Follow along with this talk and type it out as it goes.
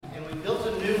We built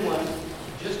a new one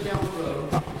just down the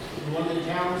road in one of the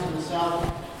towns in the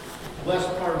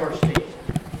southwest part of our state.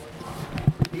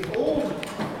 The old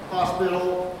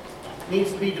hospital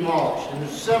needs to be demolished, and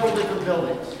there's several different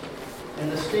buildings. And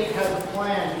the state has a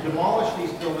plan to demolish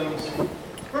these buildings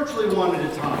virtually one at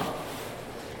a time.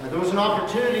 There was an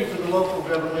opportunity for the local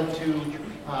government to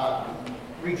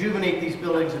rejuvenate these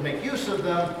buildings and make use of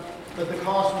them, but the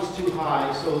cost was too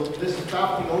high, so this is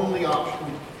about the only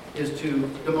option, is to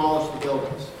demolish the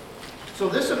buildings. So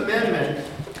this amendment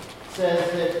says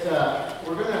that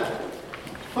we're going to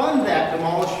fund that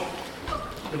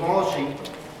demolishing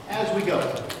as we go,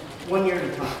 1 year at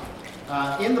a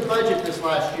time. In the budget this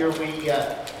last year,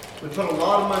 we put a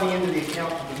lot of money into the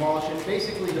account to demolish it,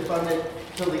 basically to fund it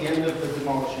till the end of the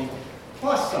demolishing,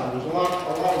 plus some. There's a lot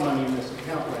of money in this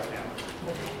account right now.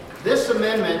 This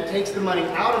amendment takes the money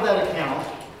out of that account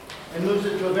and moves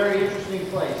it to a very interesting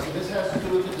place. And this has to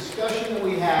do with the discussion that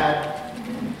we had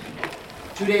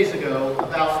 2 days ago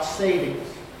about savings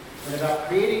and about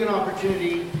creating an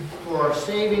opportunity for our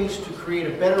savings to create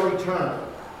a better return.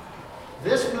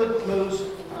 This moves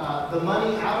the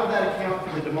money out of that account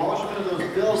for the demolishment of those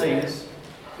buildings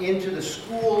into the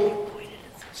school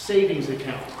savings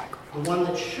account, the one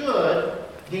that should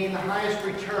gain the highest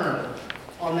return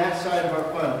on that side of our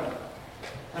funding.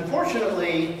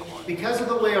 Unfortunately, because of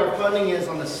the way our funding is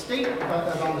on the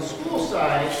school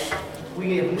side,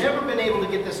 we have never been able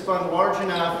to get this fund large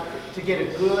enough to get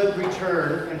a good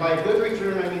return. And by a good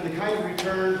return, I mean the kind of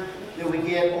return that we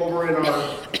get over in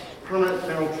our permanent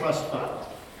mineral trust fund.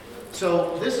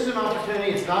 So this is an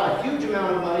opportunity. It's not a huge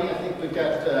amount of money. I think we've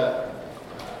got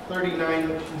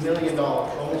 $39 million,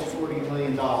 almost $40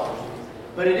 million.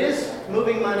 But it is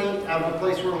moving money out of a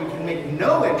place where we can make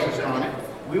no interest on it.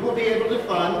 We will be able to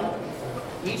fund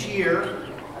each year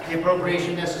the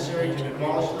appropriation necessary to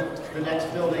demolish the next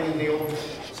building in the old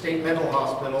state mental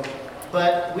hospital.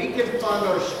 But we can fund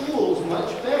our schools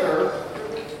much better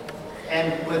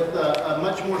and with a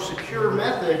much more secure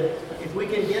method if we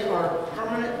can get our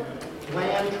permanent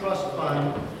land trust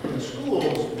fund in the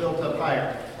schools built up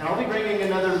higher. And I'll be bringing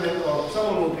another amendment, well,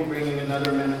 someone will be bringing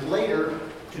another amendment later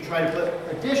to try to put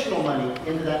additional money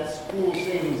into that school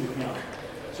savings account.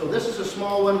 So this is a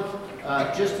small one,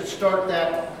 just to start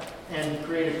that and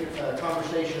create a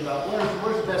conversation about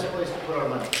where's the best place to put our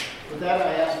money. With that,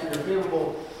 I ask for your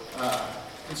favorable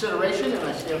consideration, and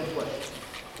I stand for questions.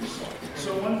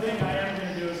 So one thing I am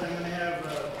going to do is I'm going to have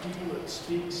people that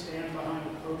speak stand behind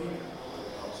the podium,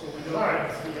 so we don't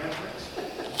have theatrics.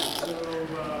 So,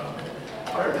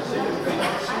 Representative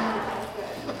Johnson,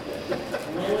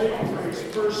 Lloyd for his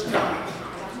first time.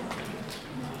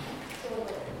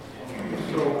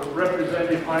 So,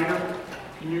 Representative Heiner,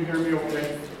 can you hear me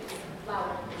okay?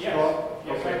 Yes.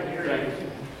 Okay, thank you.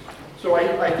 So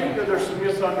I think that there's some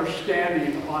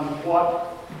misunderstanding on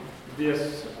what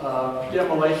this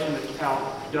demolition account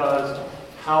does,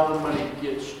 how the money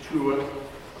gets to it,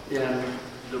 and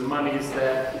the monies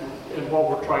and what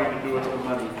we're trying to do with the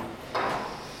money.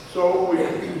 So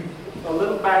a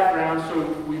little background, so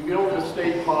we built the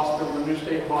state hospital, the new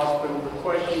state hospital. The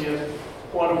question is,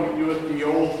 what do we do with the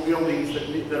old buildings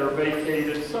that are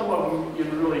vacated, some of them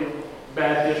in really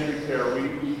bad disrepair?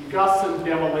 We've got some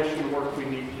demolition work we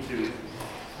need to do.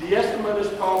 The estimate is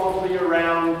probably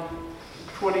around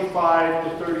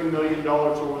 $25 to $30 million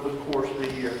over the course of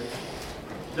the year.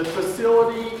 The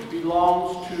facility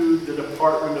belongs to the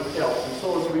Department of Health, and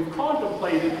so as we've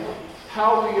contemplated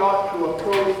how we ought to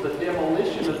approach the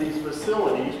demolition of these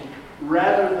facilities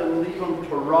rather than leave them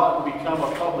to rot and become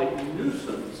a public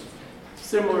nuisance,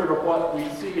 similar to what we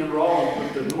see in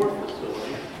Rawlins with the North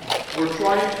facility, we're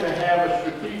trying to have a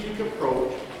strategic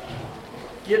approach,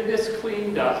 get this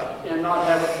cleaned up, and not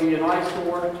have it be an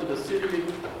eyesore to the city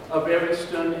of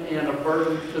Evanston and a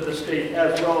burden to the state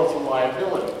as well as a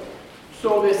liability.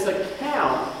 So this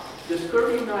account, this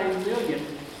 $39 million,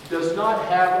 does not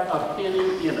have a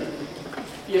penny in it.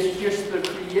 It's just the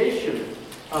creation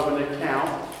of an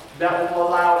account that will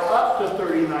allow up to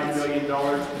 $39 million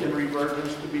in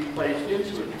reversions to be placed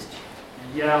into it.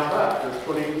 Yeah, but there's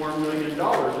 $24 million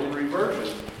in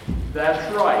reversions.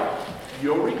 That's right.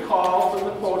 You'll recall from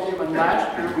the podium, and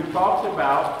last year we talked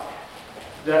about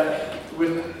that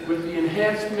with the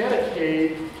enhanced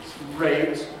Medicaid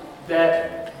rates,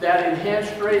 that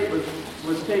enhanced rate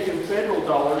was taking federal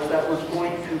dollars that was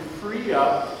going to free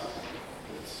up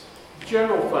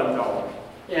general fund dollars.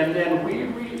 And then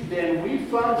we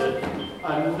funded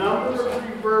a number of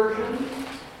reversions,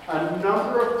 a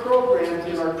number of programs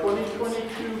in our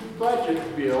 2022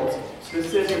 budget bills that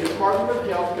said the Department of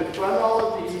Health could fund all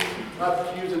of these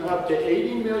using up to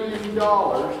 $80 million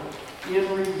in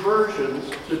reversions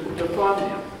to fund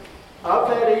them. Of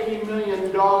that $80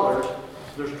 million,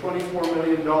 there's $24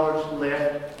 million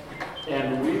left,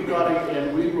 and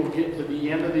we will get to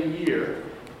the end of the year.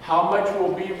 How much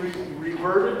will be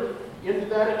reverted into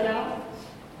that account?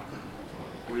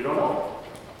 We don't know.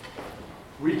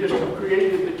 We just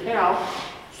created the account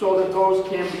so that those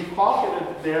can be pocketed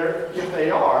there if they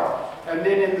are. And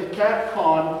then in the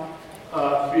CapCon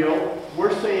bill,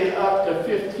 we're saying up to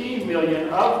 15 million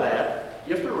of that.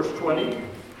 If there was 20,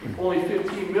 only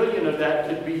 15 million of that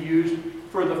could be used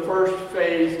for the first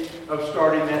phase of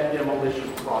starting that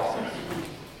demolition process.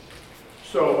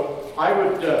 So I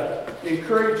would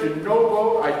encourage a no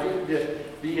vote. I think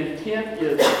that the intent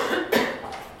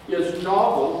is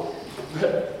novel,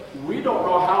 but we don't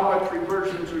know how much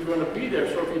reversions are going to be there.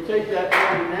 So if you take that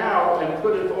money now and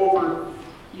put it over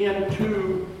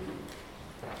into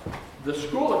the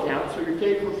school account, so you're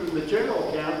taking it from the general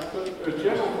account,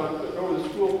 general fund, put it over the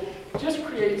school, just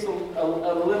creates a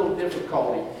little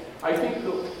difficulty. I think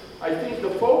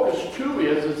the focus too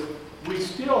is we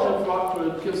still have got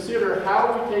to consider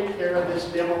how we take care of this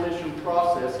demolition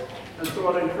process, and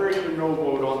so I'd encourage a no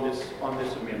vote on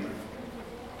this amendment.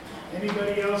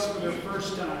 Anybody else for their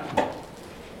first time?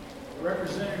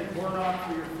 Representative Warnock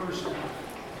for your first time.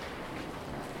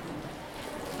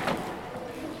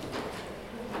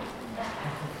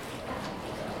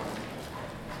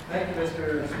 Thank you,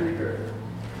 Mr. Speaker.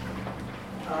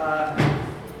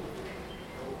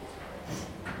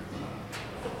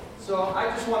 So I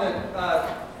just want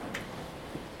to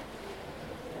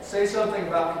say something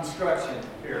about construction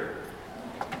here.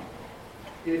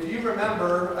 If you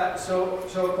remember, so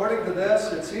according to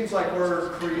this, it seems like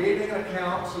we're creating an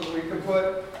account so that we can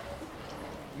put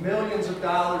millions of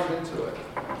dollars into it.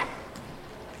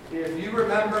 If you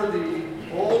remember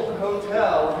the old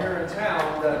hotel here in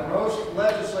town that most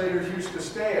legislators used to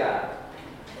stay at,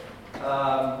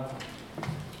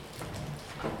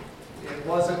 it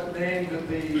wasn't named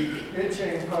the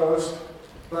Hitching Post,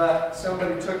 but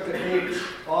somebody took the H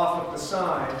off of the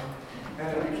sign and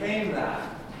it became that.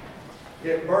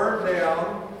 It burned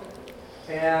down,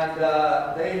 and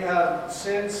they have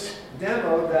since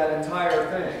demoed that entire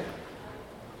thing.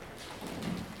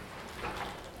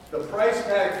 The price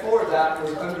tag for that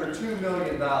was under $2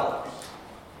 million, and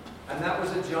that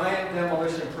was a giant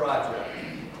demolition project.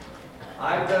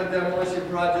 I've done demolition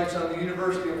projects on the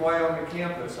University of Wyoming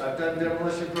campus. I've done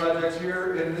demolition projects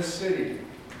here in this city.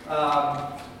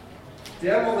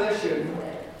 Demolition,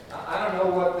 I don't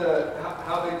know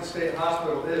how big the state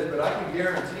hospital is, but I can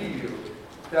guarantee you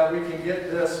that we can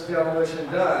get this demolition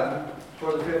done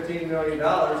for the $15 million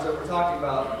that we're talking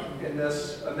about in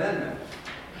this amendment.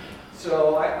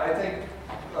 So I think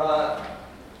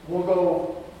we'll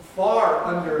go far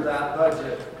under that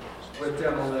budget with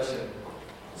demolition.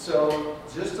 So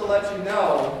just to let you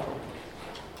know,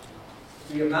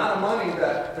 the amount of money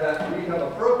that we have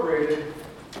appropriated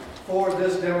for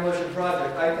this demolition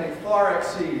project, I think far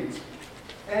exceeds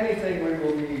anything we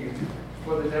will need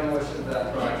for the demolition of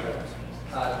that project.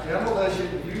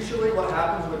 Demolition, usually what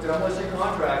happens with demolition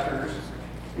contractors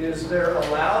is they're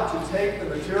allowed to take the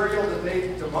material that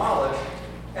they demolish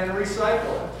and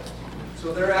recycle it.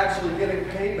 So they're actually getting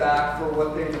payback for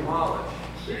what they demolish.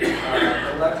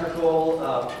 Electrical,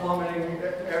 plumbing,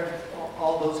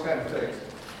 all those kind of things.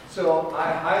 So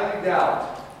I highly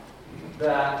doubt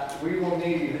that we will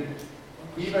need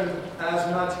even as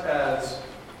much as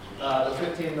the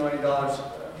 $15 million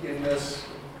in this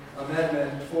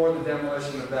amendment for the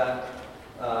demolition of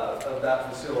that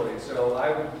facility. So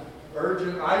I would urge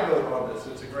and I vote on this.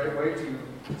 It's a great way to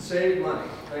save money.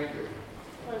 Thank you.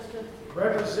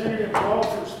 Representative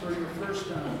Walters for your first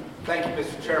time. Thank you,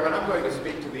 Mr. Chairman. I'm going to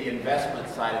speak to the investment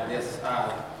side of this.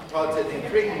 Well, it's an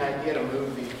intriguing idea to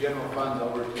move these general funds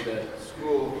over to the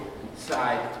school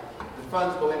side. The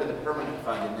funds go into the permanent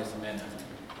fund in this amendment.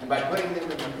 And by putting them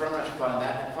in the permanent fund,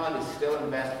 that fund is still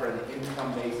invested for an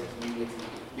income basis,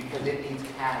 because it needs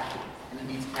cash, and it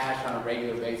needs cash on a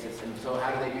regular basis. And so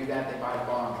how do they do that? They buy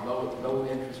bonds, low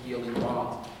interest yielding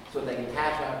bonds, so they can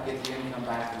cash out, get the income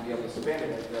back, and be able to spend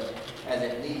it as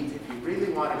it needs. If you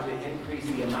really wanted to increase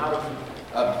the amount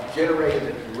of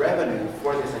generated revenue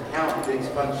for this account, these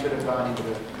funds should have gone into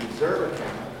the reserve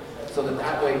account, so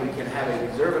that way we can have a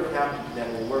reserve account that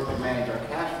will work to manage our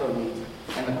cash flow needs,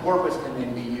 and the corpus can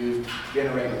then be used to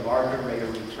generate a larger rate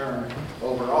of return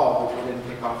overall, which will then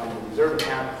kick off into the reserve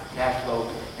account, cash flow,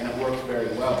 and it works very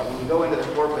well. When you go into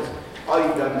the corpus, all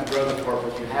you've done is grow the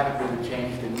corpus. You haven't really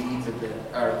changed the needs of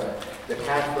the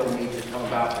cash flow needs that come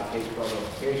about in the K-12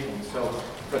 education. So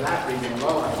for that reason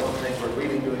alone, I don't think we're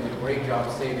really doing a great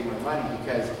job saving our money,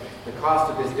 because the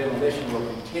cost of this demolition will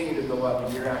continue to go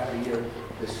up year after year.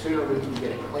 The sooner we can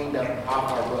get it cleaned up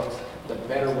off our books, the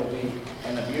better we'll be.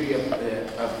 And the beauty of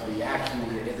the action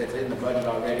that's in the budget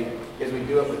already is we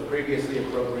do it with previously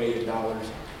appropriated dollars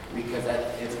because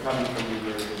it's coming from the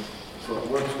reserves. So it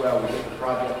works well. We get the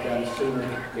project done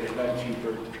sooner, get it done cheaper.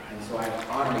 And so I'm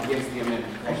on and against the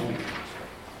amendment. Thank you.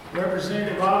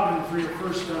 Representative Ogden for your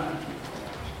first time.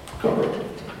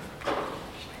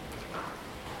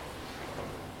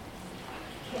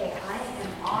 Okay, I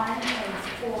am on and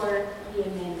for the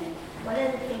amendment. One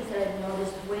of the things that I've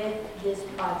noticed with this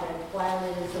project, while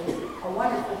it is a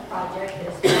wonderful project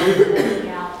as far as building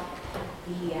out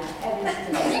the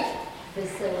Evanston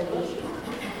facility,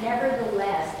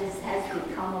 nevertheless, this has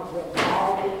become a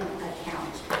revolving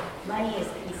account. Money is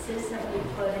consistently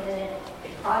put in it. The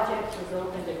project was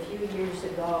opened a few years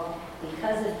ago.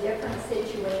 Because of different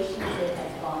situations, it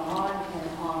has gone on and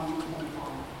on and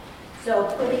on. So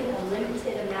putting a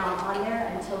limited amount on there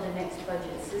until the next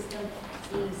budget system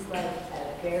seems like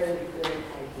a very good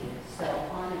idea. So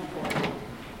on and forward.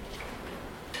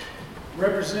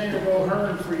 Representative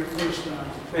O'Hearn for your first time.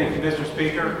 Thank you, Mr.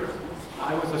 Speaker.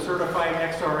 I was a certified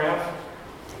XRF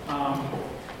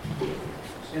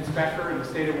inspector in the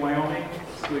state of Wyoming,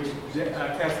 which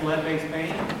tests lead-based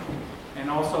paint and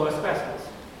also asbestos.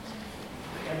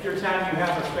 Every time you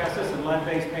have asbestos and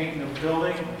lead-based paint in a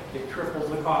building, it triples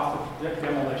the cost of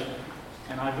demolition.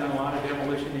 And I've done a lot of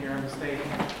demolition here in the state,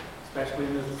 especially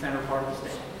in the center part of the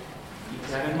state. Keep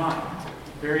that in mind.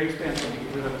 It's very expensive to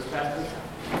get rid of asbestos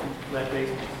and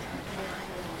lead-based paint.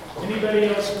 Anybody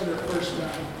else for their first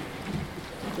time?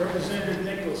 Representative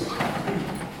Nichols.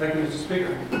 Thank you, Mr.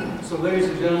 Speaker. So, ladies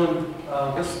and gentlemen,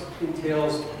 this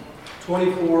entails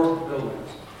 24 buildings.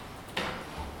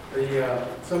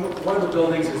 One of the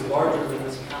buildings is larger than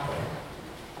this capitol.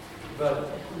 But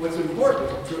what's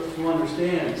important to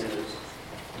understand is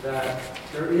that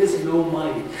there is no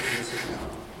money in this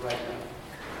account right now.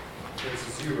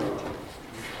 It's zero.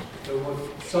 So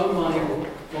some money will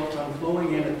come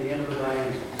flowing in at the end of the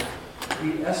biennium.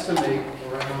 We estimate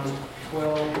around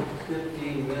 12 to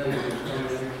 15 million coming in at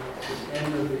the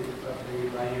end of the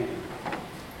biennium.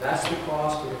 That's the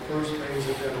cost of the first phase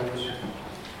of demolition.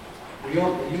 We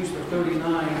used the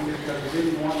 39 because we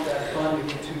didn't want that fund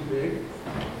to get too big.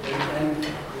 And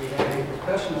we had a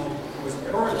professional who was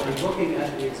currently looking at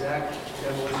the exact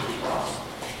demolition cost.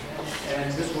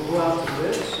 And this will go out to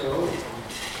bid, so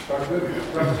our good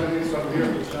representatives over here,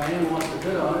 if Cheyenne wants to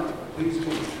bid on it, please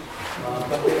do.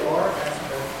 But they are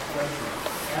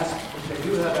they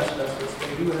do have asbestos,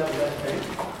 they do have lead paint.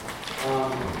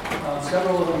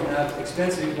 Several of them have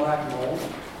extensive black mold.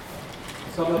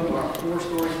 Some of them are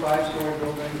 4-story, 5-story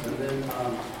buildings, and then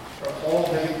are all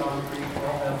heavy concrete,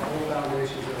 all have full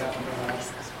foundations that have to come out.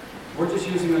 We're just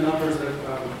using the numbers that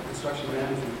construction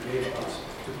management gave us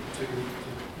to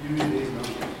use these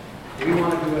numbers. We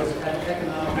want to do it as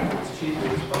economical, as cheaply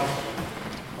as possible.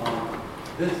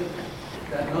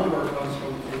 That number comes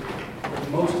from the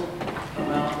most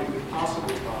amount that could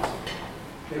possibly cost.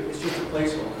 It's just a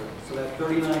placeholder. So that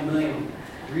 39 million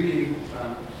really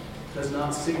does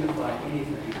not signify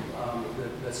anything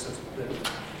that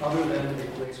other than a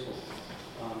placeholder.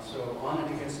 So on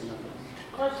and against the number.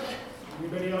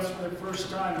 Anybody else for the first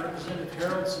time? Representative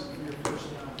Harrelson for your first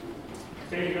time.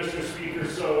 Thank you, Mr. Speaker.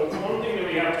 So one thing that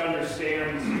we have to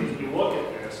understand as we look at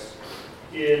this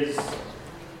is,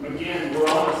 again, we're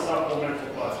on a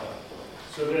supplemental budget.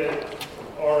 So that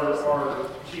our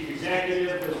chief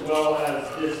executive, as well as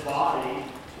this body,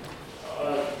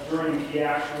 during the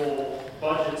actual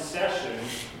budget session,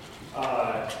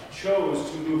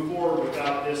 chose to move forward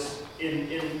without this in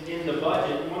the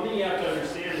budget. And one thing you have to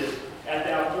understand is, at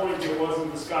that point, it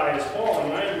wasn't the sky is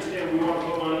falling. I understand we want to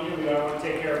put money in, we want to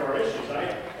take care of our issues.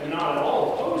 I am not at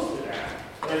all opposed to that.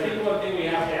 But I think one thing we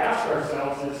have to ask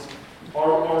ourselves is,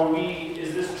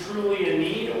 is this truly a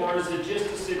need, or is it just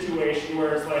a situation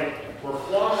where it's like we're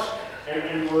flush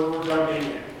and we're jumping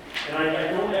in? And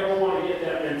I don't ever want to get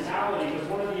that mentality, because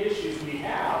one of the issues we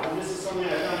have, and this is something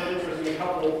I found interesting, a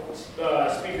couple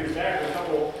speakers back, a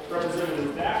couple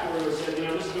representatives back, where they said,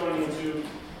 this is going into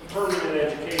permanent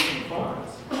education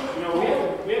funds. We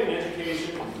have an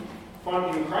education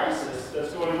funding crisis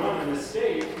that's going on in this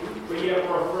state, but yet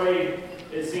we're afraid,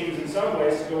 it seems in some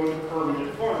ways, to go into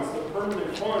permanent funds. The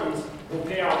permanent funds will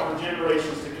pay out for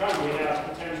generations to come. We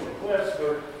have potential cliffs,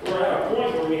 but we're at a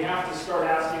point where we have to start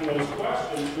asking those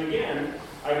questions. And again,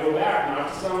 I go back,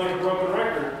 not to sound like a broken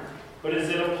record, but is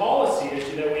it a policy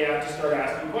issue that we have to start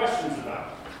asking questions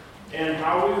about? And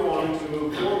how are we wanting to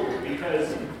move forward?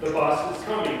 Because the bus is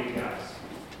coming, you guys.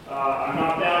 I'm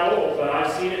not that old, but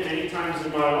I've seen it many times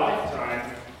in my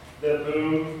lifetime. that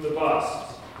boomed the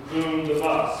bust, boomed the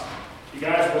bust. You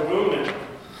guys were booming,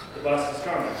 the bus is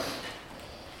coming.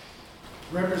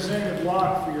 Representative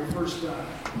Locke for your first time.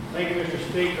 Thank you, Mr.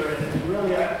 Speaker. And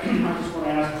really, I just want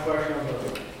to ask a question of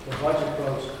the budget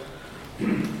folks.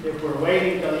 If we're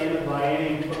waiting till the end of the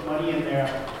biennium to put money in there,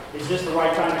 is this the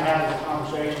right time to have this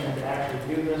conversation and to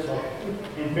actually do this? Or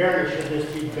in fairness, should this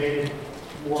be debated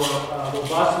more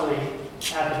robustly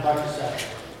at the budget session?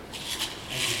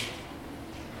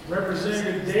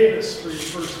 Representative Davis for your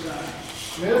first time.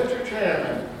 Mr.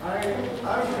 Chairman,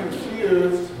 I'm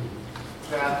confused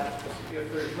that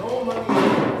if there's no money in the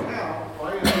account,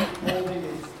 why is it holding a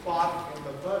spot in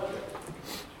the budget?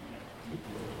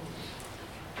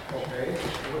 Okay,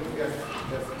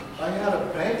 if I had a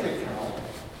bank account,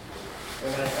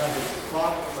 and I have a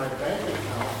spot in my bank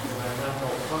account, and I have no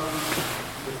funds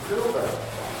to fill that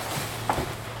spot.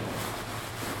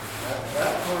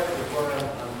 That part is where I'm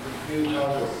confused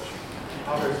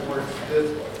how this works this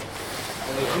way.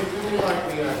 And if you do like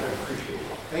me, I would appreciate it.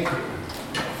 Thank you.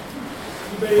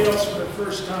 Anybody else for the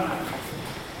first time?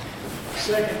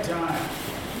 Second time?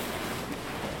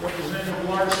 Representative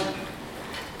Larson.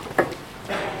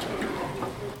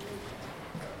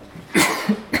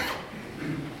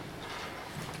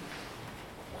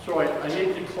 So I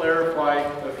need to clarify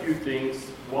a few things.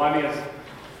 One is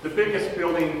the biggest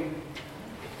building,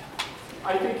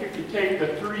 I think you could take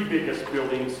the 3 biggest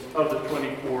buildings of the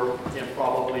 24 and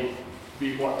probably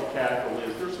be what the Capitol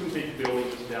is. There's some big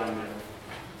buildings down there,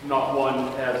 not one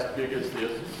as big as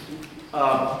this.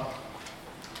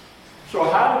 So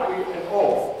how do we,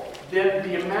 then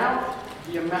the amount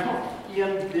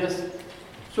in this,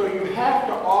 so you have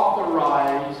to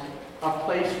authorize a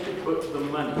place to put the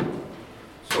money.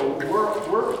 So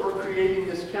we're creating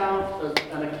this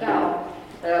an account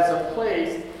as a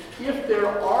place, if there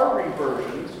are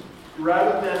reversions,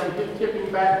 rather than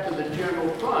tipping back to the general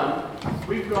fund,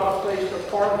 we've got a place to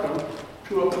park them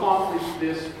to accomplish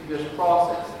this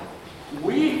process.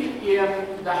 We,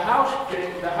 in the House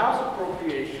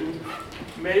appropriations,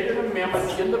 made an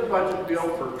amendment in the budget bill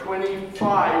for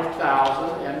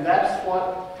 $25,000, and that's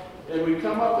what, and we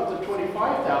come up with the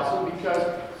 $25,000 because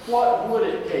what would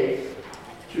it take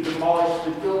to demolish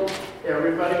the building?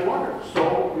 Everybody wondered.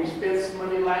 So we spent some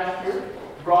money last year,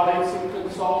 brought in some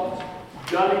consultants,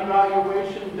 done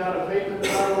evaluation, done abatement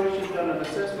evaluation, done an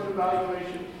assessment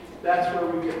evaluation. That's where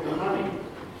we get the money.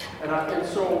 And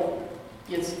so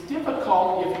it's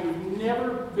difficult if you've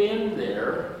never been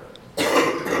there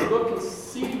to look and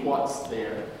see what's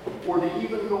there, or to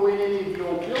even go in any of the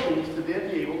old buildings to then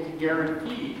be able to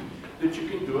guarantee that you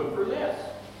can do it for less.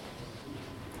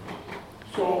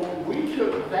 So we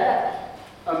took that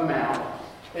amount,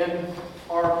 and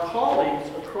our colleagues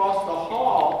across the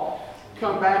hall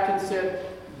come back and said,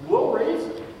 we'll raise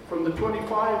it from the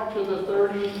 25 to the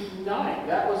 39.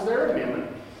 That was their amendment.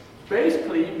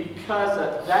 Basically, because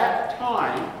at that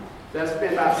time, that's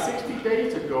been about 60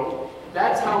 days ago,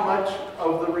 that's how much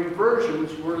of the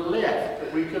reversions were left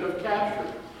that we could have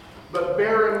captured. But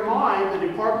bear in mind, the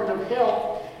Department of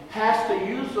Health has to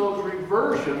use those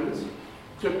reversions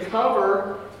to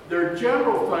cover their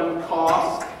general fund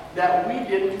costs that we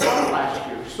didn't fund last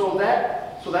year. So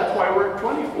that's why we're at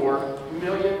 24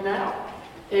 million now.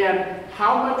 And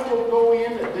how much will go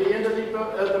in at the end of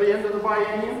the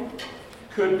biennium?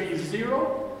 Could be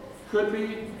 0, could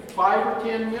be 5 or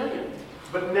 10 million.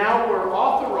 But now we're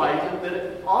authorizing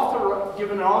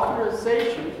given an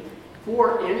authorization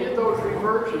for any of those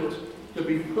reversions to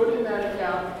be put in that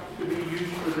account to be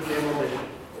used for the demolition.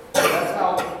 That's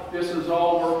how this is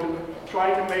all working,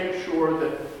 trying to make sure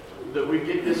that we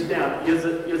get this down. Is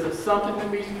it something that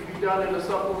needs to be done in a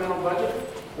supplemental budget?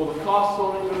 Well, the cost's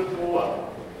only going to go up.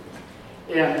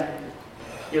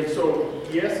 And so,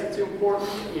 yes, it's important,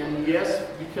 and yes,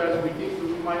 because we think that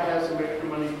we might have some extra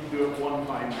money to do it one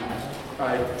time.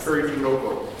 I encourage you no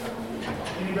vote.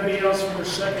 Anybody else for their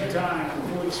second time,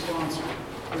 fully sponsored?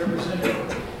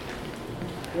 Representative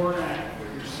Warnock for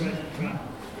your second time.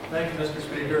 Thank you, Mr.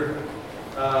 Speaker.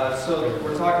 So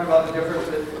we're talking about the difference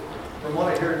that, from what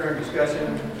I hear during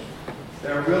discussion,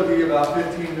 there will be about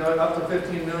up to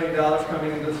 $15 million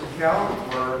coming into this account.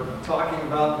 We're talking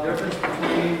about the difference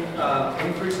between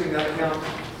increasing that account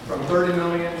from 30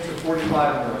 million to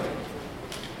 45 million.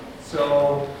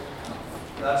 So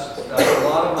that's a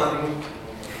lot of money.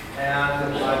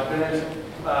 And I've been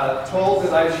told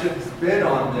that I should bid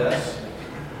on this.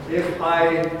 If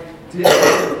I did,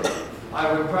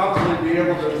 I would probably be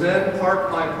able to then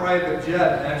park my private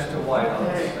jet next to White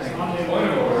House.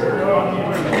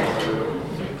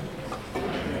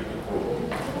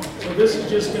 So this is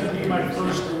just going to be my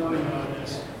first warning on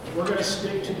this. we're gonna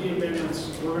stick to the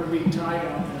amendments, we're gonna be tight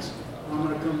on this, I'm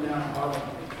gonna come down and argue.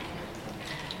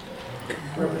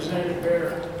 Representative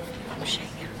Barrett.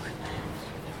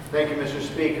 Thank you, Mr.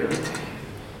 Speaker.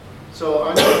 So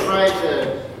I'm going to try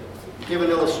to give an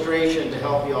illustration to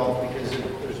help you all because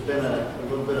there's been a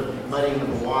little bit of muddying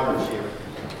of the waters here.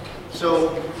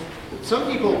 So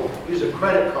some people use a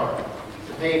credit card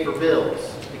to pay for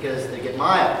bills because they get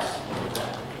miles with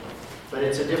that. But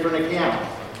it's a different account.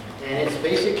 And it's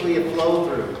basically a flow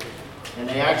through. And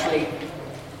they actually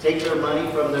take their money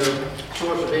from their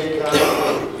source of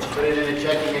income, put it in a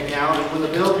checking account, and when the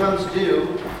bill comes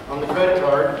due on the credit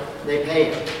card, they pay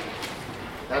it.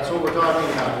 That's what we're talking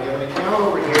about. We have an account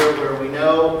over here where we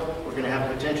know we're going to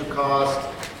have potential cost,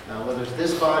 whether it's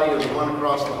this body or the one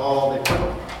across the hall. They put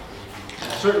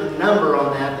a certain number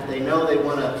on that they know they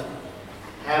want to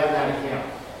have in that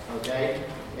account, okay?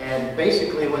 And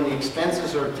basically when the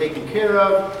expenses are taken care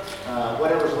of,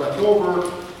 whatever's left over,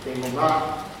 they will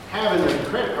not have in their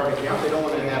credit card account. They don't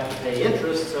want to have to pay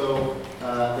interest, so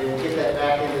they will get that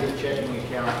back into the checking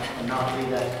account and not leave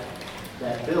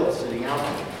that bill sitting out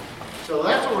there. So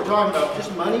that's what we're talking about,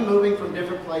 just money moving from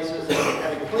different places and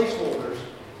having placeholders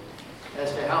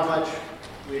as to how much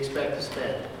we expect to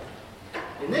spend.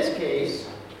 In this case,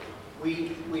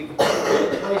 we've put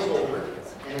a placeholder,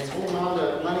 and it's holding on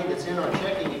to money that's in our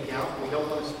checking account. We don't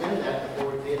want to spend that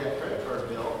before we pay that credit card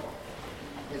bill.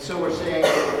 And so we're saying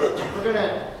we're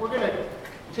gonna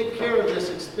take care of this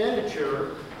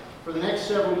expenditure for the next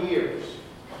several years,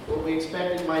 what we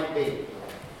expect it might be.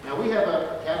 Now we have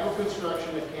a capital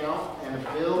construction account and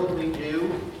a bill that we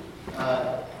do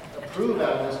approve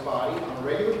out of this body on a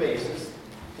regular basis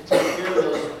to take care of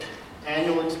those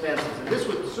annual expenses. And this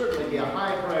would certainly be a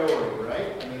high priority,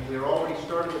 right? I mean, we're already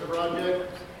started the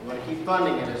project. We want to keep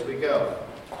funding it as we go.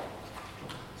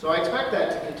 So I expect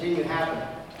that to continue happening.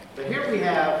 But here we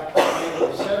have money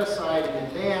that we set aside in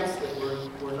advance that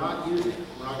we're not using.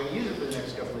 We're not going to use it for the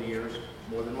next couple of years,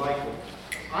 more than likely.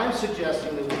 I'm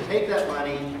suggesting that we take that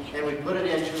money and we put it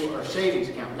into our savings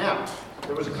account. Now,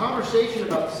 there was a conversation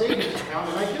about the savings account,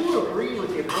 and I do agree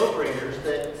with the appropriators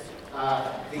that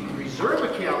the reserve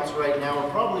accounts right now are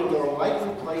probably a more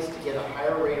likely place to get a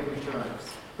higher rate of return.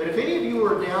 But if any of you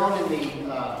were down in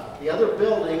the other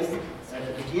building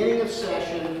at the beginning of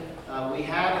session, we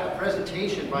had a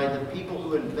presentation by the people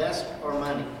who invest our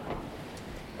money.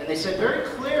 And they said very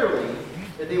clearly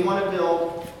that they want to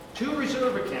build 2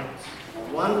 reserve accounts.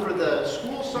 One for the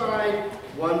school side,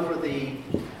 one for the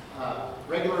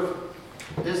regular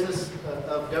business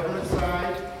of government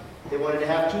side. They wanted to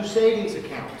have 2 savings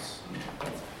accounts,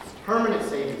 permanent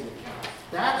savings accounts.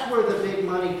 That's where the big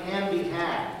money can be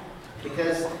had,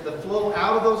 because the flow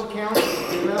out of those accounts, if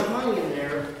there's enough money in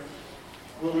there,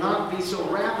 will not be so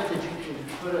rapid that you can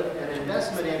put an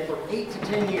investment in for 8 to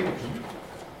 10 years.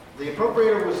 The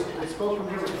appropriator that spoke from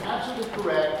here was absolutely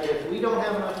correct that if we don't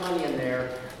have enough money in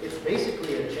there, it's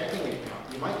basically a checking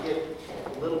account. You might get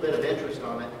a little bit of interest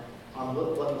on it, on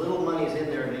what little money is in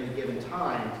there at any given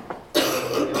time.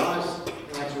 But the honest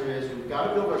answer is we've got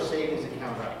to build our savings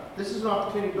account up. This is an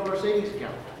opportunity to build our savings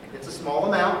account. It's a small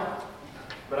amount,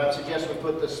 but I'd suggest we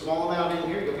put the small amount in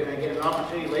here. You're going to get an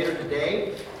opportunity later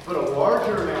today to put a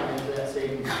larger amount into that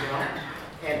savings account.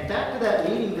 And back to that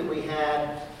meeting that we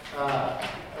had a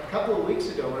couple of weeks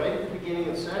ago, right at the beginning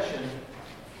of session,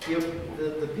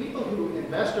 the people who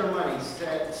invest our money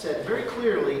said very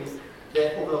clearly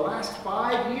that over the last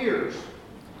 5 years,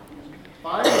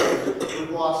 we've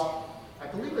lost, I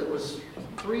believe it was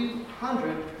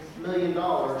 $300 million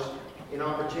in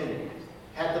opportunity.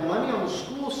 Had the money on the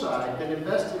school side been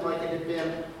invested like it had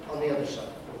been on the other side.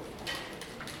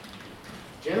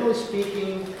 Generally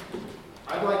speaking,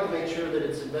 I'd like to make sure that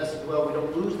it's invested well. We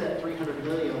don't lose that $300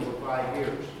 million over 5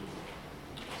 years.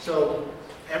 So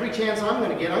every chance I'm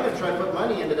going to get, I'm going to try to put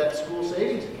money into that school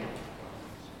savings account.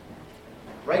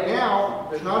 Right now,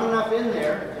 there's not enough in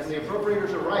there, and the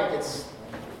appropriators are right. It's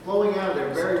flowing out of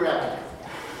there very rapidly.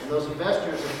 And those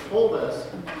investors have told us,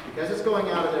 because it's going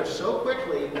out of there so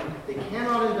quickly, they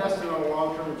cannot invest in a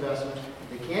long-term investment.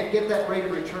 They can't get that rate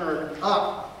of return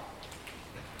up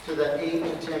to the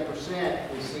 8 to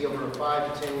 10% we see over a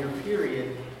 5 to 10 year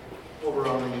period over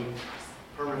on the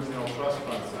permanent mineral trust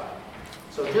fund side.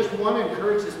 So just want to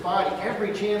encourage this body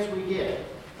every chance we get,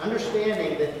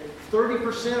 understanding that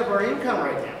 30% of our income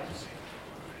right now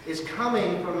is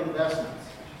coming from investments.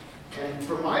 And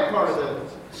for my part of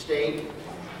the state,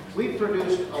 we've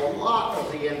produced a lot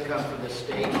of the income for this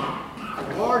state,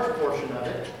 a large portion of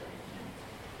it.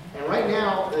 And right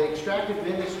now, the extractive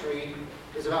industry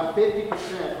is about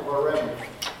 50% of our revenue.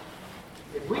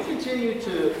 If we continue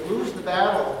to lose the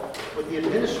battle with the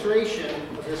administration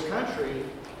of this country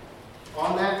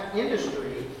on that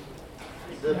industry,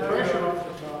 the Now pressure. we're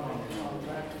off the top.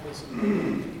 Back to this.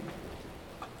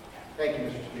 Thank you,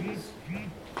 Mr. Speaker.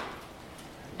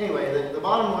 Anyway, the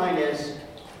bottom line is,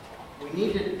 we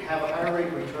need to have a higher rate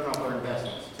of return on our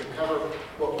investments to cover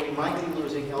what we might be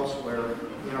losing elsewhere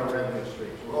in our revenue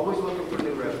streams. We're always looking for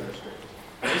new revenue streams.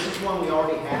 This is one we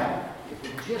already have. If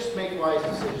we just make wise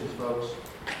decisions, folks,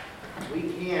 we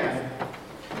can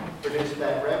produce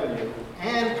that revenue,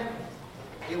 and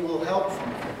it will help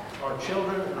our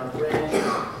children and our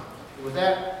grandchildren. With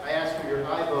that, I ask for your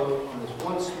aye vote on this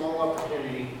one small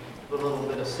opportunity for a little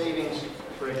bit of savings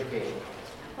for education.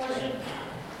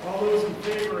 All those in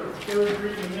favor of third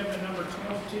reading amendment number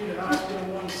 22 to House Bill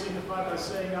 1 signify by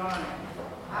saying aye.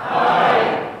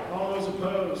 Aye. All those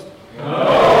opposed?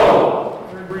 No.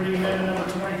 Third reading amendment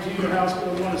number 22 to House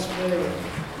Bill 1 is failed.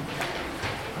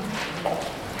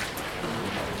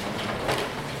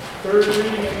 Third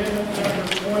reading amendment number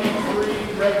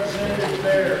 23, Representative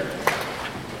Baird.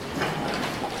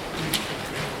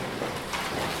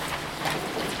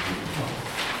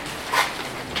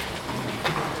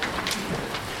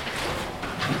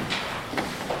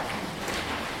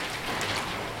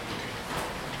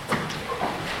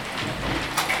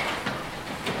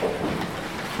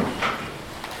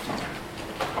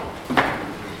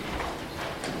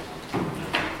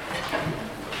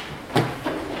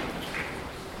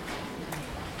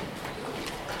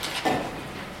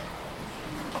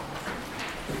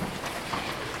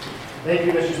 Thank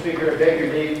you, Mr. Speaker. I beg your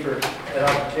leave for that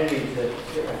opportunity to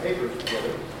get my papers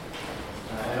together.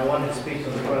 And I wanted to speak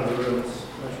from the front of the room. It's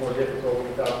much more difficult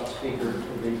without the speaker,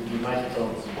 the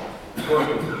microphones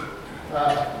working.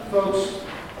 Folks,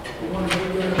 You want to do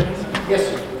that? yes,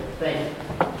 sir. Thank you.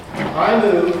 I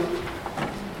move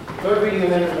third reading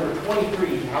amendment number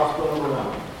 23, House Bill number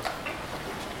 1.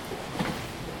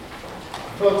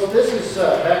 Folks, this is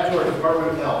back to our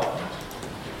Department of Health.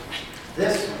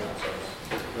 This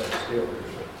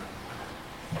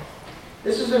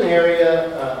is an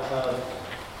area of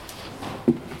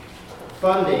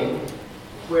funding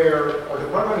where our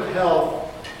Department of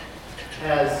Health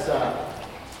has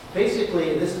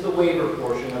basically, this is the waiver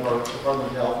portion of our Department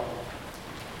of Health.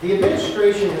 The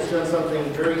administration has done something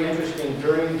very interesting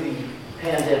during the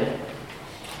pandemic.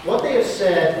 What they have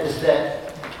said is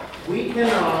that we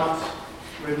cannot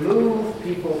remove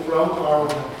people from our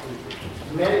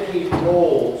Medicaid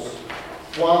rolls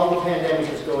while the pandemic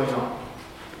is going on.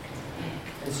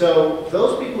 And so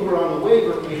those people who are on the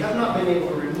waiver, we have not been able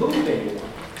to remove anyone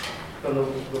from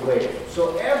the waiver.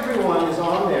 So everyone is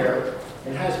on there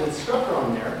and has been stuck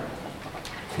on there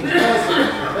because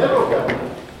the federal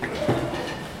government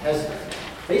has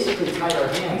basically tied our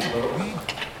hands, folks.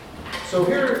 So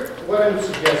here, what I'm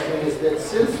suggesting is that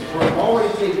since we're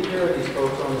already taking care of these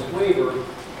folks on this waiver,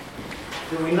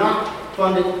 do we not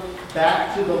fund it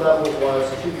back to the level it was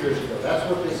 2 years ago? That's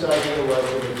what this idea was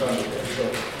when we funded it. So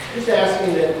just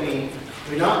asking that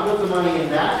we not put the money in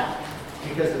that,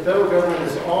 because the federal government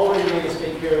has already made us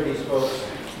take care of these folks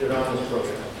that are on this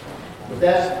program. With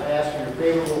that, I ask for your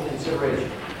favorable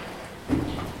consideration.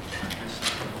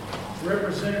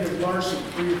 Representative Larson,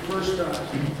 for your first time.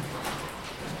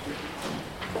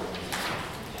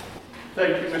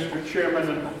 Thank you, Mr. Chairman.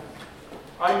 And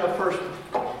I'm the first.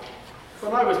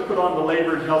 When I was put on the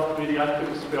Labor and Health Committee, I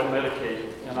couldn't spell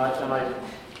Medicaid, and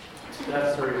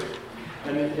that's serious.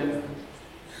 And in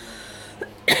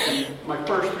my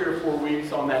first 3 or 4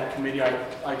 weeks on that committee,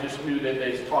 I just knew that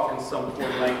they was talking some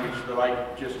foreign language that I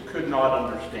just could not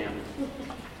understand.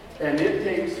 And it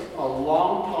takes a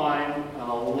long time and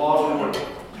a lot of work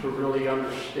to really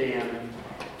understand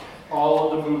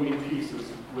all of the moving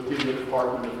pieces within the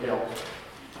Department of Health.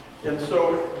 And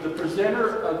so the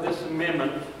presenter of this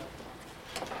amendment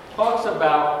talks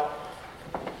about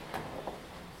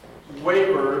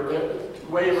waivers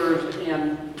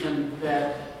in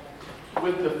that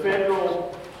with the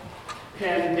federal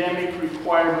pandemic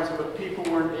requirements, but people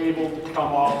weren't able to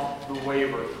come off the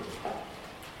waiver.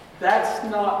 That's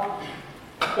not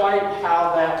quite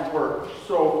how that works.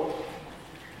 So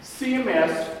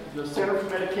CMS, the Center for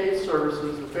Medicaid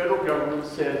Services, the federal government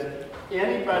says,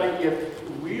 anybody, if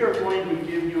we are going to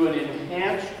give you an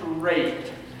enhanced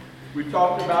rate, we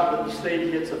talked about that the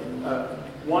state gets a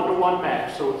 1-to-1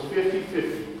 match, so it's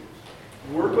 50-50.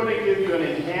 We're going to give you an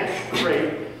enhanced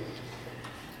rate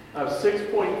of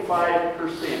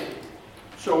 6.5%.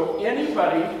 So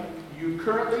anybody you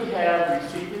currently have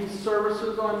receiving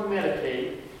services on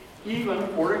Medicaid, even,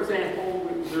 for example,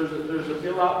 there's a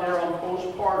bill out there on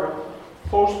postpartum.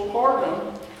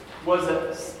 Postpartum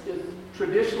was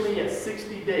traditionally at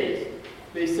 60 days.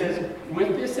 they says,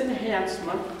 with this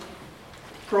enhancement,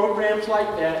 programs like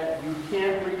that, you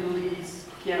can't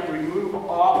remove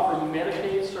off from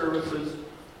Medicaid services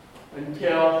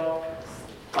until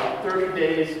like 30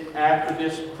 days after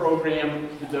this program,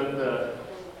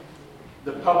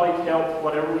 the public health,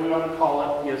 whatever we want to call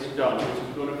it, is done, which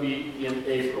is going to be in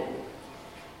April.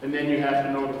 And then you have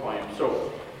to notify them.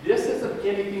 So this isn't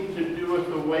anything to do with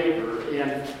the waiver,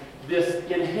 and this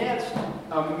enhanced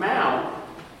amount,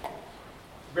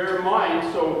 bear in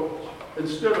mind, so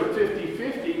instead of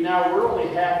 50-50, now we're only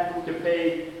having to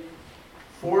pay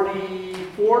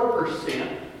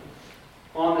 44%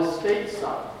 on the state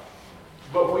side.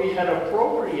 But we had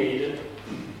appropriated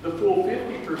the full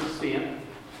 50%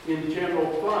 in general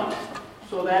funds.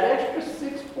 So that extra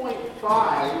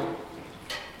 6.5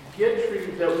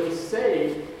 that we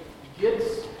save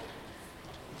gets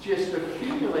just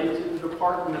accumulates in the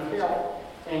Department of Health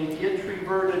and gets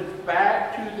reverted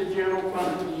back to the general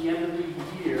fund at the end of the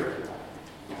year.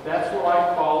 That's what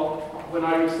I call, when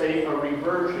I would say a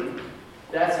reversion,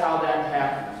 that's how that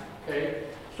happens, okay?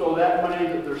 So that money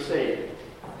that they're saving.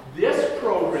 This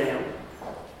program,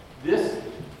 the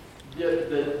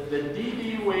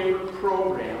DD waiver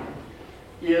program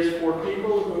is for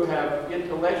people who have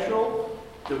intellectual,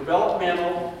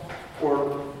 developmental,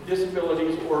 or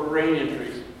disabilities or brain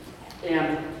injuries.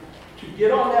 And to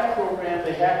get on that program,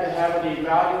 they have to have an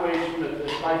evaluation, a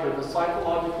type of a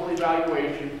psychological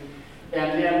evaluation,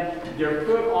 and then they're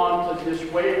put onto this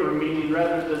waiver, meaning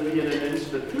rather than be in an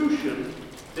institution,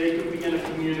 they could be in a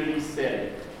community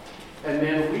setting. And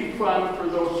then we fund for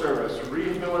those services,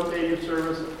 rehabilitative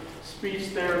service, speech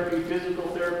therapy, physical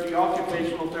therapy,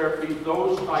 occupational therapy,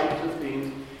 those types of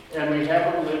things. And we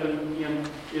have them living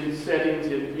in settings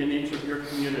in each of your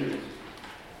communities.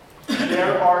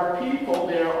 There are people,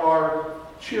 there are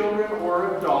children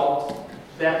or adults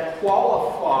that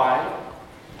qualify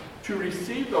to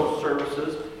receive those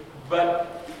services,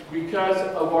 but because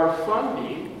of our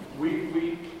funding, we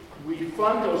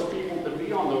fund those people to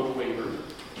be on those waivers.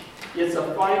 It's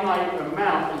a finite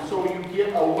amount, and so you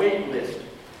get a wait list.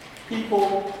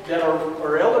 People that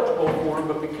are eligible for them,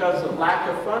 but because of lack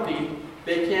of funding,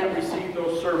 they can't receive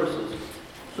those services.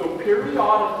 So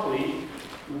periodically,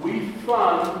 we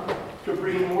fund to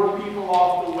bring more people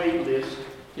off the wait list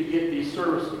to get these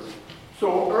services.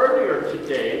 So earlier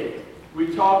today,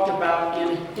 we talked about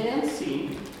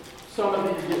enhancing some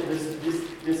of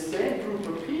this same group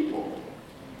of people.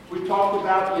 We talked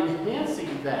about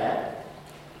enhancing that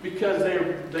because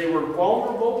they were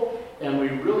vulnerable and we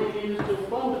really needed to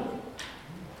fund them.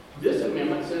 This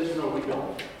amendment says, no, we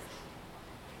don't.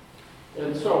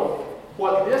 And so,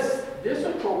 what this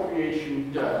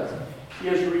appropriation does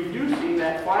is reducing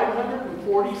that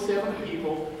 547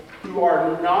 people who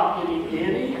are not getting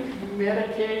any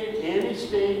Medicaid, any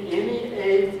state, any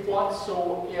aid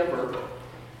whatsoever,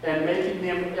 and making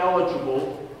them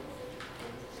eligible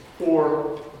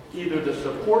for either the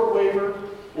support waiver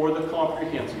or the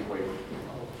comprehensive waiver.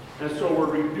 And so we're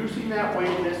reducing that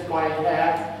wait list by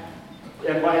half.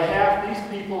 And by half,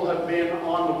 these people have been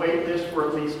on the wait list for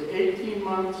at least 18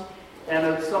 months,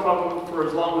 and some of them for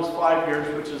as long as 5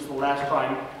 years, which is the last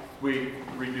time we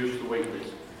reduced the wait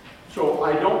list. So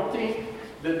I don't think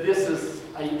that this is,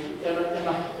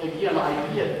 again,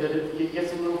 I get that it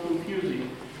gets a little confusing,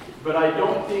 but I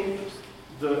don't think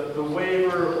the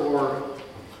waiver or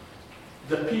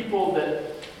the people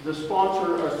that the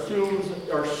sponsor assumes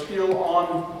are still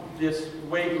on this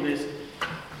wait list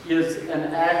is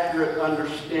an accurate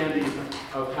understanding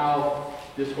of how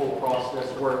this whole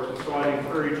process works. And so I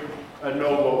encourage a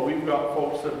no vote. We've got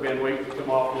folks that have been waiting to come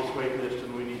off this wait list,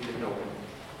 and we need to know.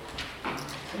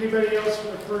 Anybody else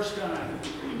for the first time?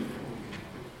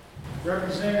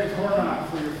 Representative Hornock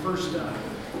for your first time.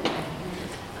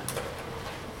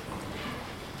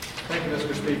 Thank you,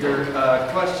 Mr. Speaker.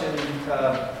 Question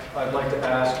I'd like to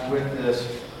ask with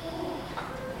this,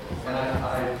 and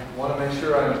I want to make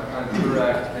sure I'm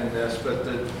correct in this, but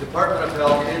the Department of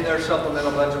Health, in their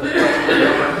supplemental budget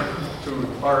request to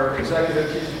our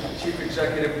chief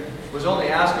executive, was only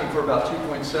asking for about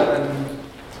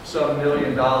 $2.7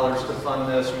 million to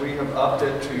fund this. We have upped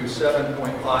it to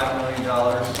 $7.5 million.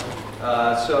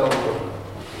 So,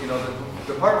 you know,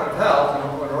 the Department of Health,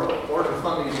 in order to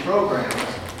fund these programs,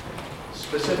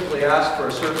 specifically asked for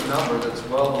a certain number that's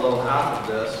well below half of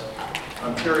this.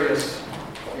 I'm curious,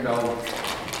 you know,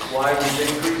 why we've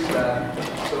increased that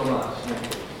so much.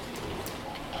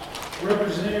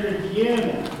 Representative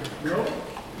Yin. Nope.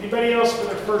 Anybody else for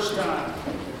the first time?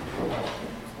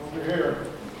 Over here.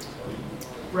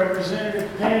 Representative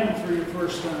Penn for your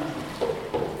first time.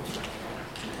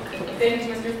 Thank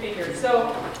you, Mr. Speaker.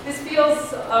 So this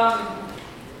feels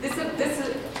This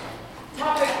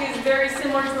topic is very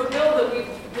similar to a bill that we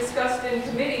discussed in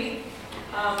committee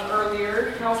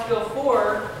earlier, House Bill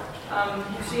 4.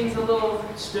 Seems a little,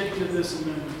 Stick to this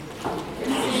amendment.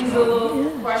 it seems a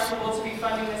little questionable to be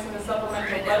funding this in the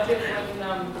supplemental budget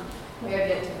when we have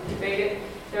yet to debate it.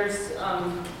 There's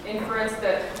inference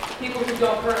that people who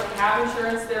don't currently have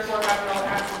insurance therefore have no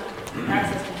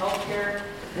access to health care.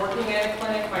 Working in a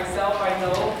clinic myself, I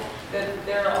know that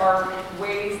there are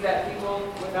ways that people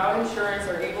without insurance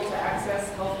are able to access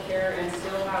health care and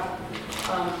still have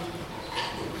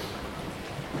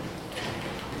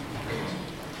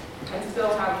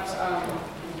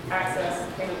access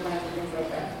payment plans and things like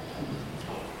that.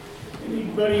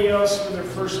 Anybody else for their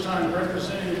first time?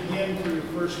 Representative again for your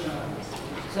first time.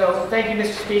 So thank you,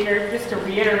 Mr. Speaker. Just to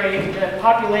reiterate, the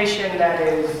population that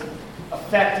is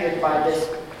affected by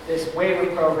this waiver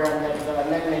program that the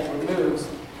amendment removes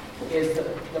is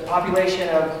the population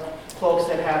of folks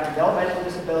that have developmental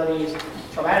disabilities,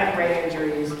 traumatic brain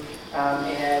injuries,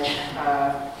 and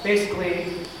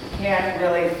basically can't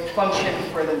really function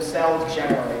for themselves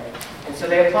generally. And so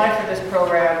they apply for this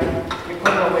program, we put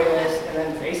them on a wait list, and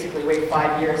then basically wait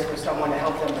 5 years for someone to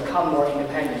help them become more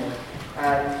independent.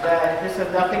 This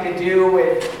has nothing to do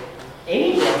with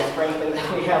any bills, frankly,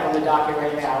 that we have on the docket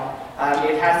right now.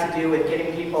 It has to do with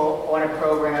getting people on a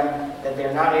program that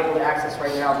they're not able to access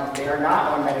right now. They are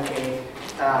not on Medicaid,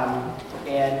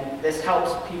 and this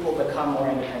helps people become more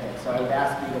independent. So I would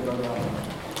ask you to vote on it.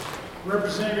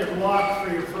 Representative Locke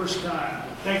for your first time.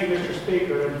 Thank you, Mr.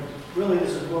 Speaker. And really,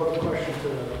 this is more of a question to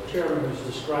the chairman who's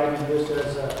describing this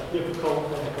as a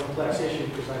difficult and complex issue,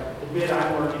 because I admit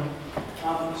I'm learning.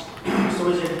 So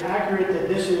is it accurate that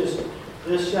this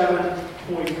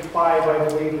 7.5, I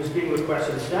believe, is being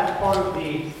requested? Is that part of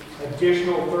the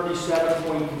additional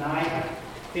 37.9? I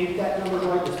think that number's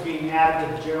right, that's being added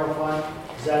to the general fund.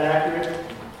 Is that accurate?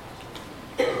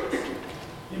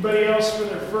 Anybody else for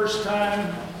their first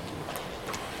time?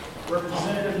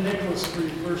 Representative Nicholas for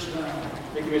your first time.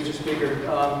 Thank you, Mr. Speaker.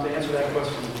 To answer that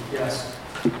question, yes.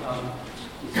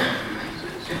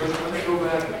 But let me go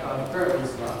back, apparently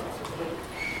it's not.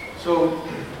 So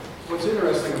what's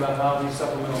interesting about how these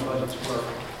supplemental budgets work,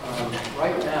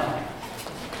 right now,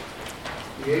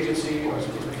 the agency is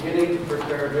beginning to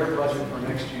prepare their budget for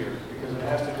next year because it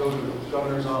has to go to the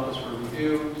governor's office for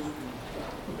review.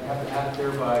 They have to have it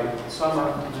there by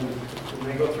summer, and then when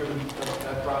they go through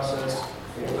that process,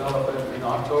 they develop it. In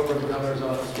October, the governor's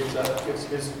office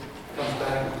comes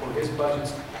back for his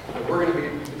budgets that we're going to be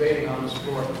debating on this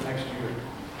floor next year.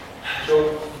 So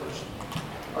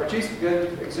our chief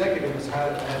executive has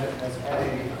had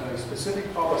a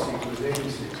specific policy for his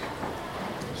agencies.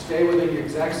 Stay within the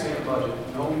exact same budget,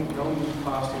 no new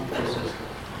cost increases.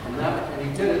 And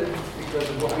he did it because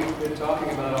of what we've been talking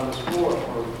about on this floor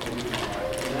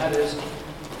and that is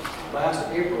last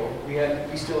April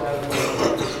we still had a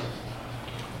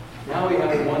now we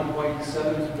have a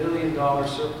 $1.7 billion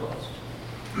surplus.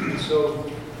 And so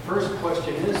the first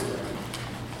question is then,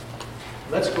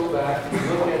 let's go back and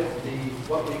look at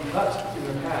what we cut in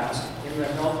the past in the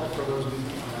health for those who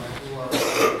are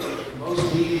the most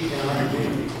needy in our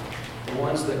community, the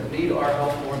ones that need our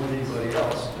help more than anybody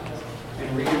else,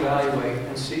 and reevaluate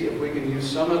and see if we can use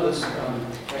some of this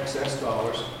excess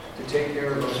dollars to take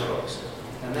care of those folks.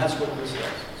 And that's what this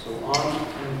does. So on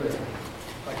and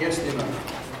against the amendment.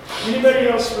 Anybody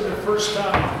else for their first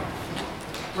time?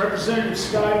 Representative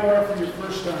Skywar for your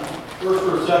first time. First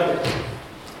or second?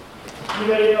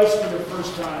 Anybody else for their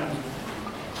first time?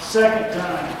 Second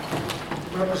time.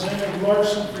 Representative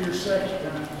Larson for your second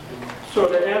time. So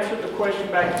to answer the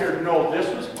question back here, no, this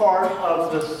was part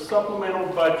of the supplemental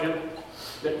budget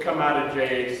that come out of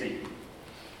JAC.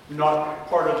 Not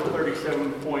part of the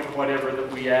 37 point whatever that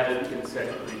we added in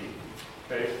second reading.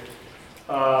 Okay?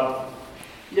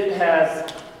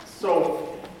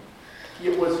 So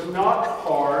it was not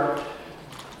part,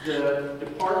 the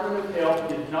Department of Health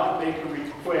did not make a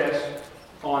request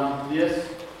on this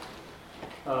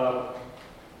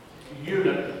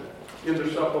unit in their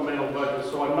supplemental budget.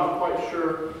 So I'm not quite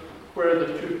sure where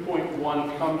the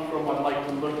 2.1 comes from. I'd like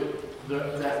to look at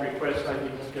that request. I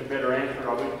think it's a better answer.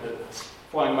 I went to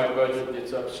find my budget.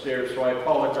 It's upstairs, so I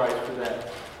apologize for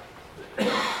that.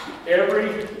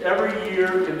 Every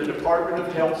year in the Department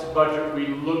of Health's budget, we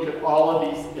look at all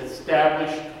of these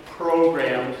established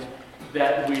programs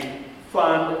that we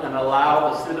fund and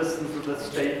allow the citizens of the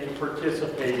state to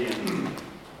participate in.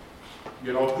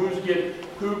 You know,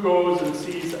 who goes and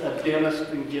sees a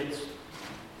dentist and gets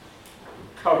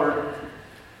covered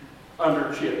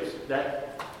under CHIPS.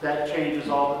 That changes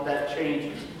that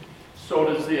changes. So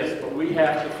does this, but we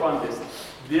have to fund this.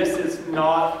 This is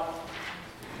not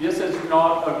This is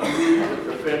not a group that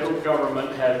the federal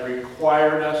government has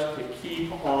required us to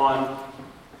keep on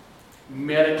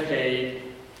Medicaid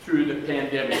through the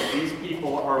pandemic. These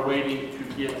people are waiting to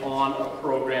get on a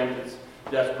program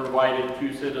that's provided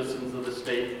to citizens of the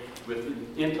state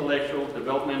with intellectual,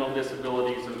 developmental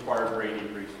disabilities and required rate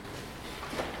increase.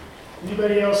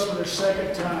 Anybody else for their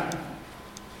second time?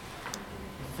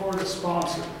 For the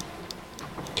sponsor.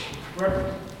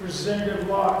 Representative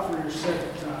Locke for your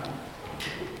second time.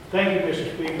 Thank you,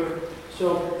 Mr. Speaker.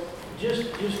 So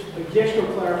just additional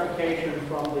clarification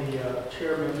from the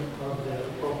chairman of the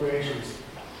appropriations.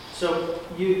 So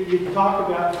you talked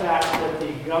about the fact that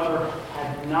the governor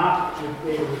had not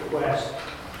made a request.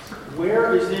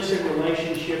 Where is this in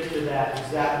relationship to that?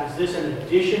 Is this in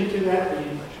addition to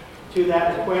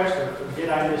that request, or did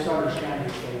I misunderstand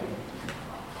your statement?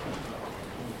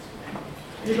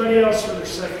 Anybody else for their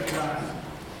second time?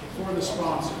 For the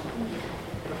sponsor.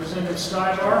 Representative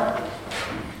Steinbar.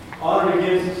 Honored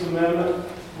against this amendment,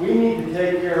 we need to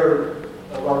take care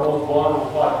of our most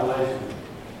vulnerable population.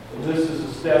 And this is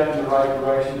a step in the right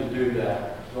direction to do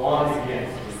that. So honored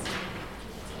against it.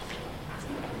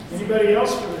 Anybody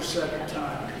else for their second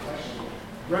time?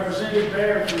 Representative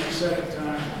Baird for your second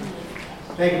time.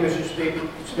 Thank you, Mr.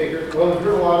 Speaker. Well, we've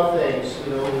heard a lot of things.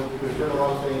 We've heard a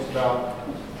lot of things about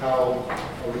how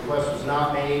a request was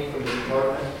not made from the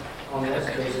department on this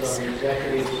based on the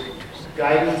executive's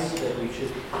guidance that we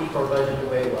should keep our budget the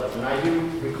way it was. And I do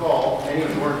recall, many of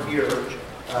you weren't here,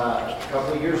 a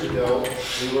couple of years ago,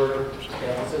 we were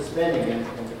deficit spending, and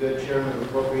the good chairman of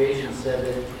appropriations said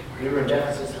that we were in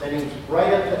deficit spending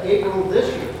right up to April of this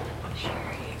year.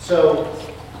 So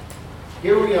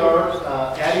here we are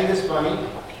adding this money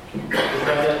to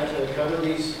try to cover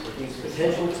these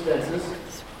potential expenses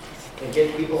and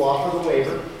get people off of the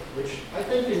waiver, which I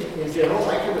think in general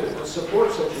I could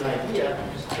support such an idea.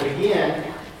 But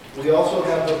again, we also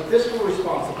have the fiscal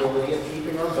responsibility of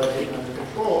keeping our budget under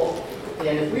control.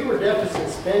 And if we were deficit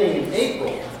spending in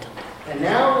April, and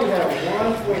now we have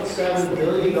 $1.7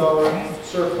 billion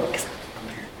surplus,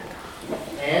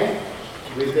 and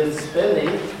we've been spending,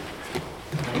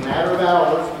 in a matter of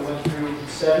hours, we went through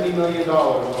 $70 million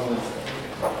on Wednesday.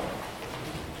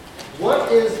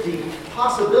 What is the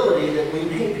possibility that we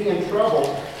may be in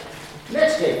trouble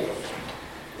next April?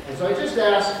 And so I just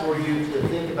ask for you to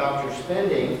think about your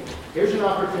spending. Here's an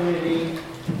opportunity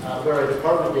where our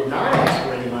department did not ask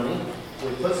for any money. We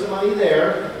put some money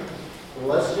there.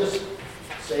 Let's just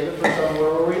save it for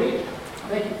somewhere where we need it.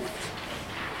 Thank you.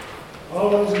 All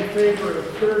those in favor of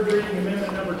third reading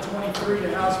amendment number 23 to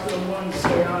House Bill 1,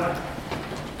 say aye.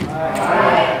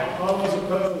 Aye. All those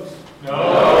opposed?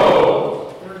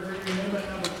 No. Third reading amendment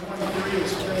number 23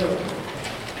 is failed.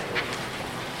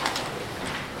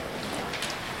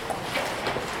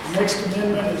 The next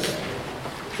amendment is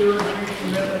third reading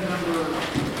amendment number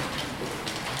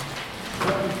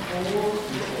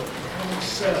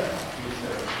 27.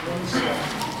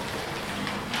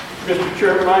 Mr.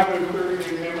 Chairman, I move third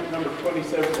reading amendment number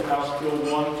 27 to House Bill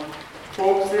 1.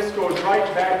 Folks, this goes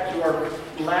right back to our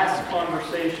last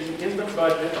conversation in the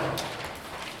budget.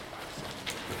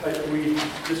 We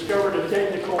discovered a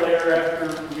technical error after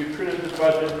we printed the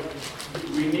budget.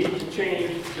 We need to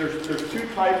change, there's two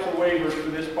types of waivers for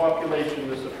this population,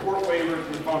 the support waivers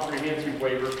and the comprehensive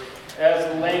waiver. As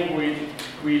the language,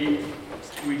 we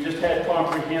just had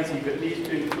comprehensive, it needs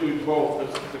to include both.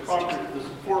 The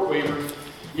support waiver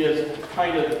is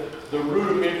kind of the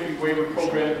rudimentary waiver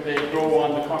program. They go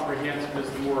on, the comprehensive is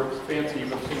the more expensive,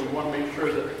 and so we want to make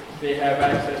sure that they have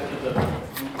access to the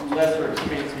lesser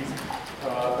expensive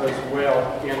as well.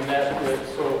 And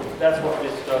so that's what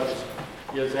this does,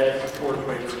 is add support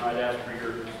waiver, and I'd ask for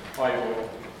your vote.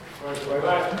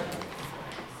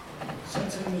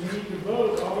 Sensing the need to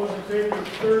vote, all those in favor of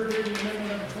third reading amendment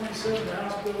number 27 to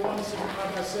House Bill 1, signify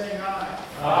by saying aye.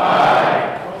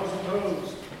 Aye. All those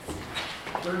opposed?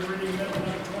 Third reading amendment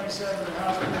number 27 to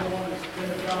House Bill 1 has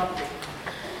been adopted.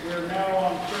 We are now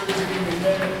on third reading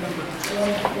amendment number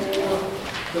 24,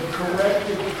 the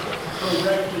corrected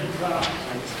copy.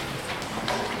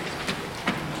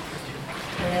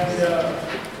 And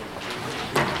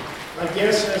I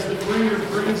guess as the bringer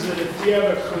brings it, if we have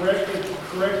a corrected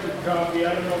copy, I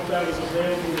don't know if that was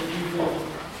available to people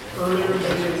earlier,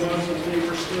 maybe it was, and they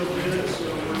were still good, so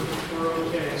we're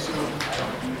okay. So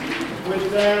with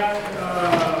that,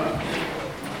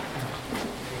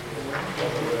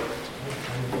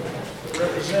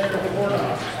 Representative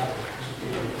Warnock.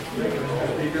 Thank you, Mr.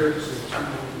 Speaker.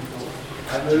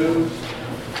 I move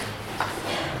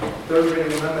third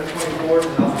reading amendment 24 to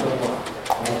House Bill 1.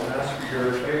 I'll ask for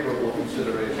your favorable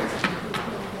consideration.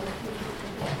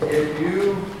 If you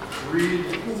read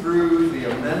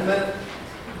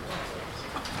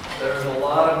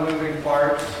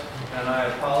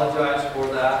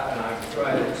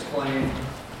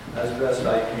as best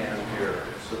I can here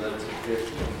so that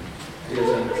it is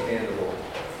understandable.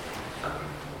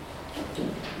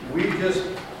 We just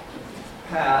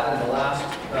had in the last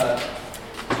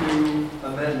two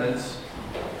amendments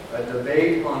a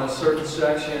debate on a certain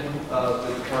section of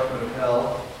the Department of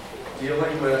Health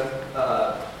dealing with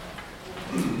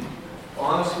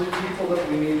honestly people that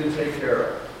we need to take care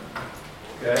of.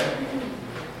 Okay?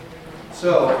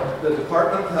 So the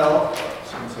Department of Health,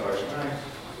 I'm sorry.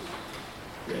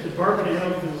 The Department of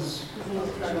Health is,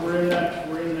 we're in that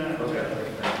Okay.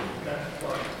 that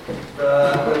part.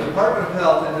 The Department of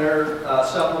Health in their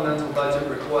supplemental budget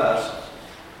request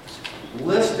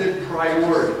listed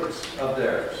priorities of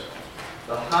theirs.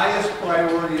 The highest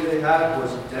priority they had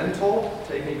was dental,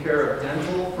 taking care of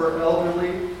dental for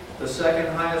elderly. The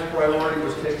second highest priority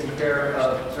was taking care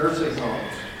of nursing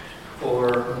homes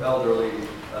for elderly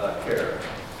care.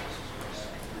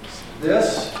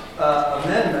 This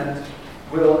amendment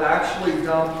will actually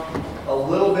dump a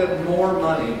little bit more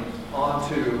money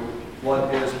onto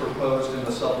what is proposed in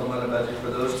the supplemental budget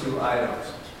for those two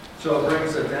items. So it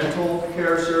brings the dental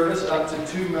care service up to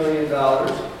 $2 million.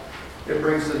 It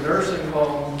brings the nursing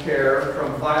home care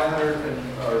from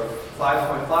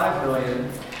 $5.5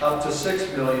 million up to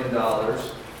 $6 million,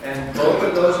 and both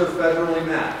of those are federally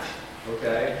matched.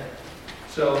 Okay,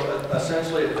 so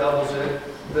essentially it doubles it.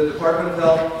 The Department of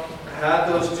Health had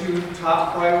those two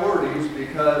top priorities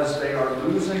because they are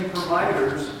losing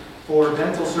providers for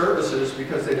dental services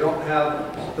because they don't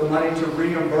have the money to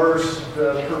reimburse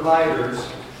the providers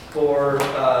for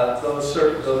those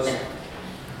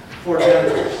for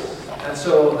dentists. And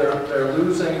so they're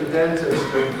losing the dentists.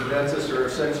 The dentists are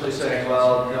essentially saying,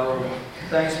 well, no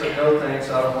thanks, but no thanks,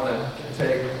 I don't want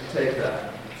to take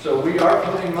that. So we are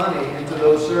putting money into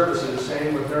those services,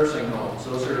 same with nursing homes.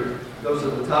 Those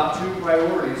are the top two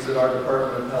priorities that our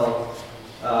Department of Health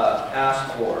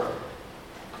asked for.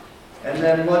 And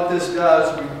then what this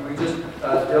does, we just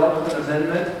dealt with an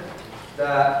amendment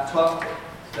that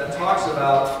talks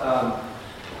about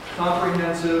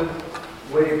comprehensive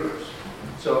waivers.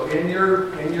 So in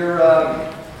your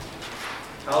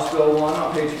House Bill 1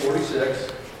 on page 46,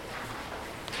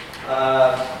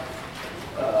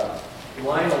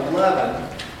 line 11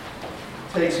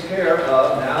 takes care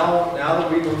of, now that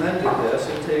we've amended this,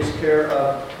 it takes care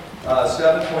of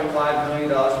 $7.5 million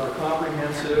for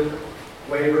comprehensive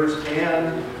waivers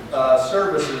and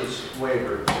services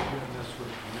waivers.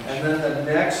 And then the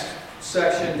next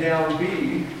section down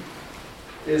B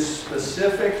is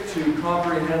specific to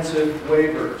comprehensive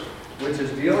waivers, which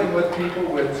is dealing with people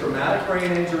with traumatic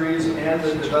brain injuries and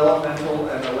the developmental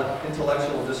and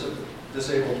intellectual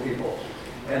disabled people.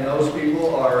 And those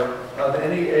people are of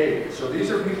any age. So these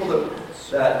are people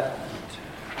that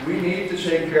we need to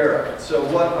take care of. So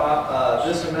what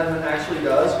this amendment actually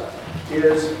does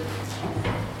is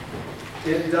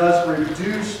it does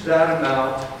reduce that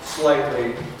amount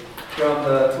slightly from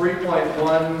the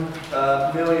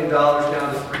 $3.1 million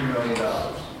down to $3 million.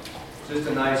 Just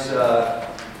a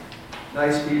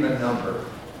nice even number.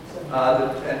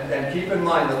 And keep in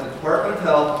mind that the Department of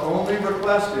Health only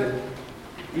requested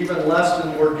even less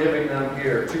than we're giving them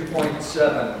here,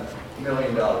 $2.7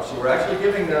 million. So we're actually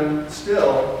giving them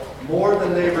still more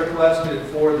than they requested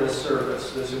for this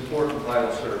service, this important vital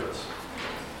service.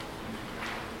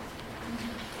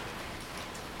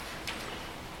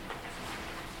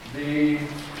 The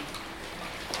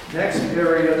next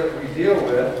area that we deal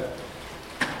with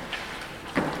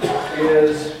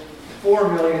is $4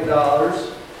 million.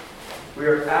 We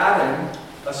are adding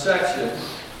a section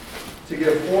to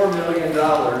give $4 million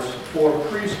for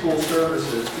preschool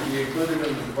services to be included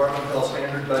in the Department of Health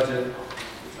standard budget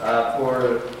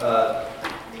for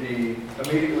the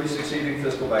immediately succeeding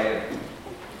fiscal biennium.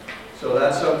 So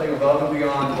that's something above and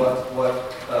beyond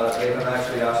what they have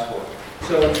actually asked for.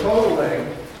 So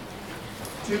totaling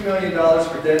 $2 million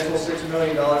for dental, $6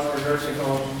 million for nursing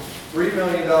homes, $3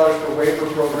 million for waiver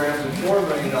programs, and $4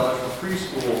 million for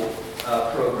preschool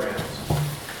programs.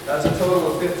 That's a total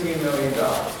of $15 million.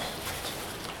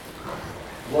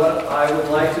 What I would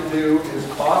like to do is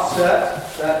offset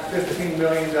that $15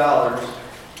 million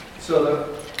so that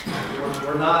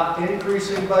we're not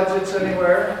increasing budgets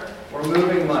anywhere, we're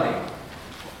moving money.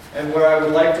 And where I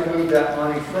would like to move that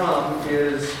money from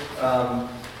is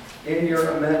in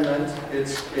your amendment,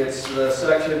 it's the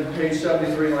section, page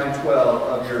 73, line 12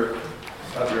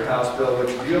 of your House bill,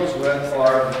 which deals with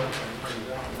our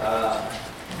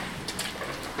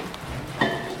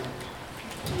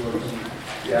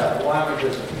the Wyoming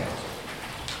Business Council.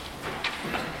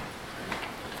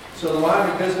 So the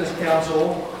Wyoming Business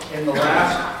Council, in the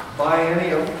last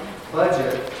biennium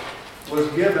budget, was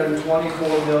given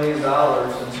 $24 million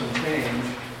and some change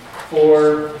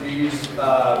for these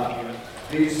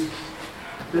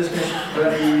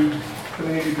business-ready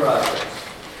community projects.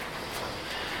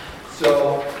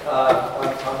 So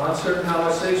I'm uncertain how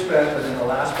much they spent, but in the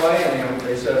last biennium,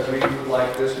 they said we would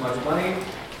like this much money.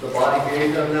 The body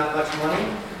gave them that much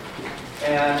money.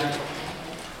 And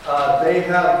they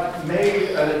have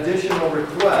made an additional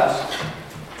request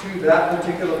to that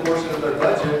particular portion of their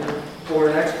budget for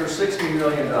an extra $60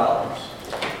 million.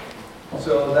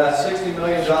 So that $60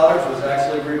 million was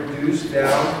actually reduced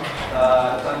down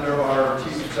under our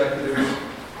chief executive,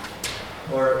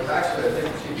 or actually I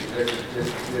think the chief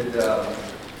executive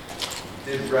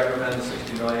did recommend the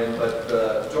 $60 million, but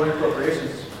the Joint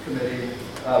Appropriations Committee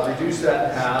reduced that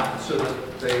in half so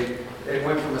that it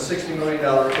went from a $60 million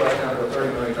request down to a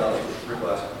 $30 million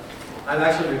request. I'm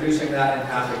actually reducing that in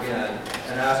half again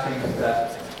and asking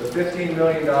that the $15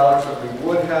 million that we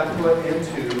would have put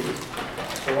into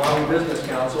the Wyoming Business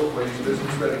Council for these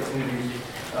business-ready community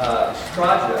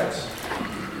projects,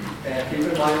 and keep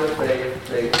in mind that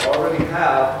they already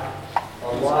have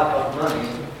a lot of money.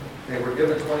 They were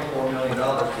given $24 million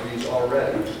for these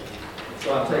already.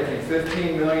 So I'm taking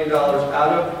 $15 million out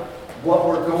of what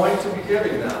we're going to be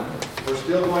giving them. We're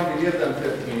still going to give them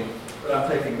 15, but I'm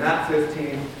taking that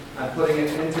 15, I'm putting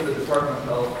it into the Department of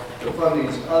Health to fund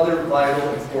these other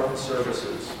vital, important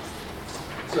services.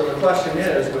 So the question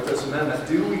is, with this amendment,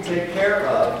 do we take care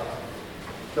of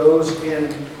those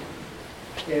in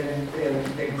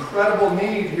incredible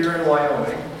need here in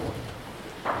Wyoming,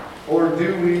 or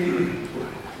do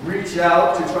we reach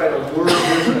out to try to lure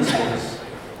businesses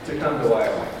to come to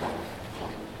Wyoming?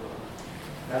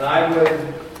 And I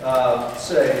would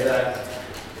say that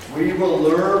we will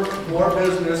lure more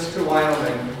business to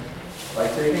Wyoming by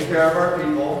taking care of our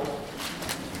people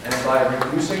and by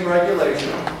reducing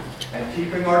regulation and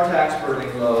keeping our tax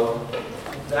burden low.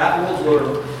 That will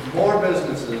lure more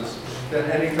businesses than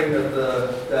anything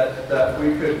that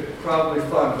we could probably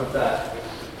fund with that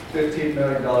 $15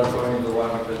 million going into the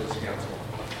Wyoming Business Council.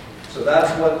 So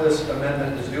that's what this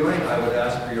amendment is doing. I would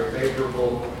ask for your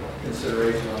favorable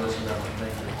consideration on this amendment.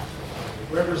 Thank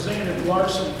you. Representative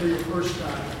Larson for your first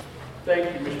time.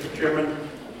 Thank you, Mr. Chairman.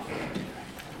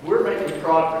 We're making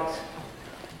progress.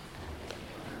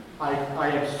 I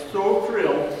am so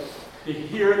thrilled to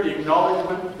hear the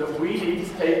acknowledgement that we need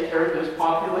to take care of this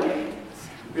population.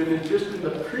 And just in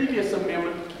the previous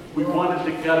amendment, we wanted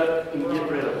to gut it and get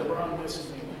rid of it. We're on this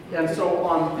amendment. And so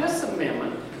on this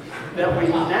amendment, that we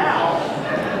now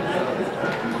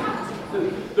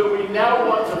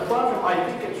want to fund them, I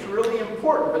think it's really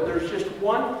important, but there's just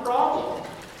one problem.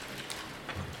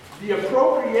 The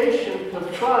appropriation to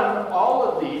fund all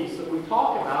of these that we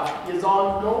talk about is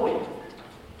ongoing.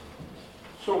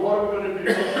 So what are we going to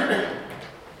do?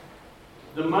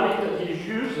 The money that he's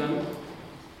using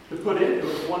to put into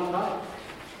it one time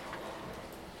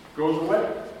goes away.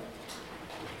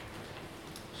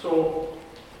 So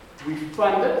we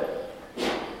fund it.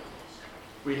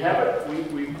 We have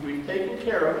it. We've taken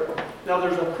care of it. Now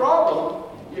there's a problem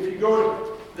if you go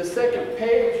to the second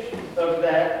page of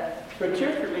that,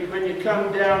 particularly when you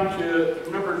come down to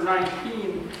number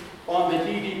 19 on the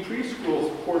DD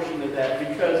preschools portion of that,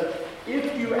 because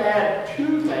if you add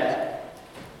to that,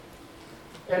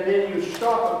 and then you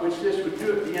stop it, which this would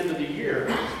do at the end of the year,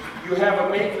 you have a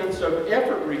maintenance of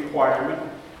effort requirement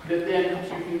that then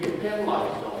you can get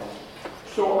penalized on.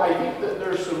 So I think that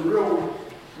there's some real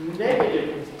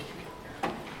negative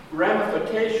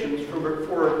ramifications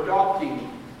for adopting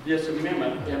this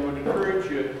amendment, and would encourage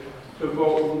you to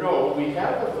vote no. We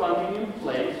have the funding in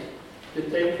place to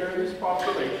take care of these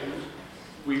populations.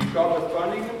 We've got the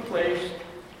funding in place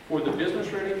for the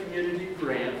Business Ready Community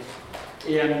grants.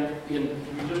 And we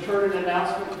just heard an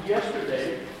announcement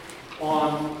yesterday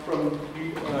from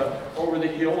over the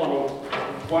hill on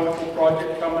a wonderful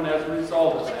project coming as a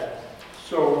result of that.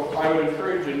 So I would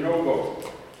encourage a no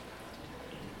vote.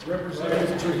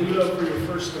 Representative Trujillo for your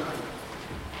first time.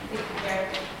 Thank you, Mayor.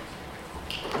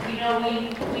 You know,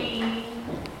 we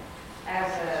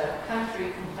as a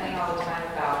country complain all the time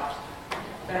about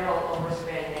federal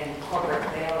overspend and corporate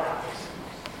bailouts.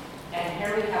 And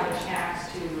here we have a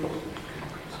chance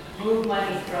to move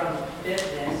money from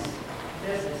business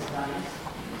funds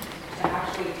to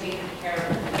actually taking care of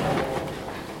the people,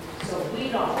 so we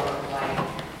don't look like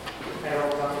the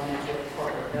federal government with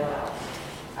corporate bailouts.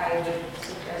 I would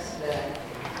suggest that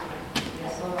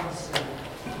yes, almost.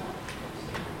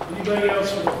 Anybody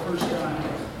else for the first time?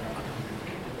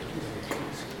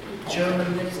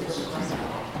 Chairman Nichols.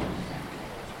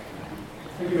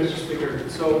 Thank you, Mr. Speaker.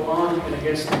 So on and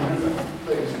against the amendment,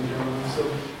 ladies and gentlemen. So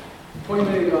 $20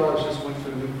 million just went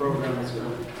to a new program. It's a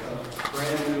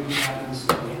brand new Athens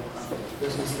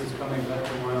business that's coming back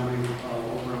to Wyoming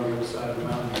over on the other side of the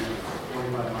mountain,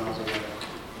 45 miles away.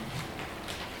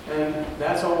 And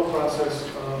that's all the process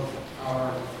of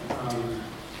our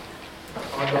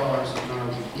dollars and our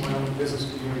Wyoming business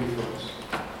community folks.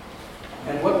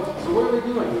 And so what are we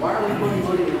doing? Why are we putting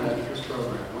money in this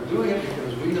program? We're doing it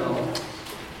because we know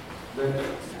that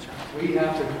we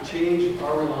have to change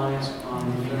our reliance on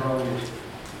the mineral industry.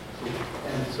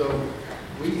 And so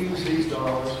we use these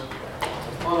dollars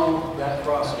to funnel that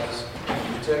process to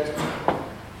protect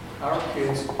our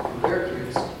kids and their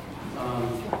kids,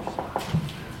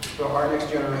 for our next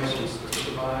generations to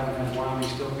survive and have Wyoming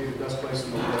still be the best place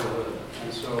in the world to live.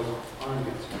 And so, on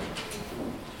against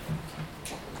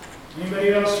Anybody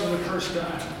else for the first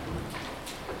time?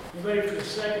 Anybody for the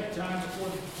second time before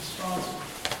the sponsor?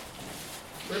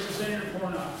 Representative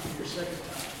Hornock, your second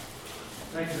time.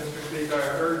 Thank you, Mr. Speaker. I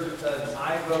urge an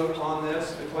aye vote on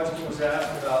this. The question was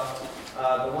asked about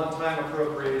the one-time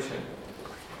appropriation.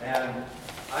 And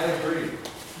I agree.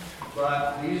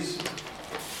 But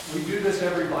we do this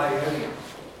every biennium.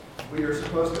 We are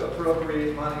supposed to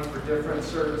appropriate money for different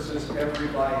services every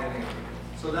biennium.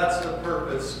 So that's the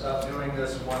purpose of doing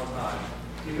this one time.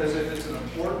 Because if it's an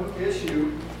important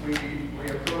issue, we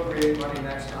appropriate money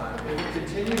next time. If it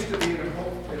continues to be an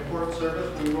important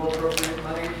service, we will appropriate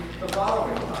money the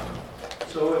following time.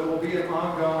 So it will be an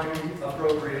ongoing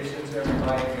appropriations every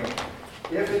biennium.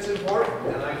 If it's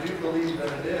important, and I do believe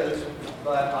that it is,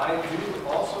 but I do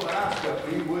also ask that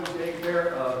we would take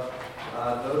care of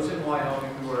those in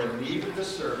Wyoming who are in need of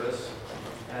this service,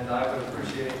 and I would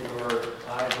appreciate your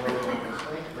aye vote on this.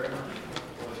 Thank you very much.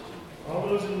 All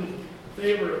those in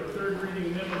favor of third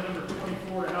reading amendment number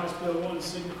 24 to House Bill 1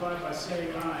 signify by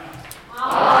saying aye.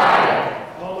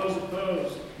 Aye. All those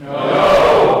opposed?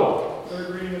 No. Third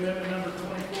reading amendment number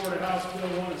 24 to House Bill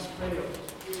 1 has failed.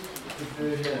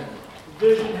 Division.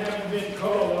 Division having been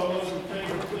called, all those in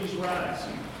favor, please rise.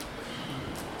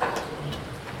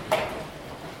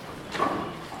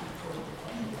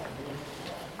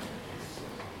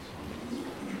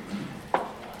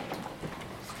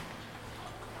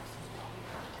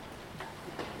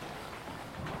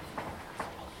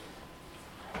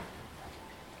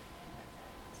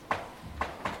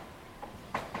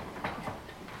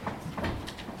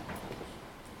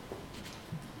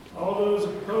 All those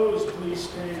opposed, please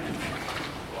stand.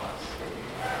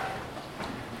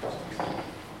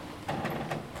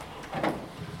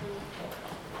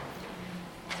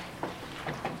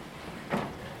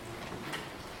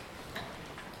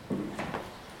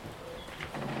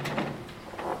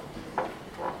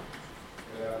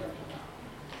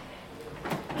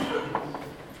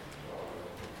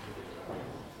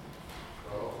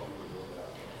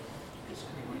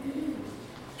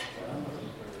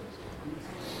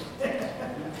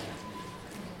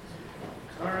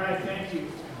 All right, thank you.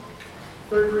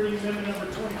 Third reading amendment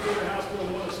number 24 to House Bill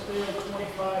 1 has failed.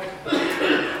 25.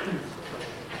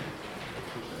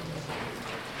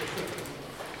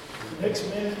 The next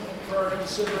amendment for our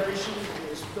consideration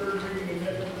is third reading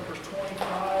amendment number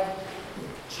 25.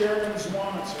 Chairman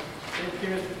Swanson. Thank you,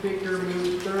 Mr. Speaker.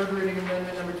 Move third reading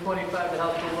amendment number 25 to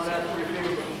House Bill 1 ask for your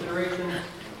favorable consideration.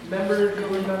 Members, you'll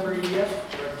remember 2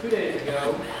 days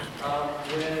ago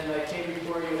when I came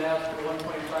before you and asked for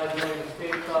 $1.5 million of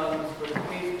state funds for the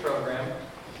PACE program.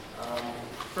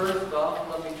 First off,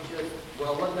 what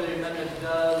the amendment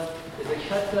does is it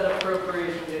cuts that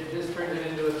appropriation and just turns it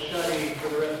into a study for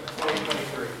the rest of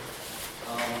 2023.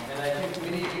 And I think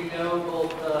many of you know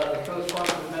both the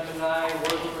co-sponsor of Amendment and I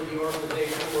work for the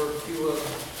organization. We're two of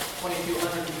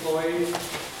 2,200 employees.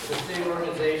 The state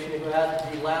organization who has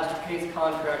the last PACE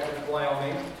contract in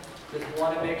Wyoming. Just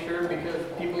want to make sure, because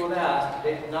people have asked,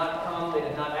 they did not come, they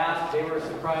did not ask, they were as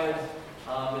surprised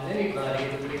as anybody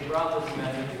that we brought this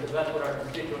amendment, because that's what our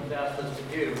constituents asked us to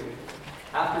do.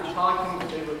 After talking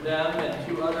with them and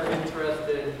 2 other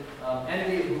interested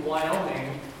entities in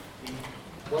Wyoming,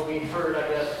 what we heard, I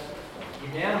guess,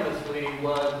 unanimously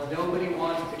was nobody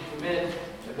wants to commit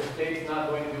if the state's not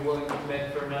going to be willing to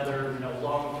commit for another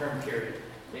long-term period.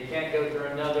 They can't go through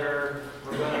another,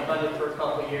 we're going to fund it for a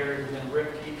couple of years and then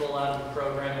rip people out of the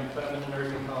program and put them in the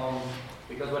nursing homes,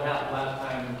 because what happened last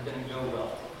time didn't go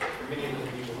well for many of the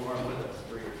people who weren't with us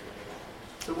 3 years ago.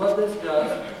 So what this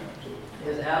does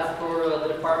is ask for the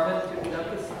department to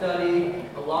conduct a study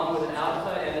along with an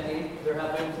outside entity. There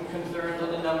have been some concerns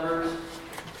on the numbers.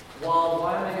 While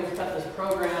Wyoming has cut this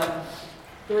program,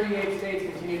 38 states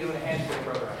continue to enhance their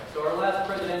program. So our last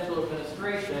presidential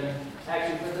administration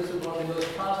actually said this was one of the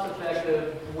most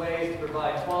cost-effective ways to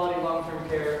provide quality long-term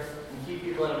care and keep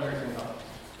people out of nursing homes.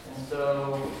 And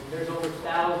so there's over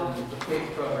thousands of PACE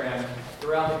programs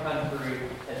throughout the country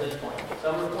at this point.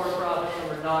 Some are for-profit,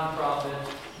 some are non-profit.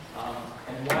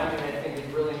 And Wyoming, I think,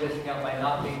 is really missing out by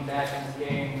not being back in this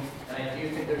game. And I do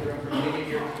think there's room for many of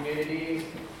your communities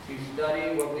to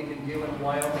study what we can do in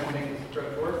Wyoming to make this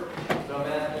approach work. So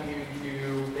I'm asking you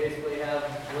to basically have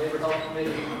the Labor Health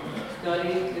Committee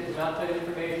study, get some outside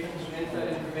information, some inside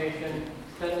information,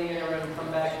 spend the interim,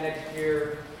 come back next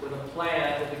year with a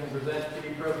plan that we can present to the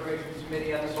Appropriations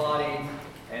Committee and the body,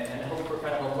 and hope for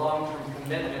kind of a long-term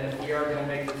commitment if we are going to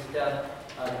make this step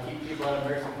to keep people out of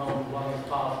nursing homes as long as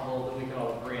possible that we can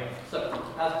all agree on. So,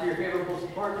 ask for your favorable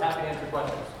support. Happy to answer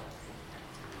questions.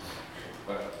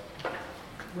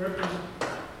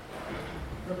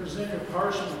 Representative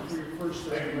Parsons for your first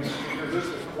Thank you, statement. Mr. Speaker. This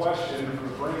is a question for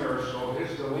the bringer. So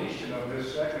his deletion of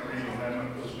his second reading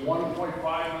amendment was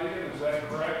 1.5 million, is that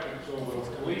correct? And so we'll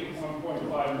delete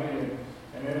 1.5 million,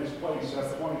 and in its place,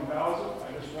 that's 20,000. I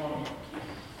just want to,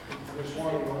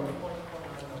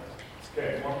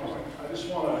 okay, 1 point. I just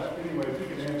want to, anyway, if you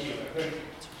can answer that. Thank you.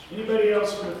 Anybody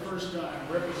else for the first time?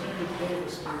 Representative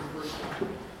Davis for your first time.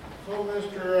 So,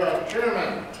 Mr.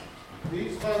 Chairman,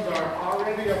 these funds are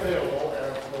already available,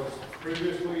 as was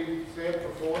previously said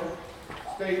before,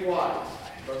 statewide,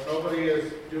 but nobody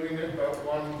is doing it but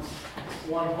one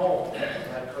home. Is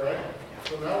that correct?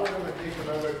 So now we're going to take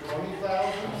another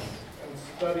 20,000 and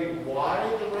study why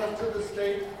the rest of the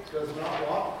state does not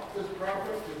want this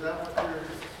project. Is that what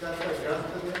that's what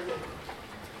Justin is?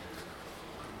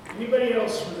 Anybody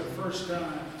else for the first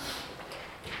time?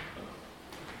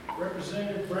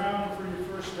 Representative Brown for your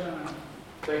first time.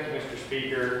 Thank you, Mr.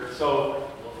 Speaker. So,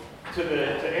 to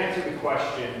answer the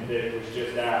question that was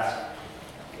just asked,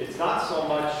 it's not so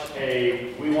much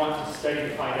we want to study to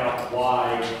find out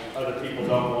why other people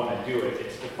don't want to do it.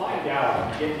 It's to find out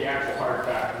and get the actual hard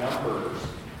fact numbers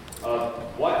of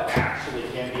what actually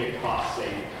can be a cost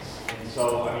savings. And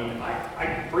so, I mean, I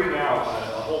could bring out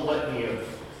a whole litany of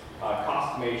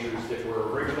cost measures that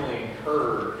were originally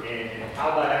incurred and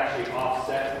how that actually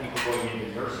offsets people going into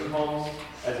nursing homes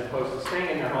as opposed to staying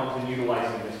in their homes and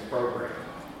utilizing this program.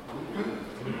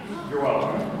 You're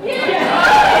welcome.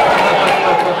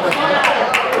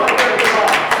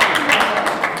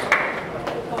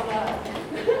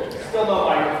 Still no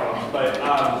microphones, but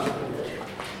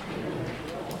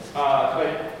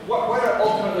what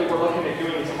ultimately we're looking at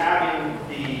doing is having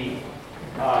the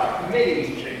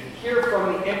committee hear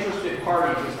from the interested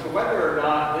parties as to whether or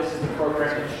not this is a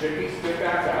program that should be stood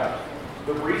back up.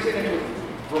 The reason it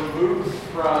was removed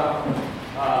from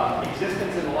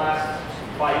existence in the last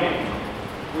biennium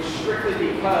was strictly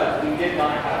because we did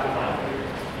not have the money.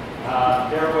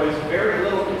 There was very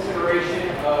little consideration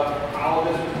of how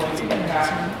this was going to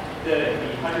impact the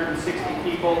 160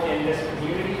 people in this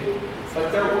community,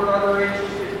 but there were other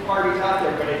interested parties out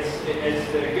there. But it's as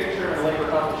the good Chairman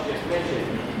Labor Health just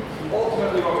mentioned,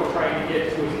 ultimately what we're trying to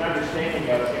get to is an understanding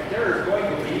of if there is going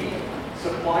to be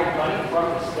supplied money from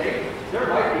the state, there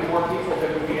might be more people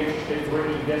that would be interested in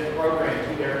bringing this program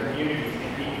to their communities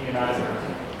and keeping it out of their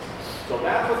communities. So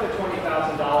that's what the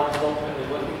 $20,000 is ultimately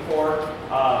looking for.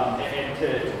 And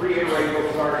to reiterate what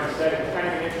was already said, it's kind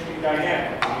of an interesting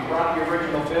dynamic. When we brought the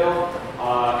original bill,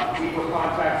 we were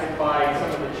contacted by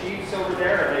some of the chiefs over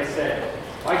there, and they said,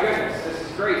 my goodness, this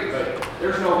is great, but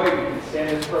there's no way we can stand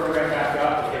this program back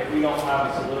up if we don't have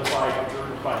a solidified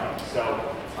funding. So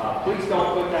please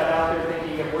don't put that out there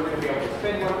thinking that we're going to be able to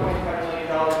spend $1.5 million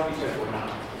because we're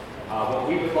not. What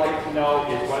we would like to know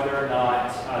is whether or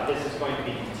not this is going to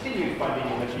be continued funding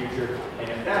in the future, and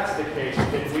if that's the case,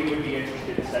 then we would be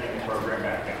interested in setting the program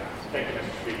back up. Thank you,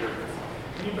 Mr. Speaker.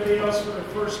 Anybody else for the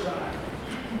first time?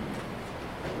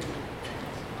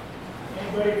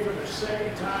 Anybody for the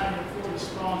second time before the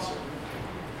sponsor?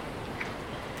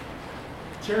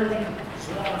 Chairman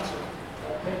Swanson.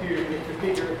 Thank you, Mr.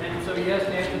 Speaker. And so yes,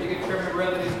 to answer the good Chairman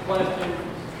Revenue's question,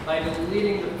 by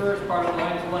deleting the first part of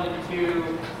lines 1 and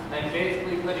 2, I'm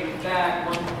basically putting back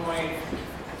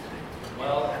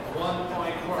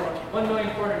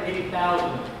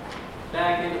 $1,480,000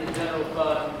 back into the general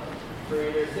fund for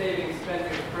either savings,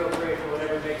 spending, appropriation,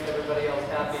 whatever makes everybody else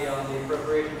happy on the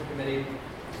Appropriations Committee.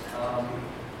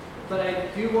 But I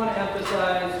do want to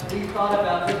emphasize, we thought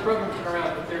about this program's been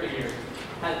around for 30 years,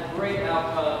 has great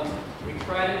outcomes. We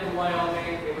tried it in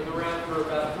Wyoming. It was around for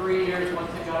about 3 years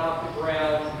once it got off the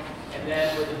ground. And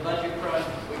then with the budget crunch,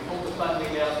 we pulled the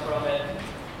funding out from it,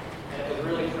 and it was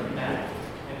really traumatic.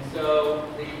 And so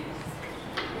we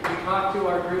talked to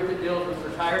our group that deals with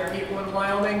retired people in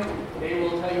Wyoming. They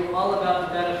will tell you all about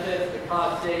the benefits, the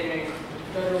cost savings.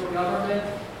 The federal government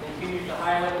continues to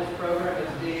highlight this program as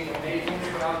being amazing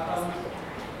for outcomes.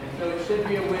 And So it should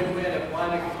be a win-win if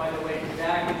one can find a way to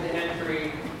back into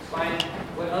entry, find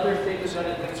what other states have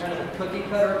done is kind of a cookie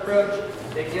cutter approach.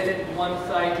 They get it in one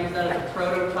site, use that as a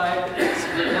prototype.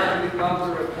 Now that we've gone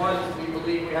through it once, we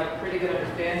believe we have a pretty good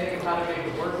understanding of how to make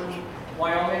it work in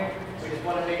Wyoming. We just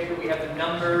want to make sure we have the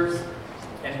numbers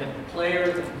and the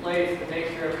players in place to make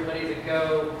sure everybody's a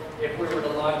go if we were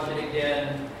to launch it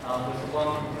again with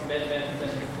some commitments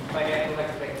and financial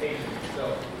expectations.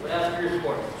 So, would ask for your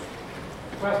support.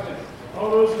 Question. All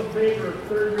those in favor of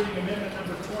third reading amendment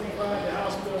number 25 to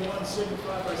House Bill 1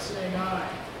 signify by saying aye.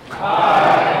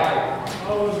 Aye.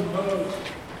 All those opposed.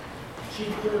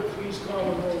 Chief Clerk, please call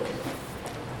the roll.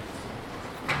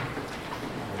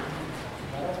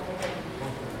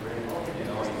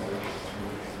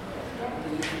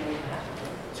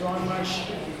 It's on my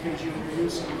sheet because you're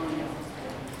reducing money.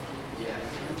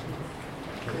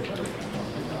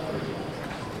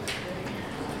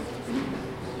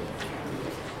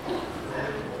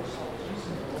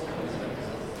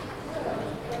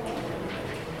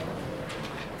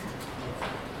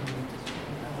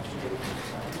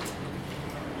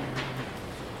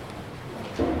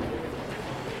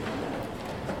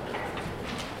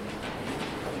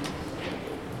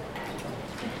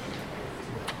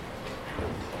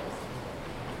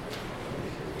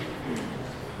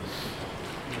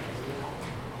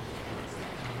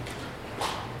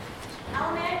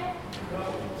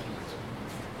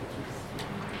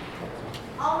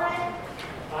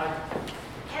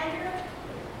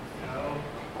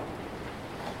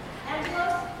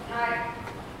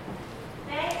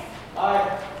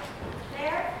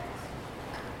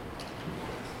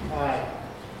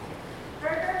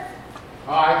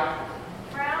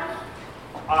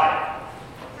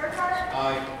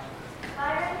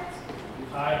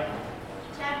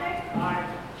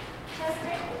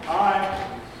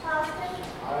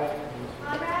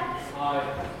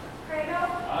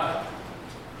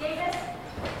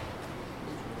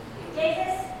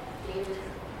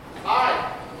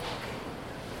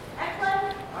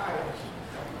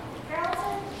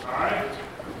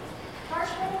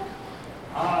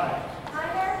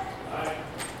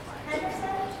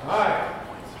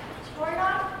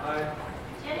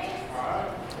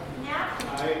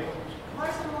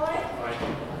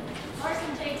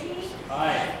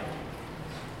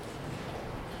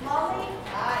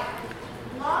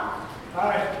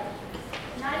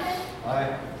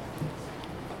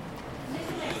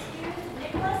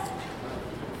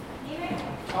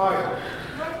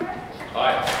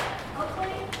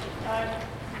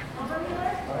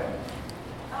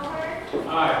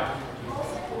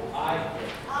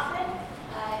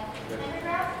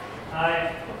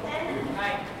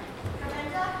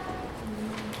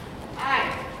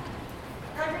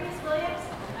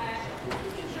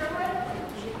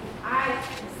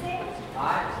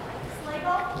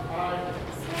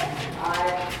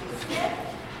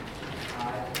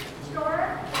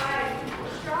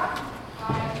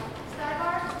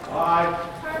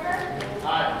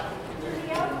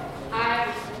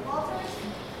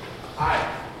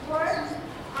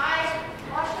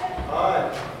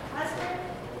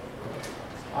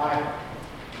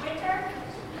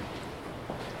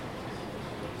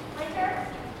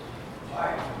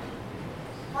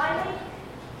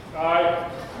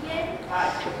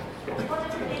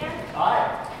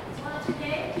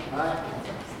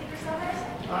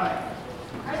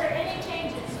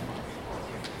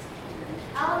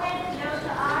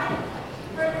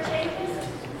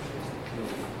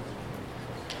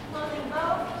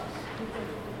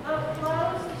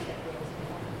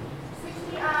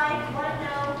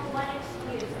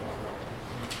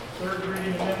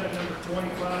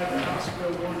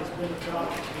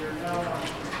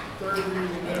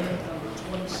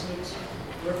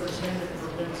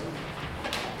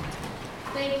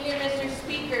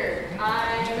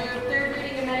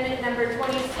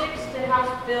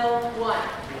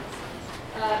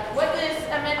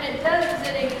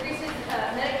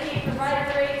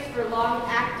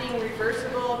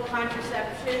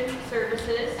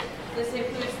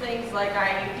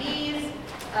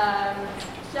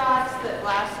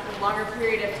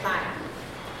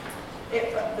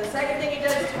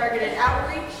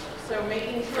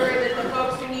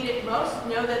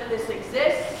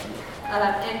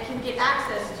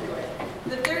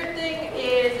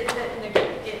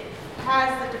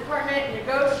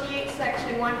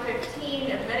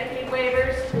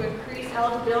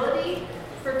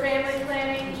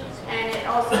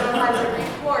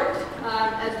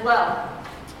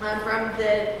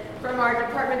 From our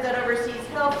department that oversees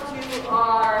health to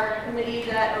our committee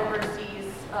that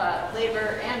oversees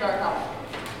labor and our health.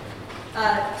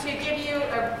 To give you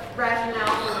a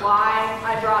rationale for why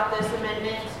I brought this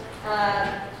amendment,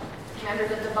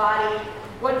 members of the body,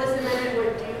 what this amendment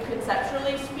would do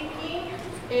conceptually speaking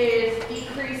is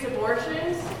decrease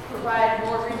abortions, provide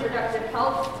more reproductive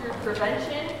health through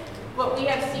prevention. What we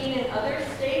have seen in other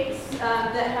states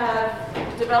that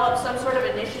have developed some sort of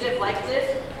initiative like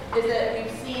this is that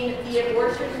we've seen the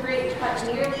abortion rate cut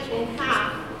nearly in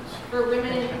half for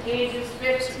women ages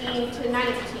 15 to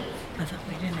 19.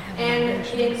 And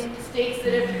in states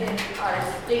that have been our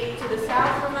state to the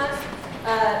south from us,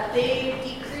 they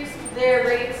decreased their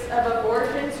rates of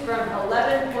abortions from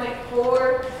 11.4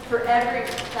 for every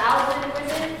 1,000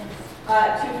 women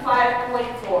to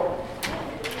 5.4.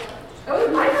 Oh,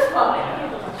 the microphone.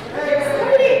 Very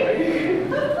exciting.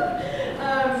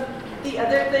 The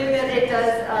other thing that it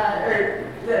does, or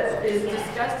that is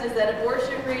discussed, is that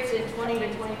abortion rates in 20 to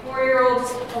 24-year-olds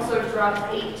also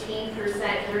dropped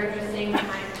 18% during the same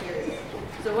time period.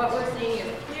 So what we're seeing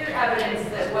is clear evidence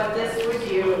that what this would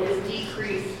do is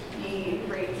decrease the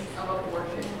rates of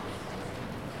abortion.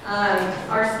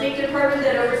 Our State Department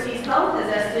that oversees health has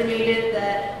estimated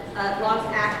that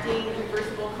long-acting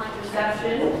reversible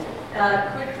contraception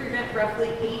could prevent roughly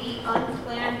 80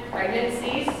 unplanned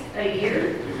pregnancies a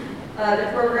year.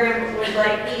 The program would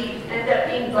likely end up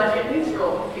being budget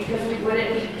neutral because we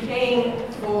wouldn't be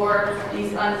paying for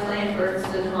these unplanned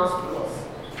births in hospitals.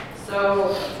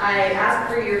 So I ask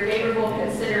for your favorable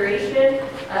consideration.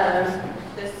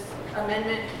 This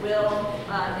amendment will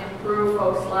improve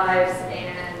folks' lives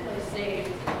and save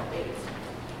babies.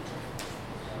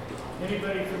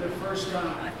 Anybody for the first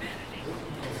time?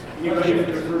 Anybody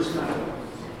for the first time?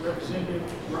 Representative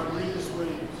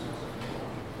Rodriguez-Williams.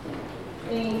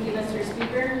 Thank you, Mr.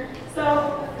 Speaker.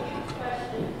 So,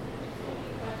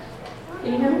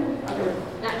 can you hear me? Okay.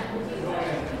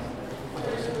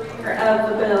 Of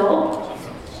the bill,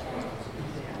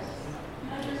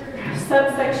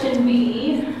 subsection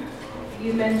B,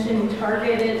 you mentioned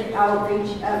targeted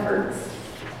outreach efforts.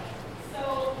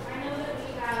 So, I know that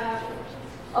we have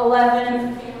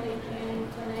 11 family planning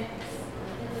clinics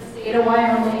in the state of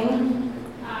Wyoming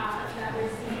that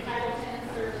receive Title X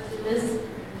services.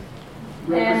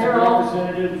 And they're all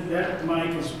Representative, that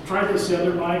mic is, try this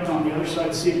other mic on the other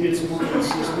side, see if it's more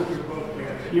consistent.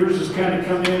 Yours is kind of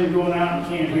coming in and going out and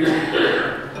can't hear you.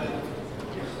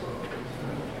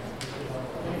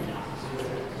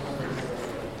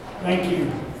 Thank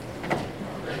you.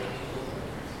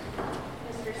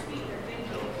 Mr. Speaker, thank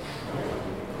you.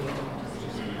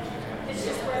 It's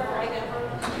just wherever I go.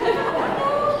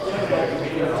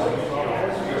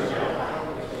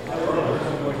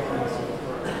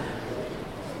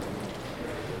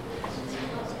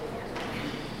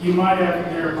 You might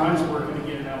have, there, mine's working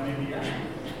again now, maybe yours.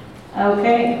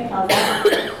 Okay. How's that?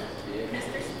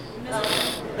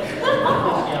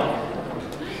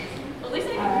 At least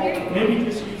I can hear you. Maybe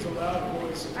just use a loud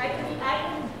voice. I can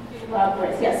do Loud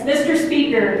voice, yes. Mr.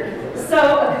 Speaker, so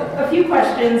a few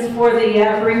questions for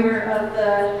the bringer of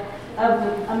the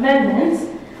amendment.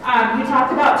 You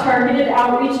talked about targeted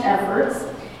outreach efforts,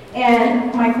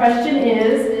 and my question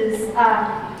is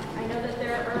I know that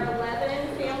there are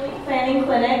 11 family planning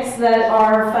clinics that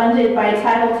are funded by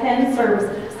Title X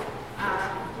services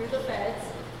through the feds.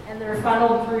 and they're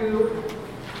funneled through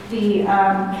the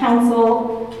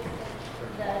council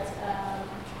that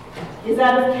is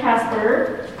out of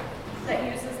Casper That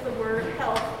uses the word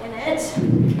health in it.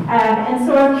 and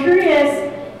so I'm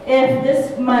curious if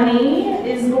this money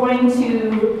is going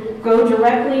to go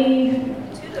directly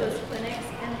To those clinics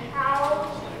and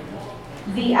how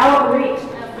the outreach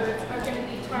efforts are going to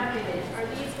be targeted. Are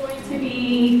these going to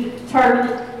be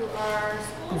targeted through our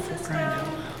school system?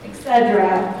 etc.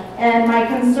 And my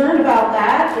concern about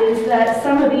that is that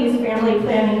some of these family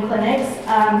planning clinics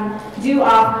do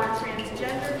offer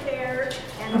Transgender care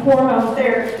and hormone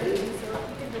therapy. So if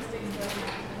you can just explain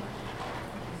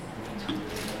that.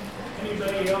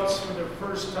 Anybody else for the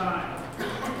first time?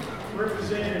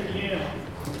 Representative Yim.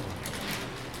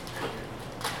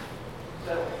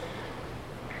 So,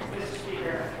 Mr.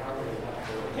 Speaker,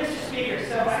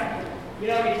 so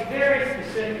it's very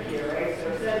specific here, right? So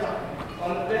it says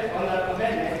on the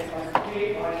amendment,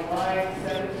 on line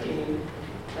 17,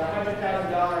 the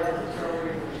 $100,000 is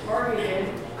appropriated for targeted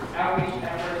outreach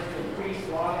efforts to increase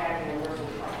long-acting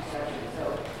reversible contraception. So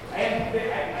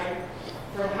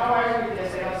from how I read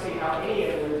this, I don't see how any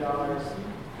of those dollars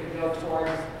could go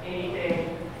towards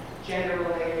anything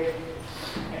gender-related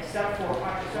except for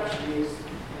contraception use.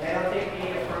 And I don't think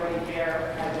any affirmative care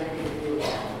has anything to do with it.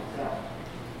 So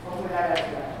hopefully that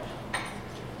answers that.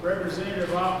 Representative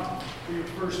Oppen, for your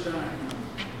first time.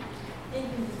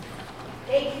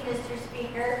 Thank you, Mr.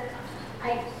 Speaker.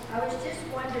 I was just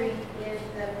wondering if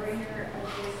the bringer of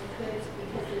this could,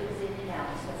 because it was in and out,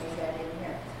 so maybe I didn't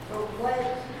hear. But what,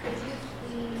 could you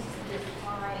please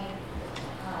define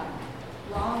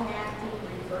long-acting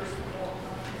reversible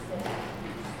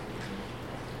contraceptives?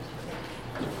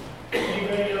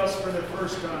 Anybody else for their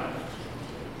first time?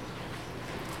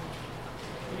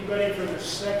 Anybody for their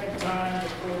second time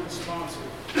before the sponsor?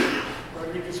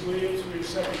 Rodriguez Williams for your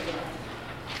second time.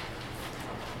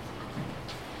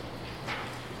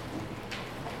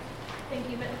 Thank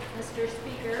you, Mr.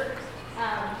 Speaker.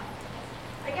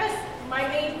 I guess my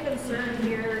main concern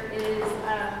here is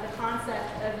the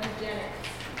concept of eugenics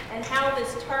and how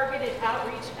this targeted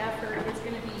outreach effort is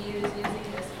going to be used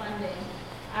using this funding.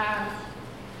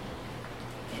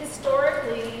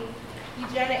 Historically,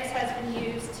 eugenics has been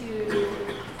used to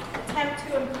attempt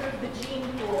to improve the gene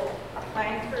pool by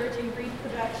encouraging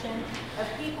reproduction of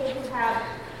people who have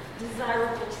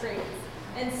desirable traits.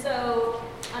 And so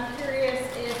I'm curious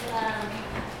if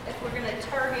we're going to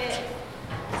target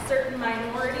certain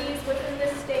minorities within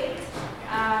this state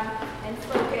and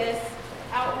focus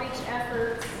outreach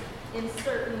efforts in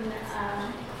certain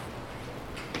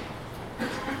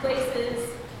places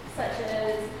such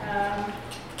as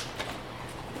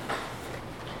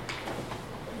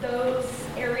those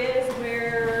areas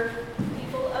where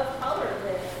people of color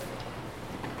live.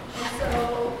 And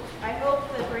so I hope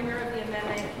the bringer of the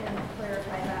amendment can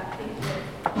clarify that. Thank you.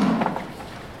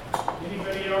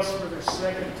 Anybody else for their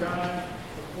second time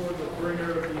before the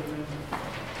bringer of the amendment?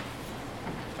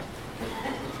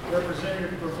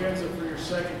 Representative Provenza for your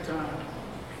second time.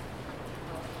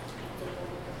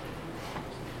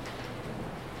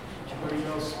 Anybody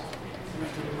else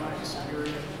went to the mic,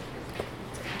 Superior?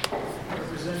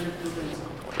 Representative Provenza.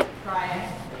 Brian.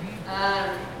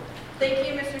 Thank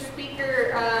you, Mr.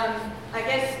 Speaker. I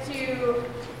guess to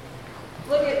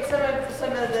look at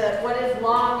some of the what is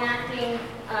long-acting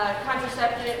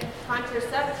contraception.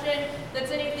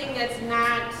 That's anything that's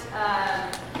not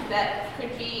that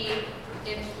could be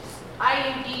in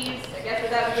IUDs. I guess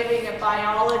without giving a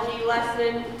biology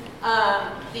lesson,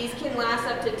 these can last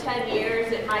up to 10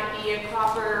 years. It might be a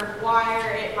copper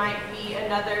wire. It might be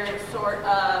another sort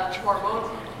of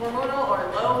hormonal or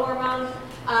low hormone.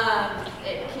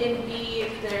 It can be,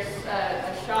 there's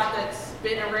a shot that's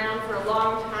been around for a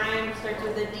long time, starts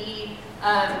with a D,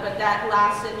 but that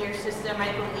lasts in your system,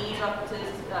 I believe, up to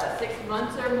 6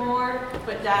 months or more.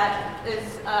 But that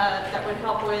is that would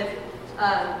help with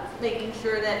making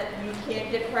sure that you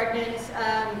can't get pregnant.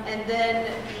 And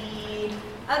then the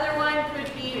other one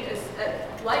could be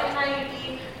like an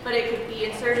IUD, but it could be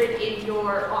inserted in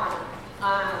your arm.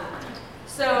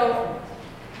 So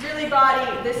really,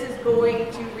 body, this is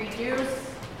going to reduce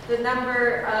the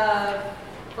number of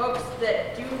folks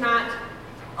that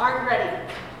aren't ready.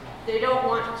 They don't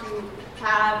want to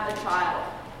have a child.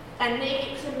 And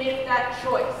to make that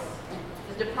choice.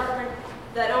 The department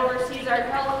that oversees our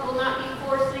health will not be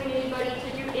forcing anybody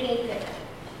to do anything.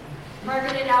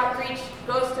 Targeted outreach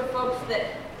goes to folks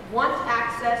that want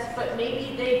access, but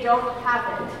maybe they don't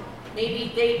have it.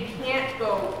 Maybe they can't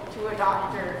go to a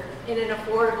doctor in an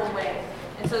affordable way.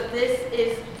 And so this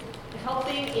is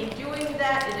helping in doing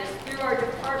that. It is through our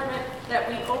department that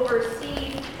we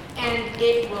oversee, and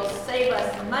it will save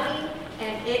us money,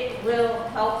 and it will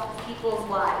help people's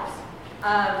lives.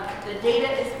 The data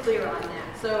is clear on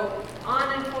that. So on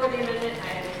and for the amendment, I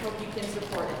hope you can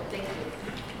support it. Thank you.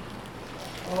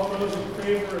 All those in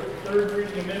favor of third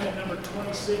reading amendment number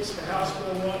 26 to House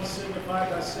Bill 1 signify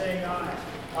by saying aye.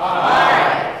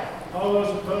 Aye. All those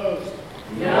opposed?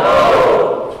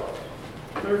 No.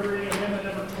 Third reading amendment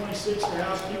number 26 to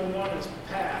House Bill 1 is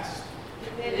passed.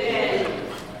 It is.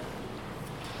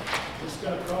 Just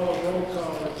going to call a roll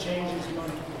call that changes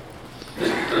money.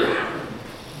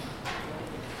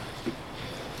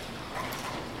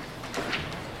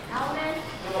 Alman?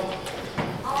 No.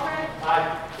 Albright? Aye.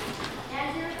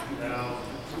 Andrew? No.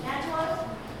 Angelos?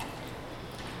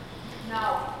 No.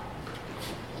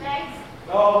 Banks?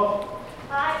 No.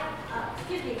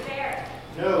 Fair?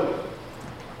 No.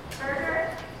 Berger?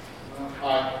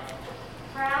 Aye.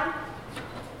 Brown?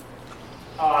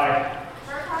 Aye.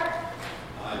 Burkhart?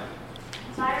 Aye.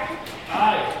 Byron?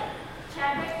 Aye.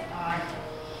 Chadwick? Aye.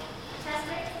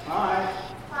 Cheswick? Aye.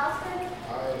 Clausen?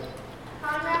 Aye.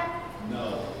 Conrad? No.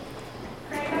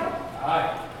 Crago? Aye.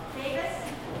 Davis?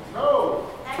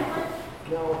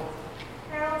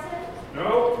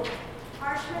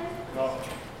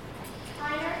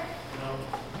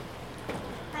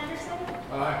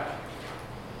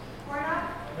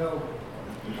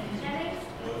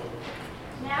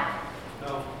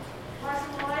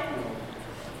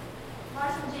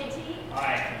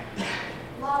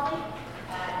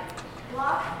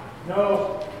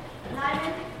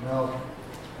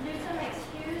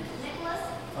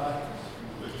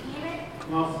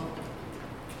 No.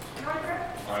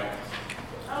 Northrop? Aye.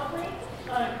 Oakley?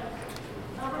 Aye.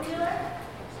 Overmuller?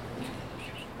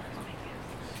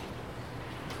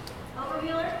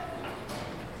 Overmuller?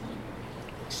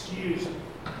 Excuse.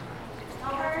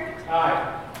 O'Hearn?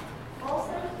 Aye.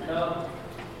 Olson? No.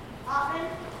 Oppen?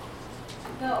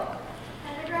 No.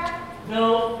 Pendergraft?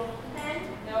 No. Penn?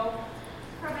 No.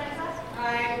 Provenza?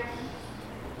 Aye.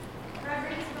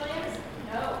 Rodriguez Williams?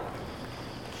 No.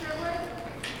 Sherwood?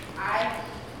 Aye.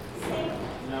 Singh?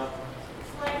 No.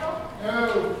 Slagle?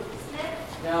 No.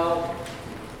 Smith? No.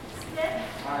 Smith?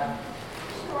 Aye.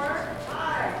 Shore?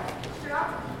 Aye. Struck?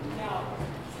 No.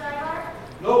 Stilar?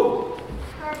 No.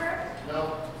 Carver?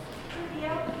 No.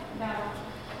 Trujillo? No.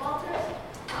 Walters?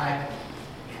 Aye.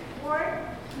 Ward?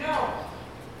 No.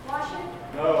 Washington?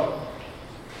 No.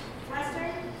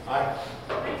 Western? Aye.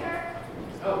 Winter?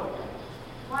 No.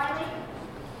 Wiley?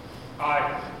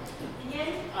 Aye.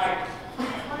 Yin? Aye.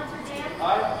 Munzer Dan?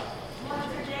 Aye.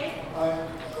 Munzer Jake? Aye.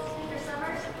 Speaker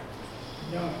Summers?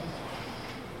 No.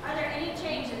 Are there any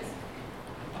changes?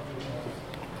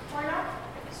 Warnock?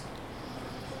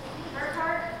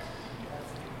 Burkhart?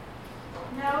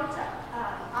 No to,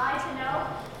 aye to no.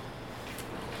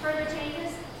 Further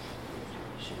changes?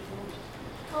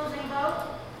 Closing vote?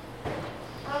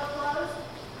 Vote closed.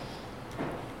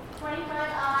 25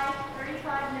 aye,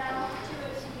 35 no, 2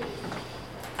 excused.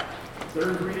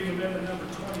 Third reading amendment number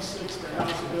 26 to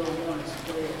House Bill 1 is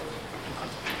failed.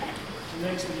 The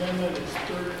next amendment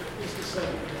is the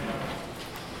second.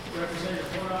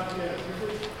 Representative Warnock, you have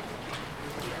privilege?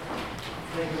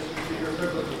 Thank you, Mr. Speaker.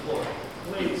 Privilege of the floor.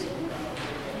 Please.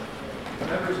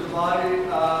 Members of the body,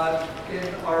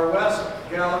 in our west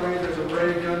gallery, there's a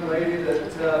brave young lady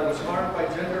that was harmed by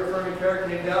gender-affirming care,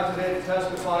 came down today to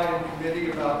testify in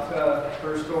committee about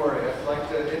her story. I'd like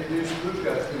to introduce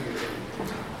Luca to you.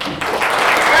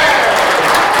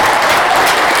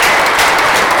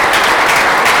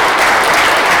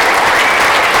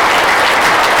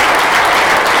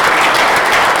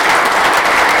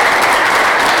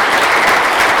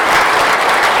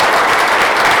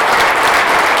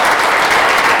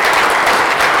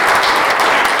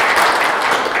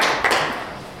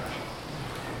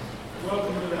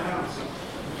 Welcome to the House.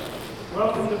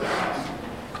 Welcome to the House.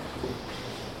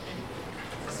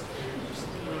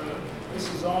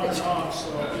 This is on and off,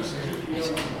 so I'll just keep you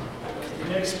on. The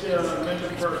next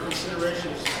amendment for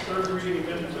consideration is third reading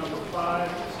amendment number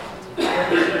 5.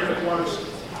 Representative Larson.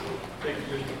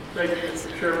 Thank you,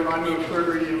 Mr. Chairman. I move third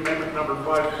reading amendment number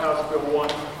 5 to House Bill 1.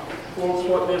 Folks,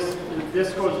 what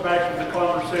this goes back to the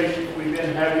conversations we've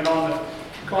been having on the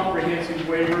comprehensive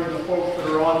waiver, the folks that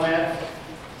are on that.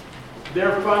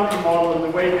 Their funding model and the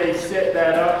way they set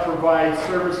that up provides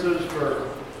services for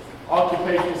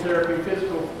occupational therapy,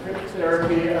 physical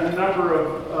therapy, a number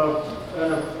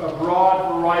a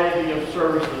broad variety of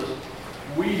services.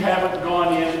 We haven't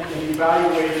gone in and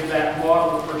evaluated that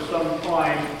model for some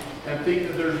time and think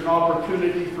that there's an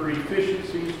opportunity for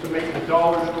efficiencies to make the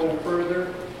dollars go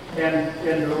further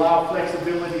and allow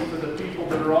flexibility for the people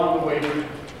that are on the waiver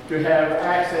to have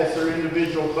access to their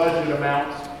individual budget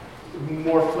amounts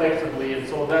more flexibly. And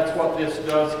so that's what this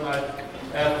does, and I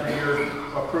ask for your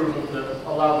approval to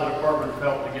allow the Department of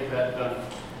Health to get that done.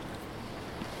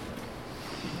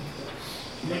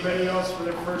 Anybody else for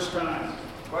their first time?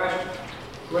 Question?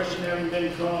 Question having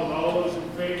been called, all those in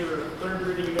favor of third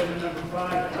reading amendment number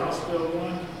 5 to House Bill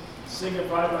 1,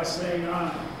 signify by saying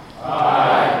aye.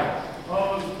 Aye.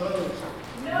 All those opposed?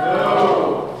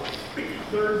 No.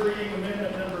 Third reading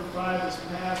amendment number 5 is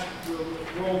passed. We'll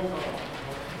roll call.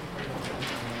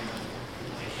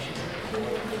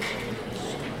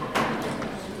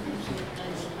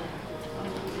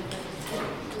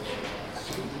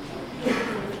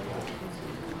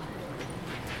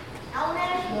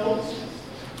 Elman? No.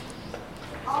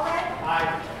 Allred?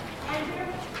 Aye. Andrew?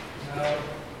 No.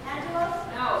 Angelos?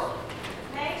 No.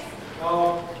 Meigs?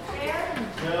 No. Bear?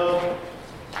 No.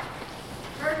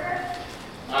 Berger?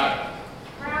 Aye.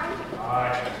 Brown?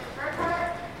 Aye.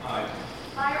 Burkhart? Aye.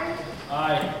 Byron?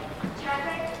 Aye.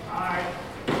 Chadwick? Aye.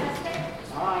 Lestick?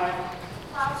 Aye.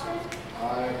 Clausen?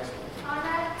 Aye.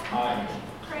 Conrad? Aye.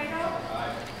 Crago?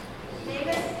 Aye.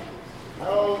 Davis?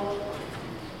 No.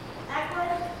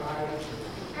 Eckler? Aye.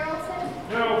 Carlson?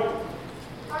 No.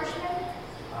 Harshman?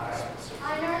 Aye.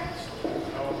 Heiner?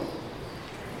 No.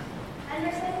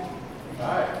 Henderson?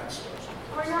 Aye.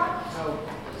 Warnock? No.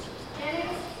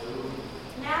 Jennings?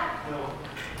 Knapp? No.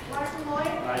 Larson Lloyd?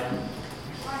 Aye.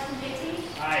 Larson JT?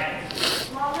 Aye.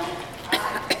 Walden?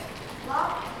 Aye.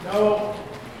 Locke? No.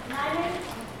 Nyman?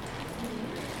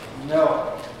 No.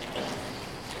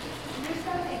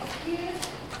 Newsom excused.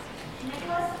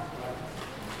 Nicholas?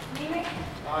 Nemick?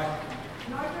 Aye.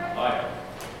 Northrup? Aye.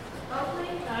 Oakley?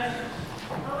 Aye.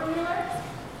 Overmiller?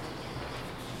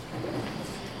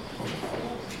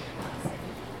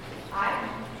 Aye.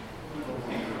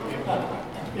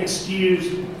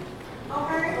 Excused.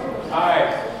 O'Hare? Aye.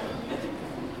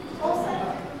 Olson?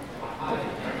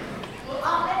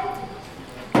 Oppen?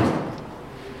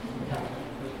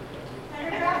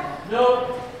 Pendergraft? No.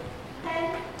 Penn?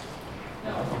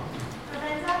 No.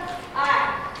 Provenza? Aye.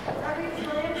 Rodriguez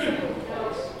Williams? No.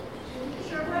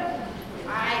 Sherwood?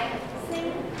 Aye.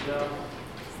 Singh? No.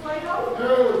 Slagle?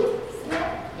 No.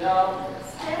 Smith? No.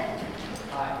 Smith?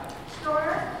 Aye.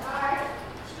 Storer? Aye.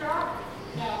 Strong?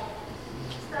 No.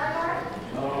 Steinhardt?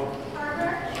 No.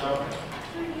 Carver? No.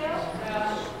 Trujillo? No.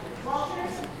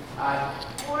 Walters? Aye.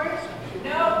 Ward?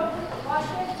 No.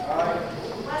 Washington? Aye.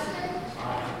 Lester?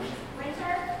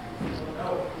 Winter? No.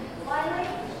 Wiley?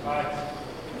 Aye.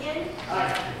 Yin?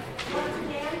 Aye. Swanson?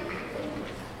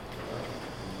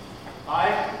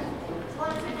 Aye.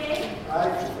 Swanson?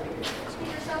 Aye.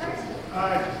 Speaker Summers?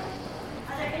 Aye.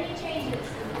 Are there any changes?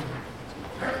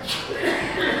 Vote?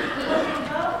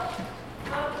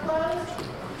 Vote closed.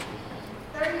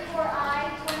 34 aye,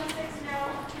 26 no,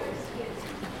 2 excused.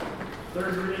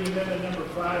 Third reading amendment number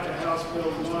 5 to House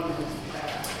Bill 1 is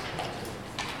passed.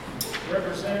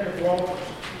 Representative Walters.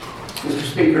 Mr.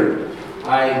 Speaker,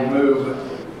 I move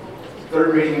third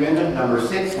reading amendment number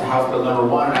 6 to House Bill number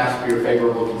 1 and ask for your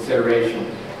favorable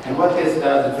consideration. And what this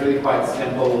does, it's really quite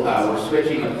simple. We're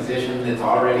switching a position that's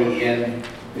already in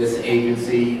this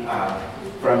agency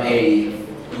from a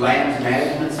land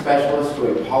management specialist to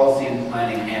a policy and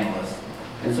planning analyst.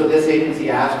 And so this agency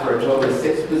asked for a total of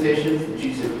 6 positions. The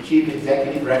chief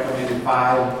executive recommended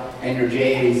 5, and your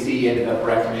JAC ended up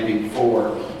recommending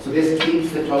 4. So this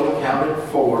keeps the total count at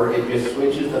 4. It just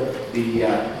switches the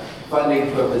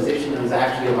funding to a position that was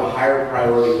actually of a higher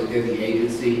priority within the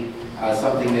agency,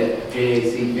 something that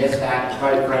JAC missed at,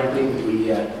 quite frankly.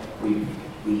 We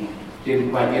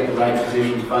didn't quite get the right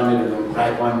position funded or the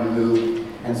right one removed.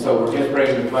 And so we're just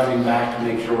bringing the funding back to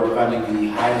make sure we're funding the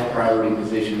highest priority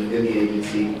position within the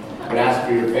agency. But ask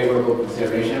for your favorable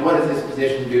consideration. And what does this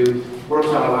position do? Works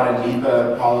on a lot of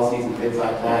NEPA policies and things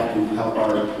like that to help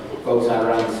our folks out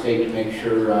around the state to make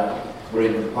sure we're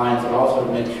in compliance, but also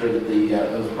to make sure that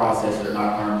those processes are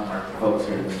not harming our folks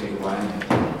here in the state of Wyoming.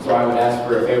 So I would ask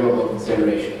for a favorable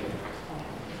consideration.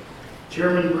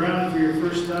 Chairman Brown, for your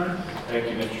first time. Thank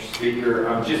you, Mr. Speaker.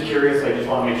 I'm just curious, I just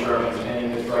want to make sure I'm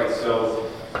understanding this right. So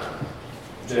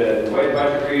the way the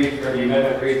budget reads, or the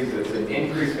amendment reads, is it's an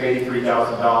increase of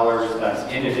 $83,000.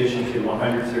 That's in addition to the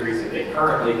 100 series that they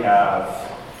currently have.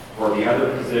 For the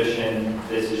other position,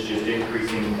 this is just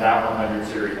increasing that 100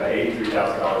 series by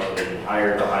 $83,000 so they can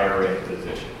hire the higher end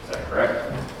position. Is that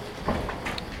correct?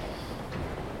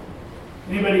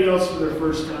 Anybody else for their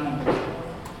first time?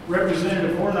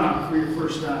 Representative Warnock for your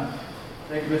first time.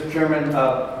 Thank you, Mr. Chairman.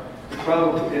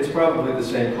 It's probably the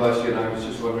same question. I was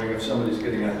just wondering if somebody's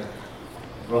getting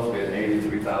roughly an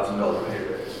 $83,000 pay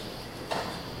raise.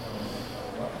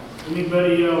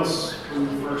 Anybody else for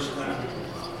the first time?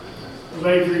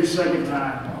 Anybody for your second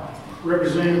time?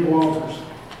 Representative Walters.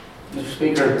 Mr.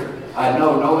 Speaker,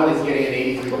 no one is getting an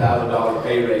 $83,000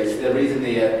 pay raise. The reason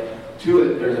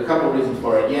there's a couple of reasons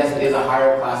for it. Yes, it is a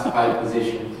higher classified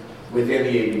position within the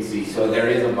agency, so there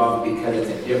is a bump because it's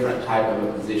a different type of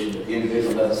a position. The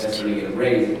individual doesn't necessarily get a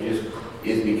raise, it just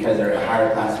is because they're a higher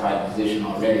classified position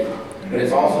already. But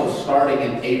it's also starting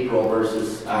in April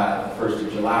versus the 1st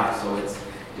of July, so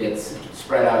it's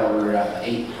spread out over about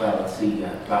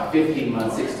 15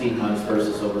 months, 16 months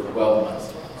versus over 12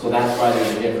 months. So that's why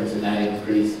there's a difference in that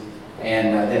increase.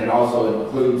 And then it also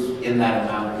includes in that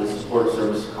amount the support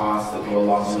service costs that go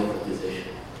along with the position.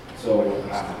 So,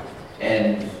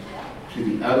 and to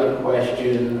the other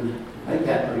question, I think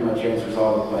that pretty much answers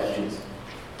all the questions.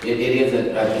 It is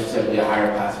just simply a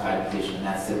higher classified position, and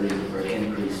that's the reason for an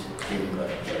increase in the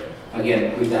budget.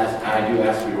 Again, please I do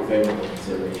ask for your favorable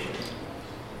consideration.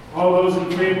 All those in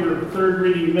favor of third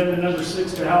reading amendment number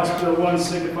 6 to House Bill 1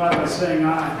 signify by saying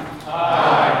aye.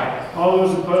 Aye. All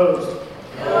those opposed?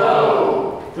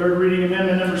 No. Third reading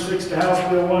amendment number 6 to House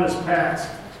Bill 1 is passed.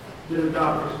 Been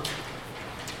adopted.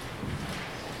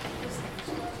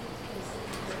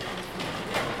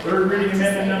 Third reading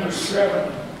amendment number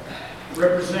 7.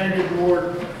 Representative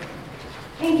Ward.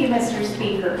 Thank you, Mr.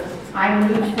 Speaker. I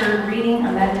move third reading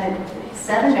amendment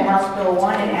 7 to House Bill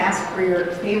 1 and ask for your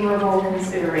favorable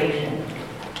consideration.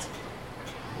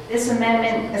 This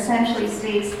amendment essentially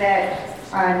states that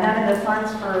none of the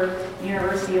funds for the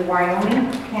University of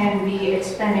Wyoming can be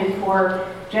expended for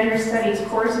gender studies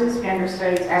courses, gender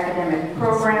studies academic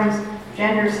programs,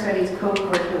 gender studies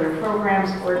co-curricular programs,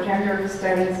 or gender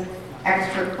studies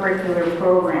extracurricular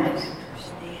programs.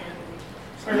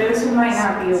 For those who might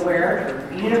not be aware,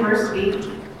 the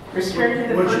university restricted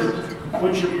the first...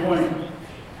 What's your point?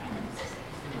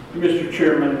 Mr.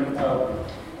 Chairman,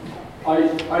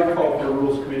 I call for a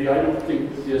Rules Committee. I don't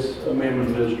think that this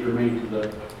amendment is germane to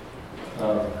the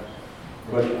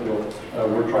budget bill.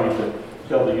 We're trying to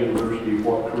tell the university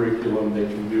what curriculum they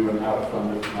can do and how to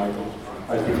fund it.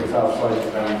 I think it's outside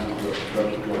the bounds of the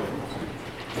budget bill.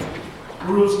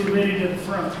 Rules Committee to the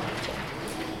front.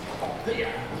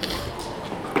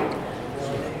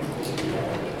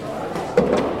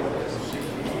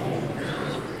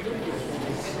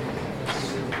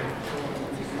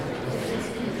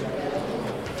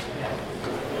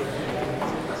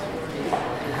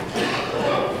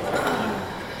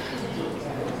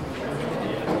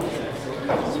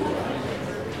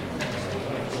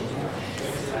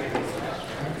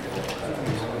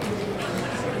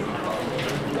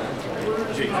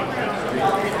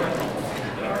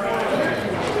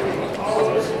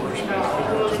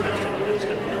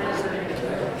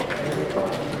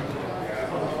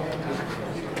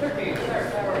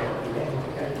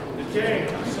 Okay,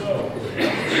 so,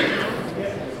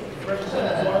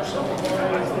 Representative Larson, why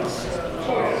is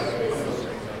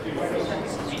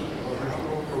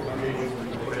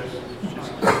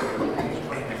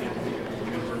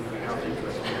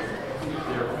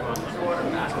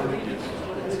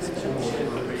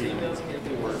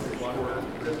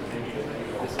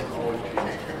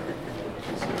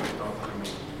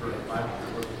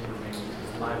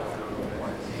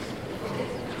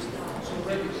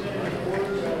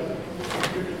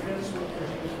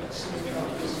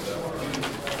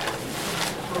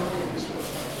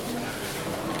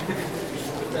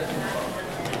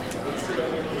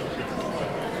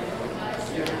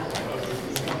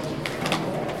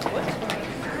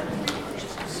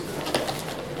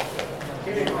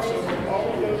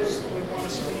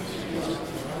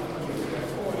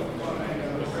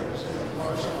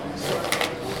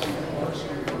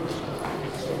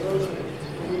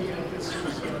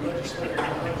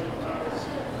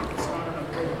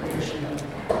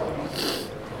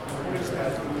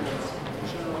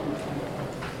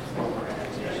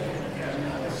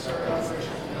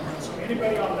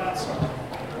anybody on that side?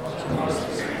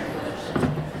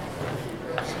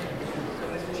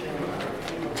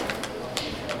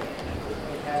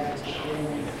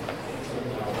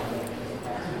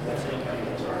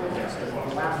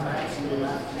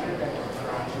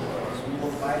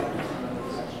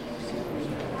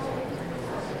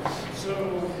 So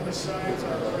besides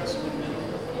our president,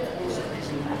 who's the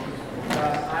reason?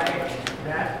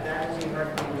 That will be hard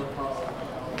to recall.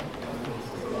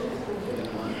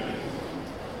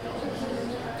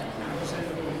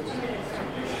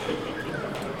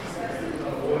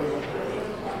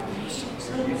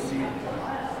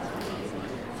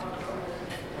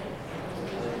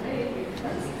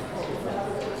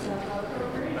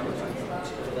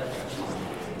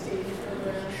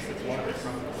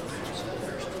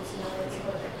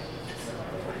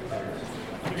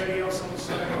 Anybody else on the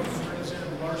side of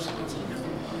Representative Larson?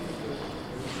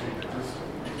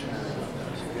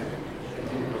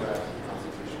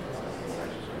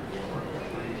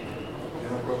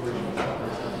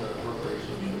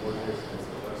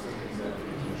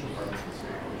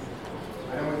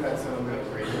 I know we've had some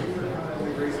raising in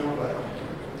the gray zone, but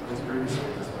just previously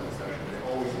in this session, they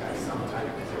always had some type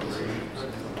of consideration.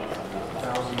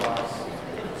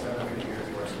 $1,000, 7 years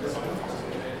worth of this one.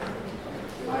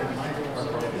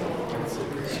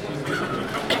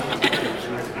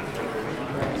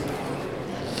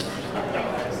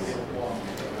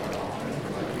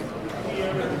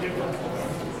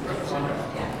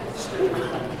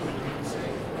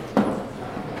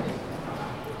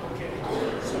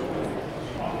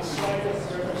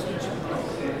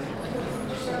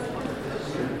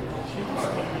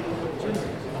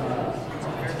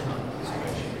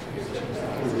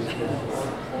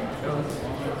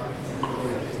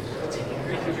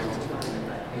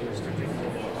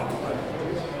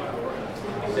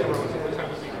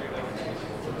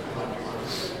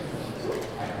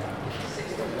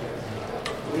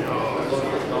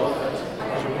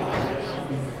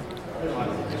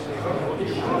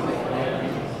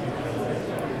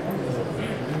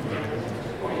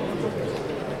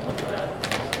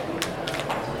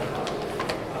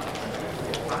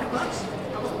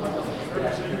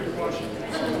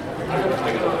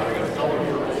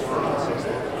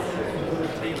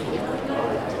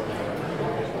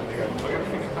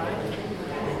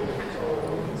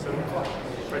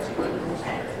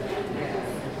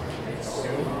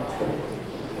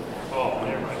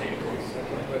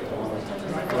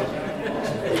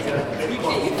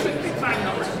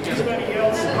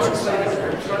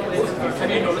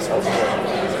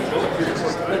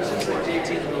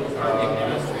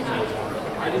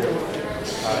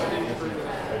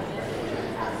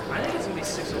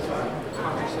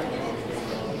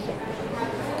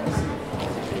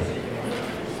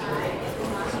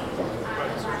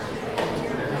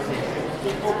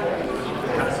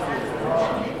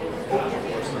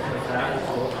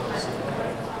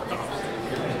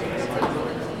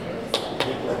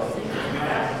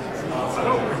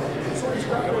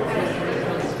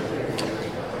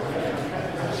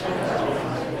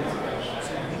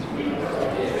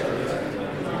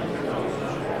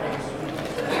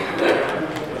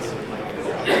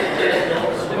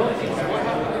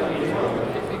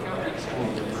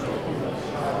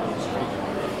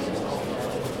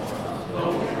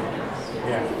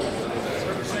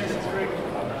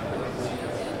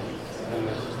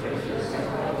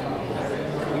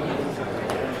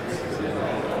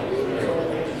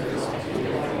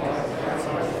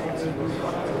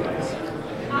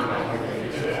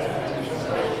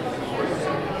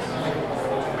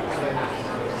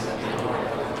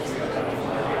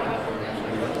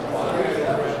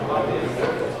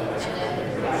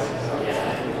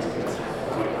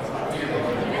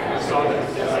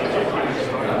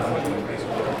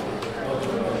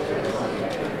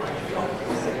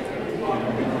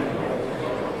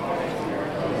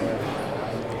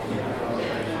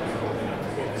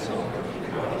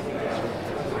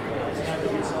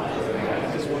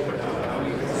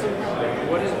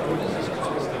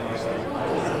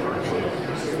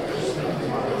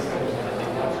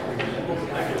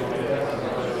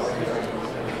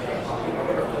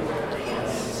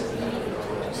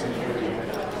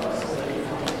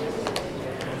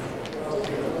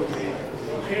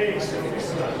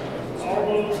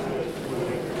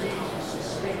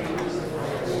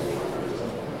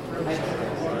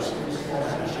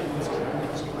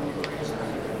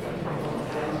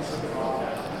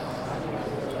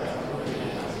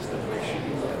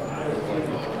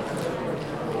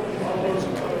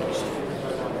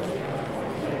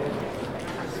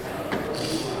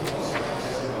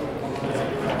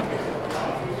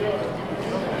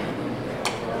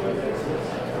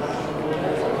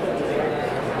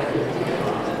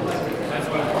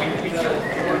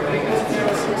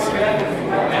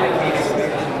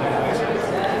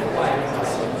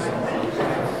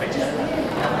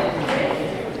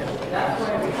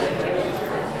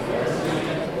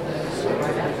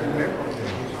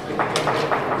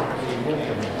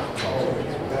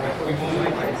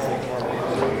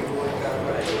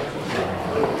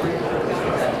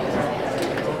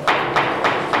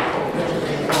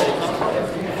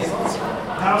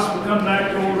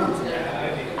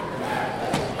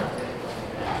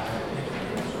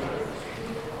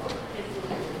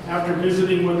 After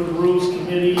visiting with the Rules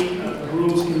Committee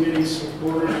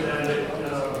supported that it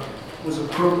was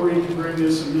appropriate to bring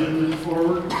this amendment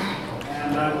forward,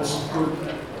 and I will support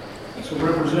that. So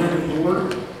Representative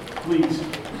Ward, please.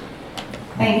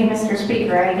 Thank you, Mr.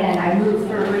 Speaker. Again, I move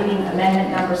third reading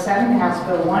amendment number 7 to House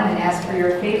Bill 1 and ask for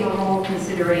your favorable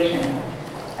consideration.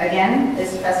 Again,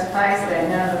 this specifies that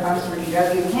none of the funds for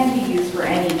UW can be used for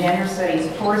any gender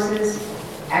studies courses,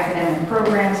 academic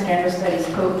programs, gender studies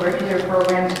co-curricular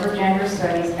programs, or gender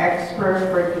studies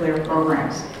extracurricular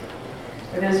programs.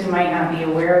 For those who might not be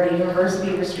aware, the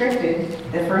university restricted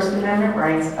the First Amendment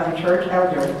rights of a church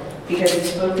elder because he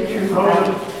spoke the truth about...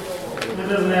 It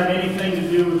doesn't have anything to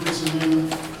do with this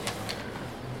amendment.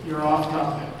 You're off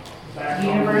topic. The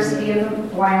University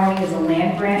of Wyoming is a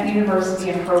land-grant university,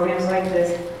 and programs like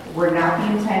this were not the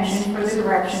intention for the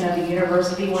direction of the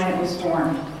university when it was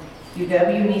formed.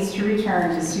 UW needs to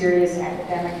return to serious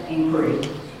academic inquiry.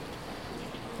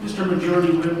 Mr.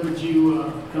 Majority Whip, would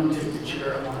you come take the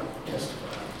chair? I want to testify.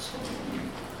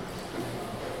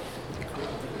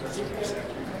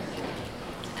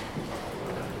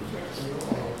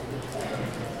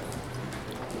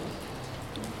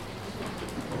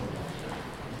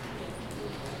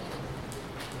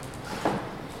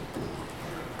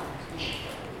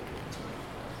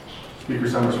 Speaker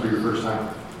Summers, for your first time.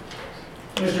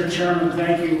 Mr. Chairman,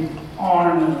 thank you.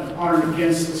 Honored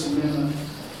against this amendment.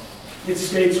 It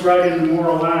states right in the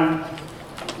Moral Act,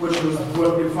 which was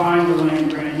what defined the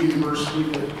land-grant university,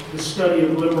 that the study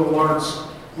of liberal arts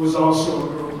was also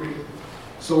appropriate.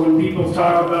 So when people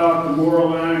talk about the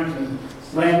Moral Act and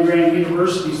land-grant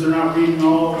universities, they're not reading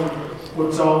all of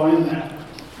what's all in that.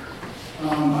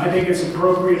 I think it's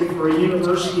appropriate for a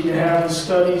university to have the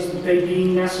studies that they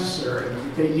deem necessary,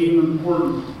 that they deem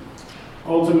important.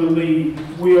 Ultimately,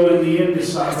 we'll in the end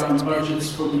decide on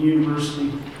budgets for the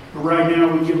university. But right now,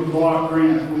 we give a block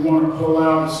grant. If we want to pull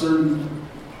out a certain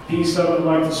piece of it,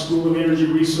 like the School of Energy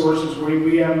Resources, where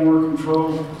we have more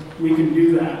control, we can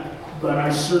do that. But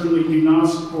I certainly do not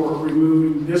support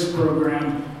removing this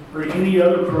program or any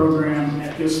other program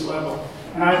at this level.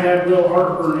 And I've had real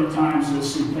heartburn at times with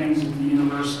some things at the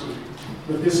university.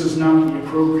 But this is not the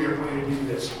appropriate way to do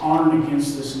this. Honored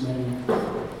against this amendment.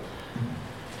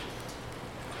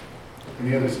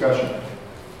 Any other discussion?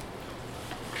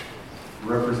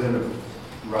 Representative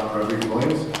Rodriguez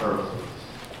Williams, or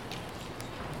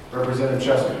Representative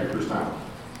Chester, your first time.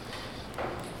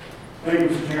 Thank you,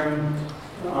 Mr. Chairman.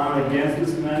 I'm against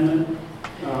this amendment.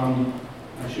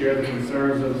 I share the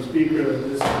concerns of the speaker that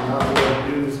this is not the way to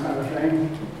do this kind of thing.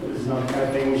 This is not the kind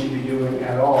of thing we should be doing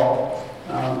at all.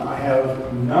 I have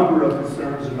a number of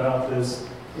concerns about this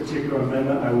particular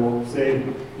amendment. I will save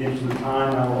the interest of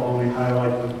time. I will only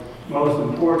highlight the most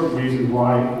important reason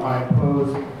why I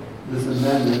oppose this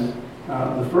amendment.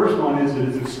 The first one is that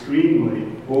it's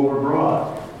extremely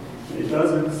overbroad. It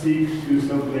doesn't seek to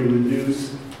simply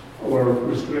reduce or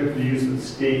restrict the use of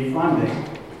state funding.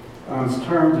 On its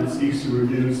terms, it seeks to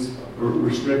reduce or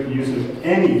restrict the use of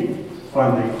any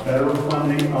funding, federal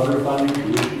funding, other funding,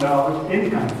 tuition dollars, any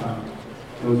kind of funding.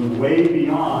 It goes way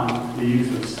beyond the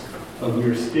use of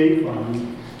your state funds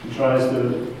and tries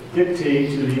to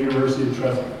dictate to the University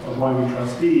of Wyoming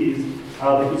trustees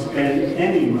how they can spend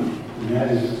any money, and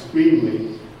that is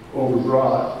extremely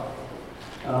overbroad.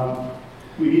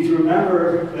 We need to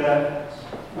remember that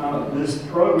this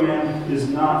program is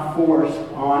not forced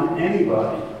on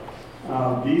anybody.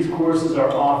 These courses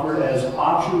are offered as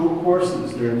optional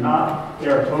courses. They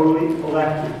are totally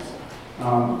electives.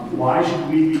 Why should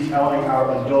we be telling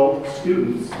our adult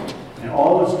students, and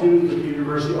all the students at the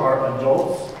university are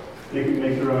adults, they can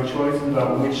make their own choices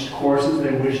about which courses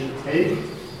they wish to take.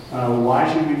 Why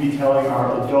should we be telling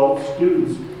our adult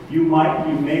students, you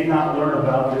may not learn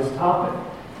about this topic?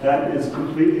 That is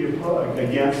completely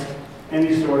against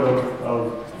any sort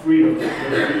of freedom.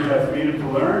 They should have freedom to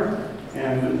learn,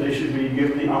 and they should be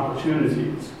given the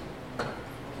opportunities.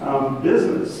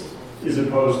 Business is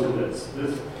opposed to this.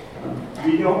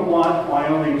 We don't want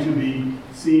Wyoming to be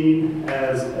seen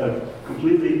as a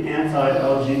completely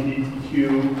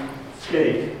anti-LGBTQ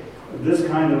state. This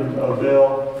kind of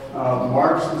bill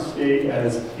marks the state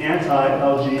as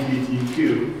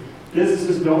anti-LGBTQ.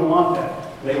 Businesses don't want that.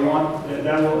 They want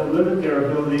that will limit their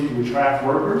ability to attract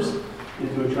workers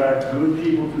and to attract good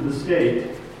people to the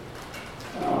state.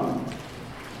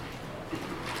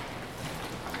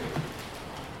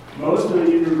 Most of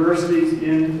the universities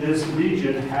in this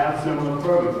region have similar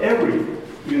programs. Every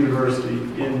university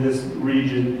in this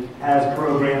region has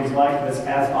programs like this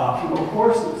as optional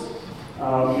courses.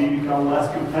 We become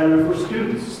less competitive for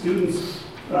students. Students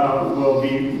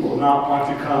will not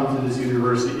want to come to this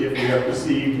university if they are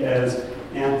perceived as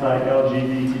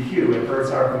anti-LGBTQ. It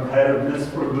hurts our competitiveness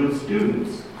for good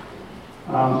students.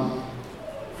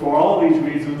 For all these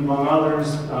reasons, among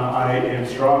others, I am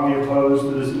strongly opposed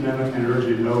to this amendment and urge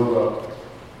a no vote.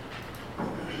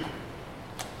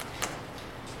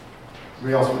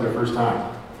 Anybody else for their first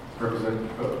time? Representative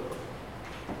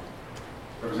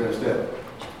Stitt.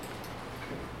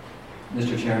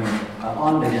 Mr. Chairman,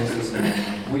 on and against this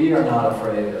amendment, we are not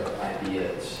afraid of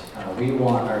ideas. We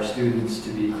want our students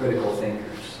to be critical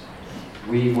thinkers.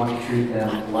 We want to treat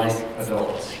them like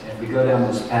adults. If we go down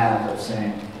this path of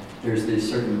saying there's this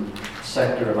certain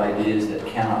sector of ideas that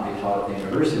cannot be taught at the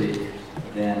university,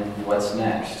 then what's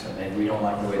next? I mean, we don't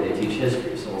like the way they teach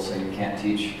history, so we'll say you can't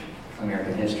teach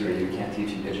American history, you can't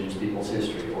teach indigenous people's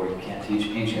history, or you can't teach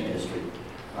ancient history.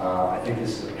 I think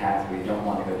this is a path we don't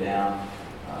want to go down.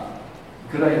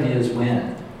 Good ideas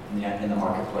win in the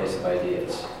marketplace of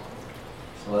ideas.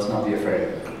 So let's not be afraid of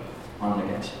it. On and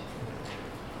against.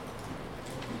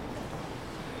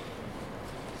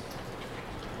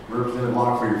 Representative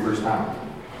Locke for your first time.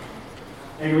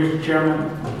 Thank you, Mr. Chairman.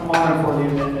 I'm honored for the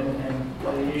amendment, and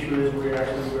the issue is we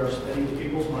are spending the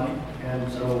people's money,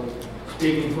 and so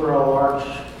speaking for a large,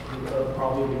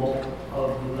 probably the bulk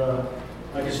of the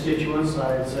constituents,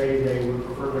 I'd say they would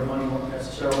prefer their money won't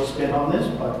necessarily spent on this,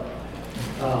 but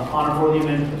honor for the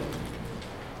amendment.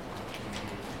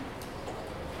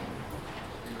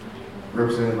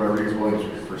 Representative Rodriguez-Williams for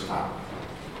your first time.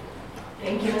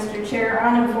 Thank you, Mr. Chair.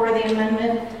 On and for the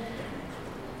amendment.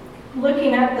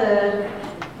 Looking at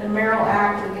the Merrill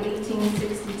Act of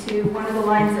 1862, one of the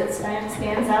lines that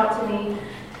stands out to me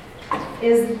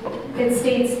is it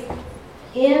states,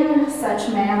 "In such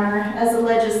manner as the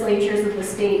legislatures of the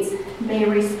states may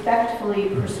respectfully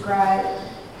prescribe."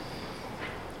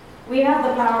 We have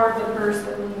the power of the purse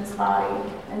within this body,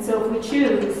 and so if we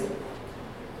choose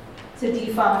to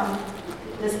defund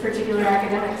this particular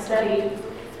academic study,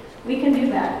 we can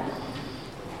do that.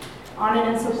 On and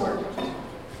in support.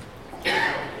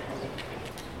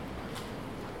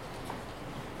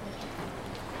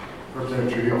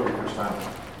 Representative Trujillo for your first time.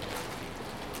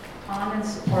 On in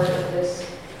support of this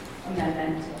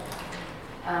amendment.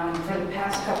 For the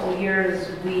past couple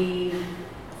years, we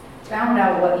found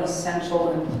out what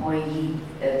essential employee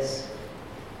is.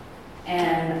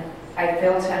 And I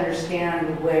fail to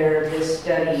understand where this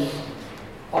study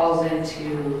falls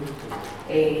into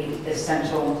a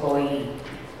essential employee.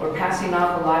 We're passing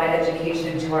off a lot of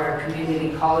education to our community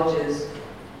colleges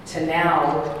to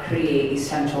now create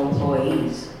essential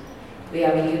employees. We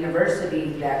have a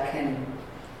university that can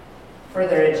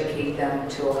further educate them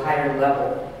to a higher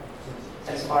level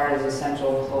as far as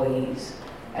essential employees.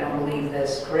 I don't believe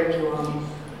this curriculum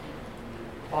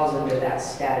falls under that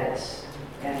status,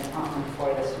 and I'm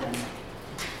for this amendment.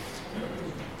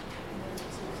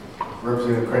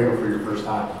 Representative Crago for your first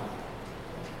time.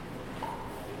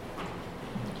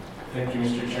 Thank you,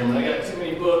 Mr. Chairman. I got too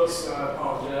many books, so I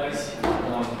apologize.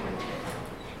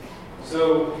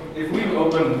 So if we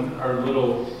open our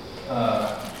little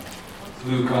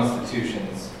blue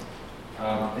constitutions,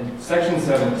 Section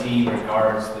 17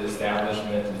 regards the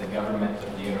establishment and the government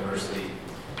of the university.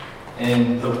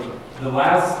 And the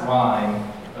last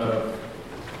line of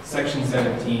Section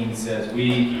 17 says,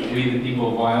 we the people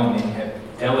of Wyoming, have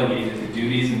delegated the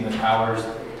duties and the powers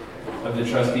of the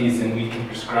trustees, and we can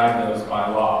prescribe those by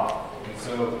law. And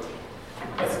so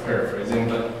that's paraphrasing,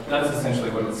 but that's essentially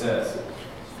what it says.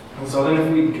 And so then if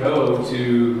we go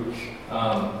to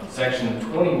Section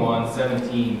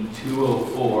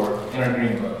 21-17-204 in our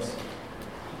green books,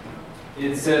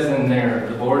 it says in there,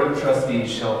 the Board of Trustees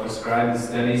shall prescribe the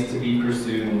studies to be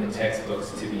pursued and the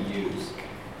textbooks to be used,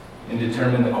 and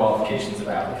determine the qualifications of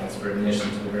applicants for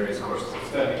admission to the various courses of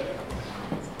study.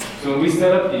 So when we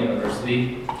set up the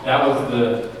university, that was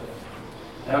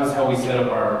how we set up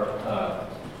our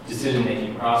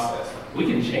decision-making process. We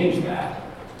can change that.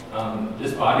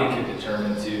 This body could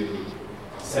determine to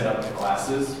set up the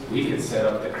classes. We could set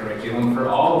up the curriculum for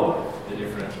all of the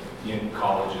different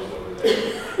colleges over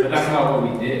there. But that's not what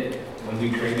we did. When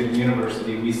we created the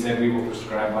university, we said we will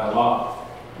prescribe by law.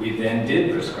 We then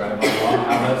did prescribe by law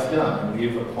how that's done. And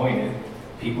we've appointed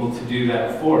people to do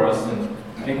that for us. And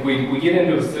I think we get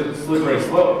into a slippery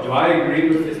slope. Do I agree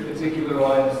with this particular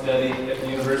line of study at the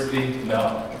university?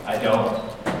 No, I don't.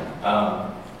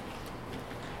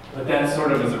 But that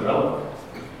sort of is irrelevant.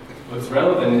 What's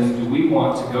relevant is, do we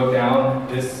want to go down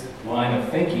this line of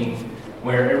thinking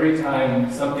where every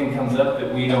time something comes up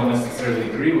that we don't necessarily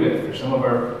agree with, or some of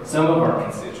our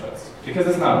constituents, because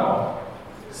it's not all,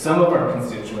 some of our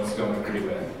constituents don't agree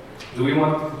with, do we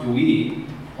want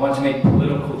to make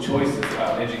political choices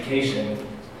about education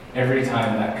every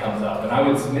time that comes up. And I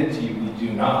would submit to you, we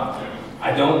do not.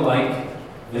 I don't like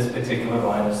this particular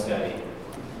line of study.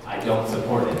 I don't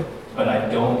support it. But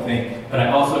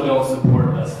I also don't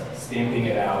support us stamping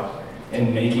it out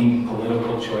and making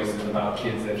political choices about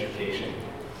kids' education.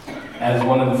 As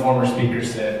one of the former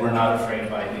speakers said, we're not afraid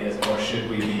of ideas, nor should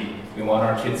we be. We want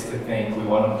our kids to think, we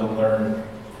want them to learn.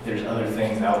 There's other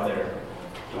things out there.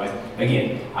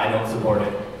 Again, I don't support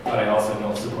it, but I also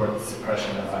don't support the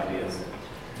suppression of ideas.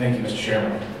 Thank you, Mr.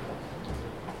 Chairman.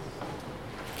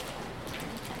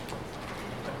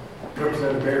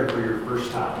 Representative Baird for your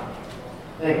first time.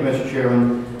 Thank you, Mr.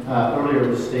 Chairman. Earlier it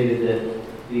was stated that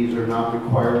these are not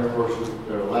required courses,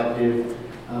 they're elective.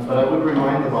 But I would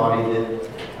remind the body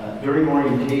that during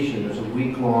orientation, there's a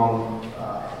week-long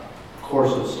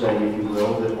course of study, if you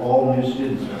will, that all new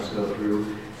students must go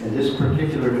through. And this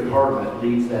particular department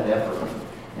leads that effort.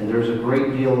 And there's a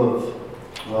great deal of,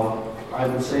 well, I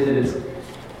would say that it's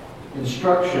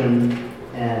instruction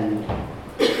and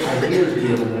ideas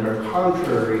given that are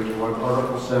contrary to what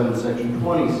Article 7, Section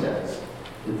 20 says,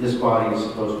 that this body is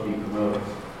supposed to be promoting.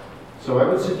 So I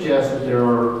would suggest that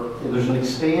there's an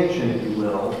expansion, if you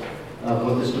will, of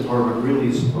what this department really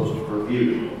is supposed to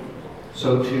review.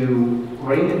 So to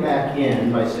rein it back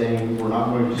in by saying we're not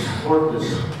going to support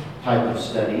this type of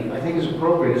study, I think is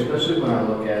appropriate, especially when I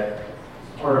look at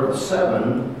Article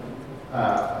 7,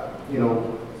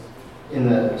 in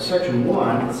the Section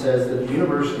 1, it says that the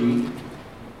university,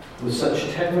 with such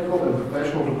technical and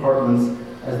professional departments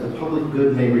as the public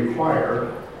good may require,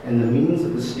 and the means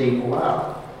of the state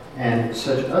allow, and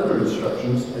such other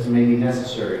instructions as may be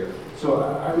necessary. So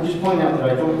I would just point out that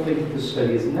I don't think that this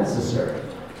study is necessary.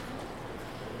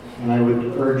 And I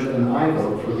would urge an aye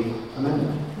vote for the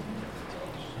amendment.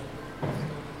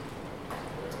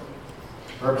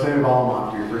 Representative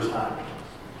Almont for your first time.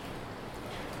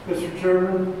 Mr.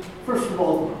 Chairman, first of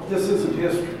all, this isn't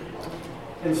history.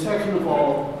 And second of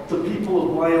all, the people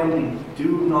of Wyoming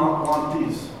do not want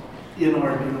these in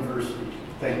our university.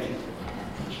 Thank you.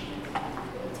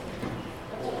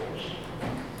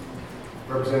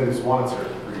 Representative Swanser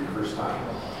for your first time.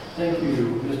 Thank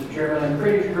you, Mr. Chairman. I'm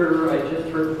pretty sure I just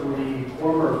heard from the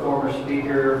former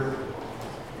speaker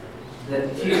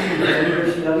that teaching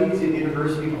gender studies in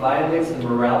university violates the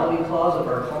morality clause of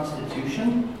our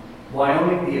Constitution.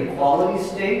 Wyoming, the equality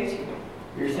state.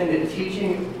 You're saying that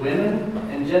teaching women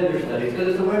and gender studies, because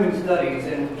it's a women's studies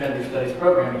and gender studies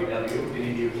program at UW,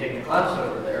 many of you have taken a class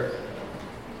over there.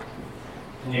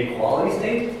 In the equality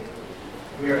state,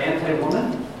 we are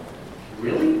anti-woman?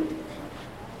 Really?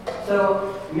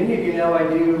 So, many of you know I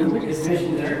do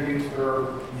admissions interviews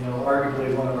for,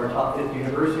 arguably one of our top 50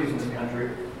 universities in this country.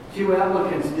 2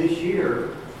 applicants this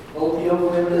year, both young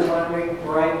women in Wyoming,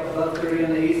 right above 30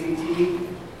 on the ACT.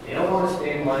 They don't want to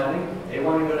stay in Wyoming. They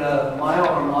want to go to my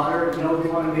alma mater. You know what they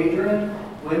want to major in?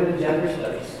 Women and gender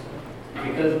studies.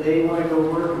 Because they want to go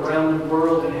work around the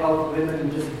world and help women in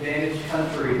disadvantaged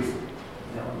countries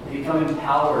become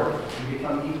empowered and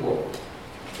become equal.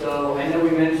 So I know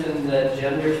we mentioned that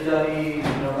gender studies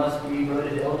must be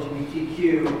related to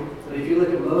LGBTQ, but if you look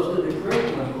at most of the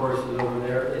curriculum courses over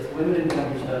there, it's women and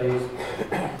gender studies.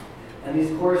 And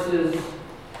these courses,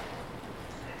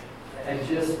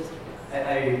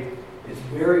 it's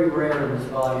very rare in this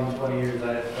body in 20 years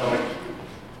I have felt.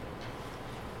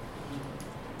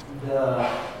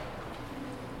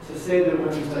 To say that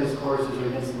women's studies courses are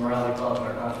against the morality clause in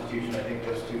our Constitution, I think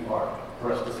goes too far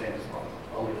for us to say this one.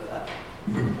 I'll leave it at that.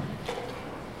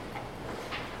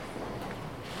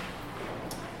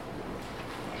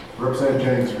 Representative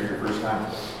Jennings for your first time.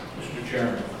 Mr.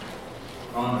 Chairman,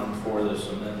 on and for this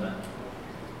amendment.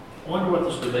 I wonder what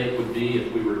this debate would be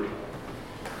if we were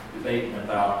debating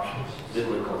about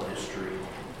biblical history,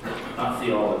 not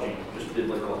theology, just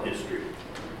biblical history.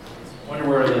 I wonder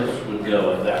where this would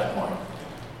go at that point.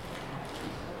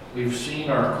 We've seen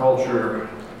our culture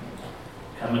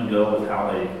come and go with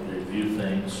how they view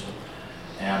things,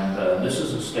 and this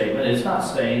is a statement. It's not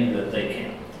saying that they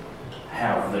can't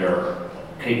have their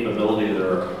capability,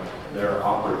 their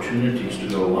opportunities to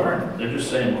go learn. They're just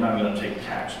saying we're not going to take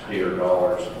taxpayer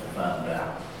dollars and fund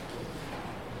that.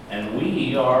 And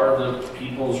we are the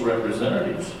people's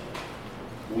representatives.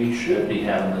 We should be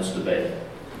having this debate.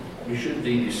 We should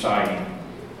be deciding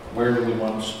where do we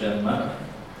want to spend money.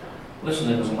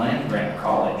 Listen, it was land grant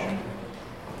college.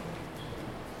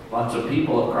 Lots of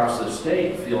people across the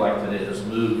state feel like that it has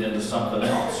moved into something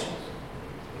else.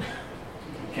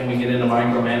 Can we get into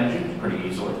micromanaging? Pretty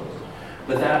easily.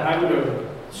 But that, I would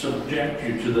subject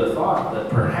you to the thought that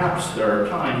perhaps there are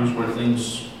times where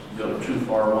things go too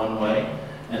far one way,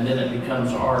 and then it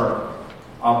becomes our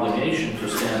obligation to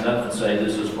stand up and say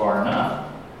this is far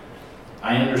enough.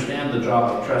 I understand the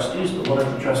job of trustees, but what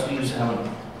if the trustees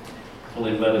haven't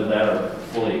fully vetted that or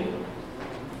fully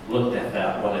looked at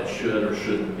that, what it should or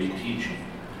shouldn't be teaching,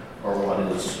 or what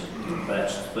is the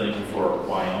best thing for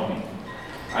Wyoming?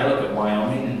 I look at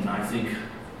Wyoming and I think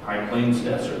High Plains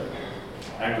Desert,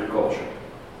 agriculture.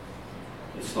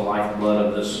 It's the lifeblood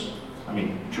of this. I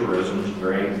mean, tourism is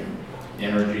great,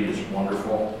 energy is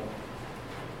wonderful,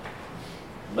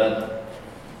 but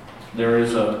there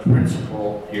is a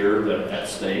principle here that at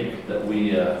stake that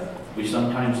we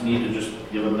sometimes need to just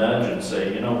give a nudge and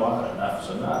say, you know what, enough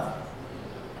is enough.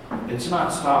 It's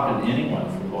not stopping anyone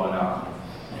from going out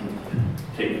and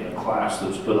taking a class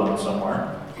that's put on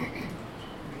somewhere.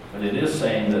 But it is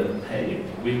saying that, hey,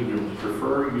 we would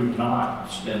prefer you not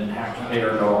spend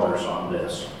taxpayer dollars on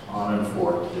this, on and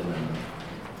forth.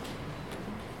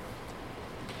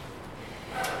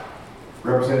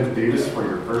 Representative Davis for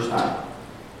your first time.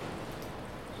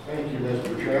 Thank you,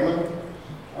 Mr. Chairman.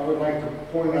 I would like to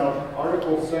point out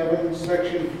Article 7,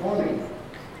 Section 20,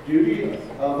 duty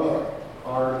of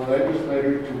our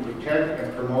legislator to protect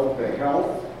and promote the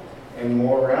health and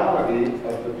morality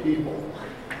of the people.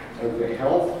 As the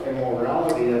health and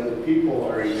morality of the people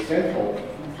are essential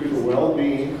to the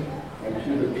well-being and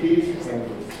to the peace and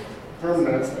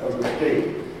permanence of the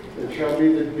state, it shall be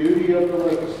the duty of the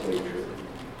legislature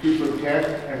to protect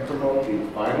and promote these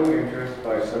vital interests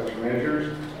by such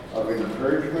measures of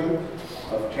encouragement,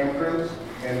 of temperance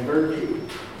and virtue,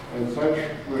 and such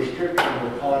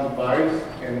restrictions upon vice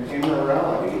and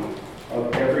immorality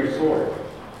of every sort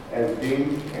as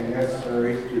deemed and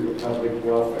necessary to the public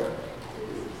welfare.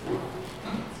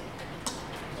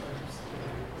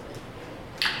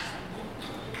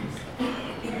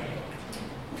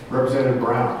 Representative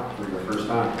Brown for your first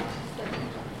time.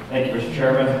 Thank you, Mr.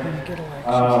 Chairman.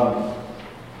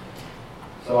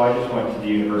 So I just went to the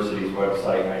university's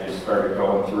website and I just started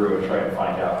going through and trying to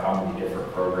find out how many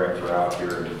different programs are out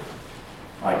here. And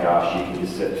my gosh, you can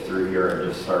just sit through here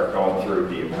and just start going through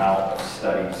the amount of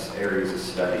studies, areas of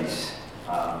studies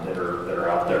that are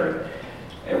out there.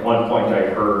 At one point I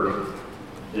heard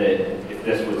that if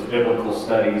this was biblical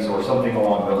studies or something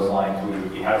along those lines, we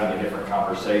would be having a different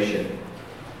conversation.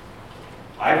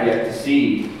 I've yet to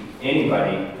see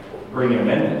anybody bring an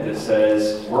amendment that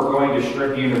says we're going to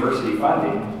strip university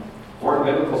funding for the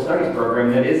biblical studies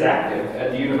program that is active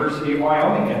at the University of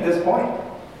Wyoming at this point.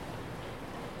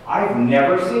 I've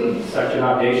never seen such an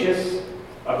audacious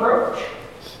approach.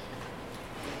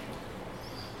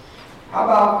 How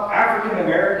about African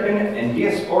American and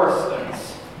diaspora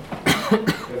studies?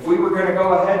 If we were going to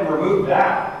go ahead and remove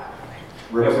that,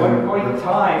 at one point in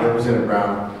time... Representative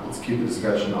Brown, let's keep the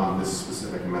discussion on this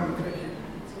specific amendment. Thank you.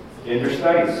 Gender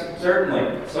studies,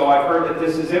 certainly. So I've heard that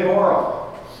this is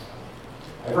immoral.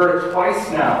 I've heard it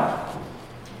twice now,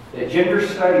 that gender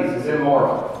studies is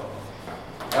immoral.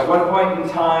 At one point in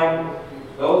time,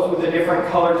 those with a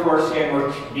different color to our skin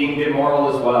were deemed immoral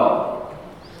as well.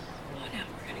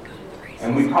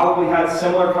 And we probably had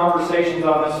similar conversations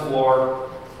on this floor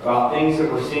about things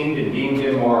that were seen and deemed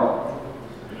immoral.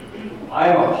 I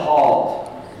am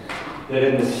appalled that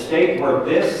in the state where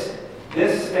this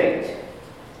state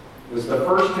was the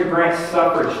first to grant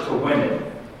suffrage to women,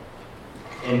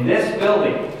 in this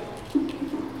building,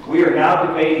 we are now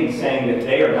debating saying that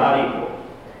they are not equal.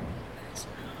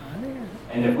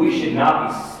 And that we should not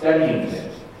be studying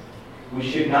this. We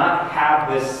should not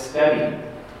have this study.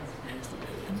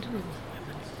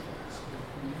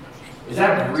 Is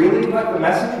that really what the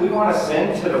message we want to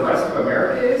send to the rest of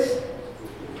America is?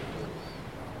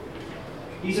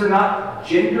 These are not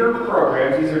gender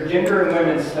programs, these are gender and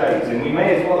women's studies, and we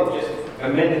may as well have just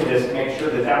amended this to make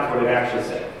sure that that's what it actually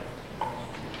said.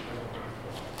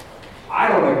 I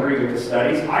don't agree with the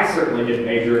studies. I certainly didn't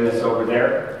major in this over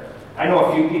there. I know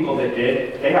a few people that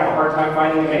did. They have a hard time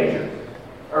finding a major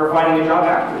or finding a job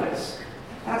after this.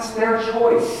 That's their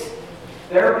choice.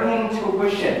 They're paying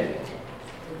tuition.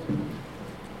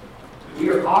 We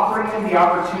are offering them the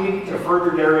opportunity to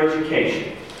further their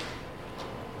education.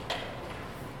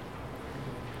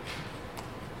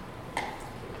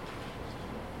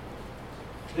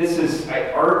 This is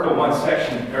Article 1,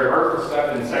 Section, or Article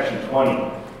 7, Section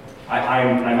 20.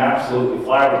 I'm absolutely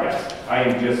flabbergasted. I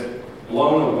am just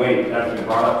blown away that that's been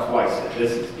brought up twice, that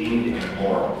this is deemed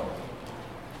immoral.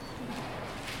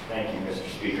 Thank you, Mr.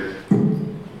 Speaker.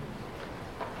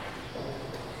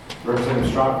 Representative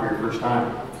Strong for your first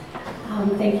time.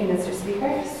 Thank you, Mr.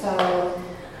 Speaker. So,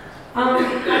 I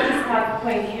just have a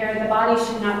point here. The body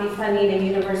should not be funding a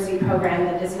university program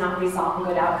that does not result in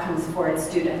good outcomes for its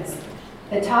students.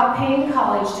 The top paying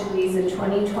college degrees in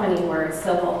 2020 were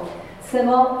civil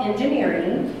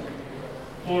engineering,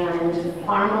 and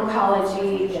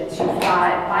pharmacology, that you've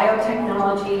got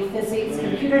biotechnology, physics,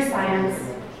 computer science,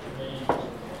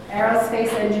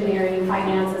 aerospace engineering,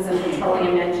 finances, and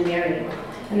petroleum engineering.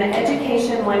 And the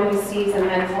education one receives in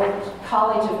the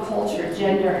College of Culture,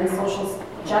 Gender, and Social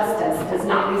Justice does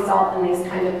not result in these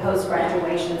kind of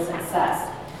post-graduation success.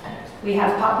 We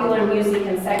have popular music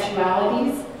and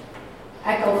sexualities,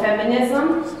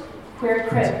 ecofeminism, queer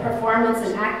performance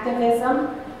and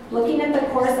activism. Looking at the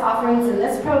course offerings in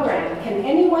this program, can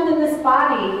anyone in this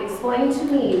body explain to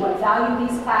me what value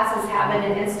these classes have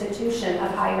in an institution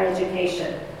of higher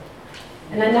education?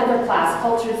 And another class,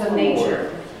 Cultures of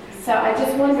Nature. So I'm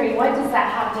just wondering, what does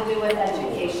that have to do with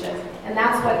education? And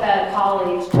that's what the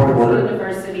college, the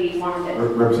university wanted.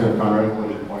 Representative Conrad,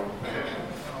 what is your point?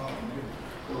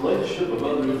 The relationship of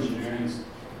other engineering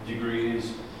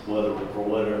degrees, whether for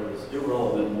whatever, is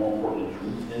irrelevant, more important,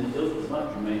 and it's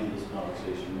not germane to this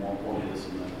conversation, more important to this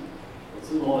amendment.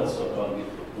 Let's leave all that stuff out and get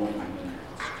to the point.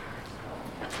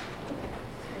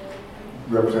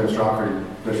 Representative Strong, are you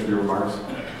finished with your remarks?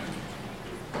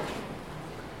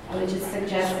 I would just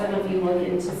suggest some of you look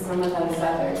into some of those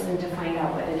others and to find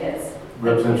out what it is.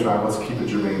 Representative Strong, let's keep it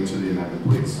germane to the amendment,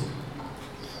 please.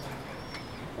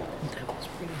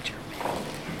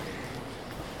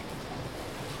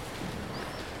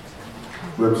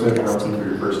 Representative Carlson, for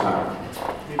your first time.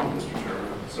 Thank you, Mr.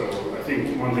 Chairman. So I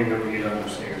think one thing that we need to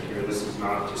understand here, this is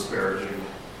not disparaging.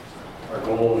 Our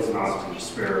goal is not to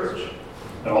disparage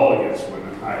at all against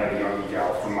women. I had a young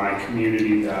gal from my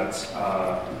community that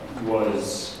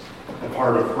was a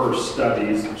part of her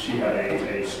studies. She had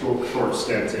a short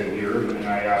stint in here, and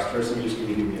I asked her, I said, just can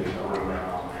you give me a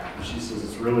rundown on that? And she says,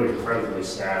 it's really incredibly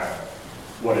sad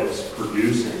what it's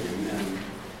producing.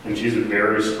 And she's a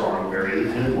very strong, very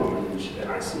independent woman.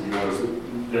 And I said, you know,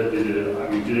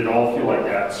 did it all feel like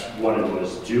that's what it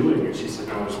was doing? And she said,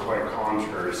 no, it was quite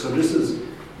contrary. So this is,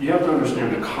 you have to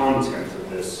understand the content of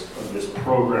this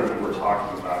program that we're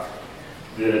talking about.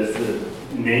 The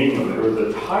name of it, or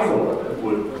the title of it,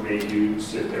 would make you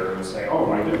sit there and say, oh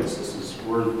my goodness,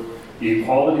 the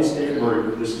equality state where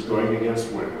this is going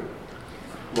against women.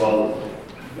 Well,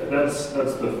 that's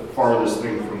the farthest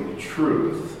thing from the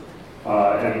truth.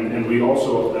 And we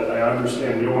also, I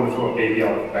understand we don't want to throw a baby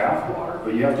out with the bathwater,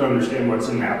 but you have to understand what's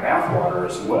in that bathwater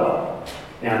as well.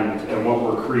 And what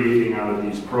we're creating out of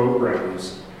these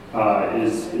programs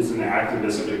is an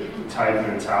activistic type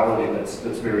mentality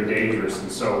that's very dangerous.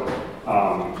 And so,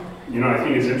 you know, I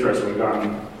think it's interesting. We've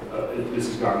gotten, this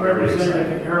has gotten very exciting.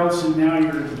 Representative Harrelson, now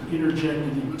you're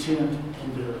interjecting intent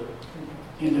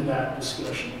into that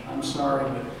discussion. I'm sorry,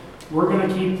 but we're going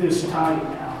to keep this tight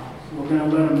now. We're going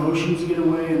to let emotions get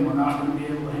away, and we're not going to be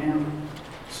able to handle it.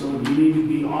 So you need to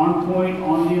be on point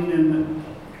on the amendment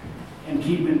and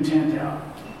keep intent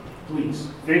out, please.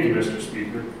 Thank you, Mr.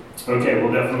 Speaker. Okay,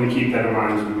 we'll definitely keep that in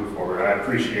mind as we move forward. I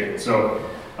appreciate it. So,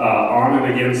 on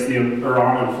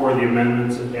and for the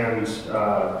amendments and against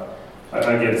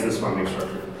this funding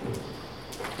structure.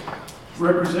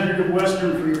 Representative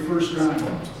Western, for your first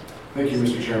time. Thank you,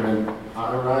 Mr. Chairman.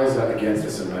 I rise against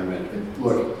this amendment. And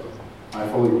look, I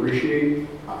fully appreciate,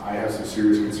 I have some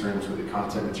serious concerns with the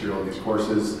content material of these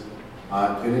courses,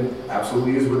 and it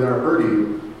absolutely is within our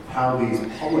purview how these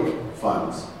public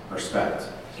funds are spent.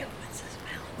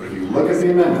 But if you look at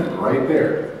the amendment right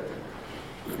there,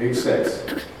 page 6,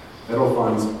 federal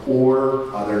funds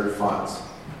or other funds.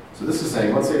 So this is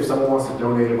saying, let's say if someone wants to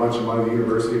donate a bunch of money to the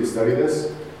university to study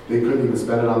this, they couldn't even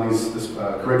spend it on this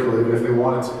curriculum even if they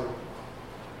wanted to.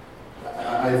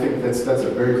 I think that's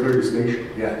a very clear distinction.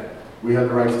 Yeah, we have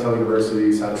the right to tell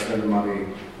universities how to spend the money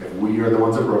if we are the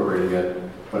ones appropriating it,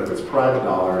 but if it's private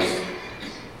dollars,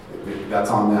 that's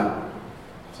on them.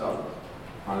 So,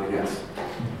 on and against.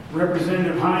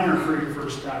 Representative Heiner, for your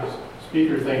first time.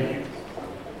 Speaker, thank you.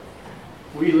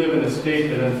 We live in a state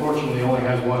that unfortunately only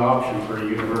has one option for a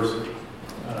university,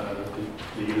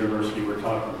 the university we're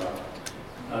talking about.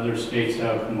 Other states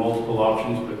have multiple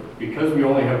options, but because we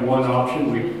only have one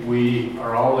option, we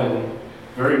are all in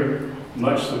very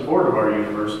much support of our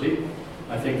university.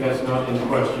 I think that's not in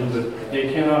question, but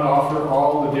they cannot offer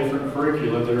all the different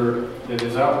curricula that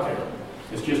is out there.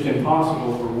 It's just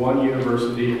impossible for one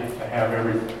university to have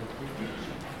everything.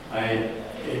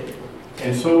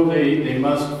 And so they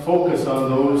must focus on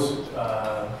those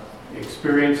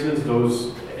experiences,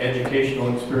 those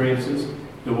educational experiences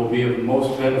that will be of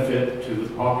most benefit to the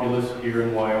populace here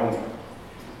in Wyoming.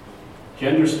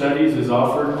 Gender studies is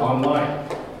offered online.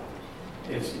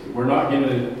 We're not going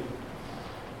to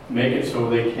make it so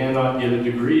they cannot get a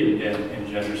degree in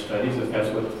gender studies if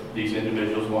that's what these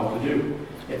individuals want to do.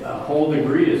 A whole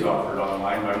degree is offered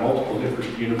online by multiple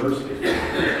different universities.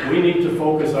 We need to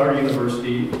focus our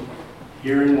university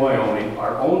here in Wyoming,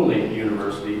 our only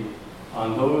university,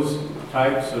 on those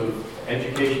types of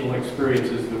educational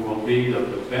experiences that will be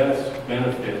of the best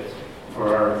benefit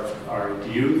for our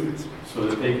youth so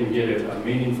that they can get a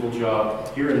meaningful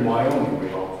job here in Wyoming, we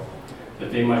hope,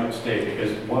 that they might stay,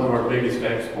 because one of our biggest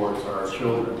exports are our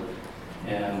children.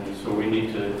 And so we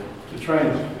need to try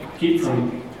and keep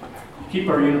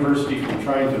our university from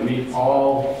trying to meet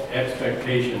all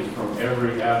expectations from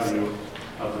every avenue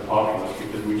of the populace,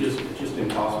 because it's just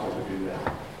impossible to do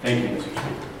that. Thank you, Mr.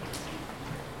 Speaker.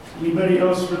 Anybody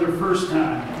else for their first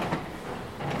time?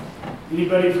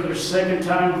 Anybody for their second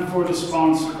time before the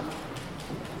sponsor?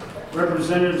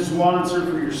 Representative Swanitzer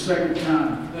for your second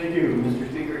time. Thank you, Mr.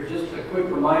 Speaker. Just a quick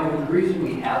reminder, the reason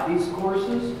we have these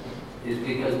courses is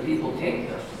because people take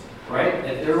them, right?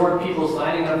 If there weren't people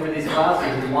signing up for these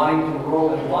classes and wanting to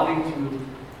enroll and wanting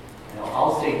to,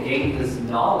 I'll say gain this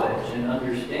knowledge and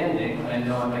understanding, and I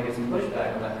know I might get some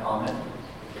pushback on that comment,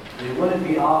 they wouldn't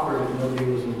be offered if nobody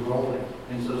was enrolling.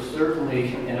 And so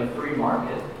certainly in a free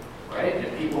market, right,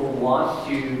 if people want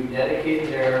to dedicate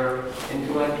their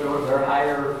intellectual, their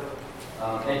higher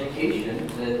education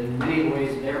that in many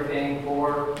ways they're paying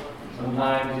for,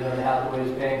 sometimes the Hathaway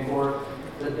is paying for,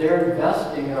 that they're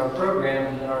investing in our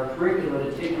programs and our curricula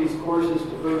to take these courses to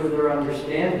further their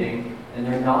understanding and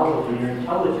their knowledge and their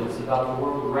intelligence about the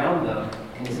world around them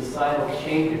and societal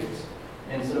changes.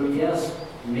 And so yes,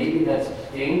 maybe that's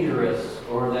dangerous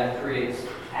or that creates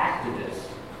activists.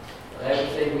 But I would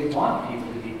say we want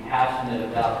people to be passionate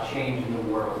about change in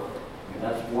the world. And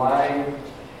that's why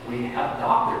we have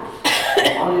doctors.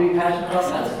 They want to be passionate about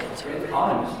medicine, right?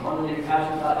 Economists want to be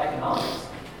passionate about economics,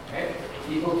 right?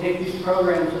 People take these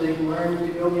programs so they can learn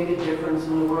to go make a difference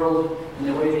in the world in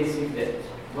the way they see fit.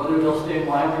 Whether they'll stay in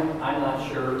Wyoming, I'm not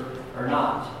sure, or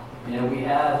not. We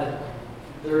had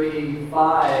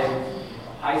 35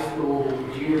 high school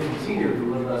juniors and seniors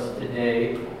who live with us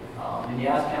today, and you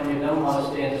ask how many of them want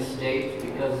to stay in the state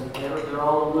because they're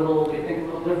all they think a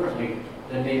little differently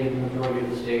than maybe the majority of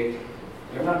the state.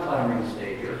 They're not clamoring to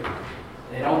stay here.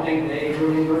 They don't think they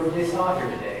really enjoyed what they saw here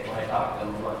today when I talked to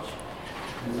them a bunch.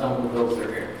 And some of the bills are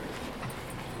here.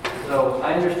 So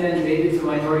I understand maybe it's a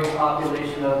minority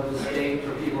population of the state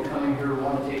for people coming here who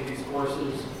want to take these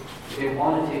courses. They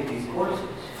want to take these courses.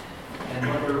 And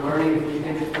what they're learning, if you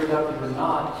think it's productive or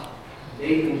not,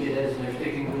 they think it is, and they're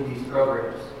sticking with these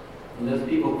programs. And those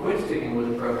people quit sticking with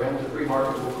the programs, the free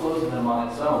market will close them on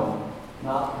its own,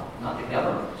 not the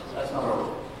government. That's not our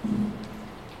role.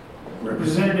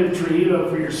 Representative Trujillo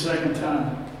for your second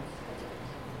time.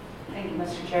 Thank you,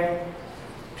 Mr. Chair.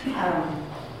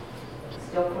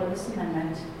 Still for this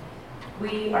amendment.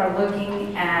 We are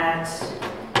looking at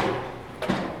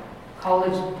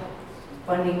college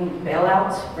funding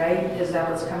bailouts, right? Is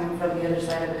that what's coming from the other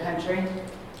side of the country?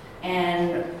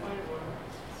 And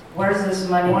where's this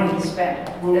money being spent?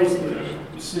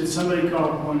 Did somebody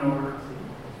call a point order?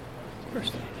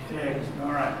 Okay,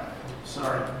 all right.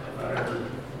 Sorry if I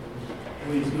heard.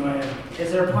 Please go ahead.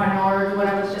 Is there a point of order to what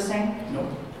I was just saying?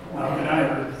 Nope. Not that I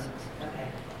heard. Okay.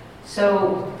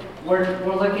 So we're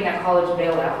looking at college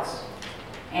bailouts.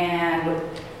 And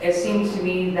it seems to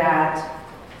me that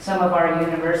some of our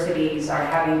universities are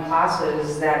having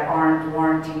classes that aren't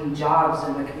warranting jobs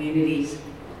in the communities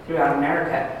throughout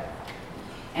America.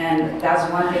 And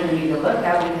that's one thing we need to look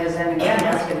at, because then again,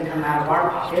 that's going to come out of our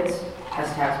pockets as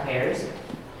taxpayers.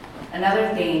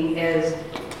 Another thing is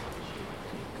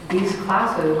these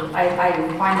classes, I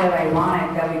find it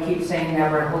ironic that we keep saying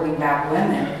that we're holding back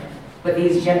women, but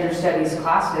these gender studies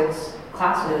classes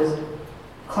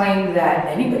claim that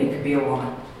anybody could be a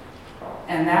woman.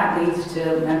 And that leads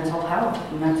to mental health, I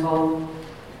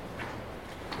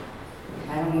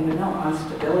don't even know,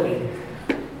 instability.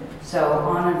 So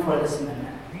on and for this amendment.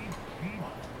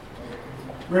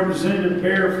 Representative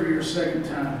Bear for your second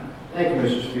time. Thank you,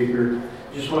 Mr. Speaker.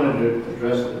 Just wanted to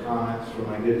address the comments from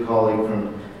my good colleague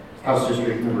from House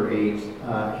District number 8.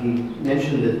 He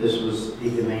mentioned that this was a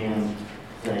demand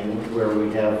thing, where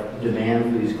we have demand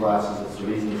for these classes. That's the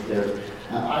reason it's there.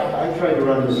 I tried to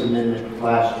run this amendment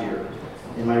last year,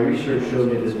 and my research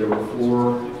showed me that there were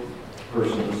 4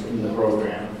 persons in the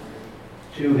program.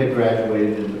 2 had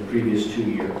graduated in the previous 2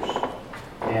 years.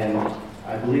 And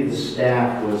I believe the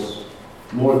staff was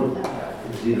more than that.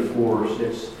 It was either 4 or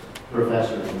 6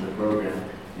 professors in the program.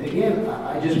 And again,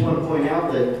 I just want to point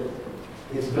out that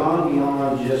it's gone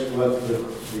beyond just what the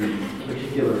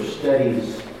particular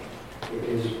studies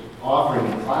is offering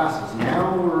in classes.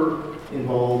 Now we're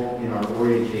involved in our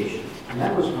orientation. And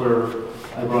that was where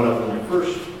I brought up in my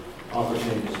first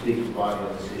opportunity to speak to the body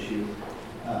on this issue,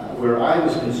 where I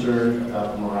was concerned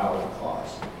about the morality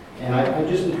clause. And I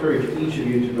just encourage each of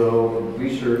you to go and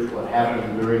research what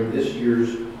happened during this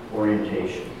year's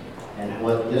orientation and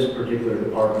what this particular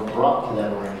department brought to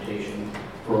that orientation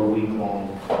for a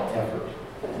week-long effort.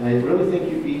 And I really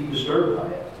think you'd be disturbed by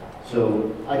it.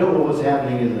 So I don't know what's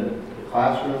happening in the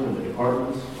classroom and the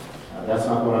departments. That's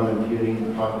not what I'm imputing.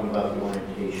 I'm talking about the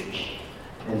orientation.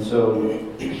 And so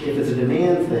if it's a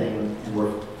demand thing, and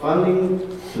we're funding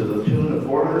to the tune of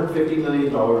 $450 million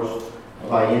a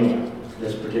biennium,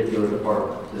 this particular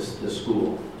department, this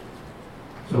school.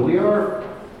 So we are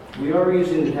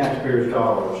using the taxpayers'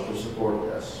 dollars to support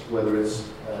this, whether it's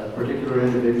a particular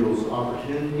individual's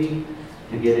opportunity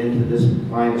to get into this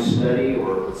line of study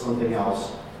or something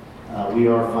else. We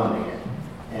are funding it.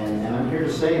 And I'm here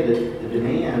to say that the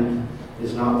demand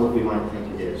is not what we might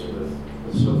think it is with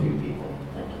so few people.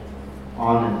 Thank you.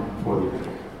 On and for the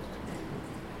record.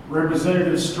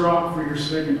 Representative Strauch for your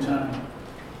second time.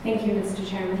 Thank you, Mr.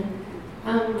 Chairman.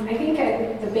 I think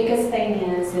the biggest thing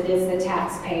is it is the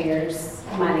taxpayers'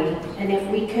 money, and if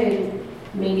we could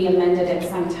maybe amend it at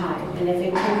some time, and if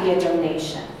it could be a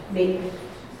donation,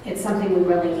 it's something we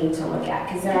really need to look at,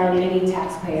 because there are many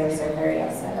taxpayers that are very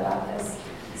upset about this.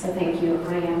 So thank you.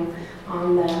 I am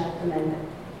on the amendment.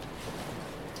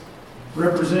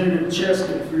 Representative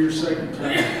Chesky for your second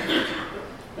time.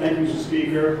 Thank you, Mr.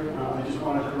 Speaker. I just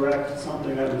want to correct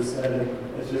something that was said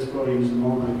at this podium a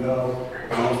moment ago,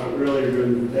 also earlier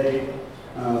during the debate.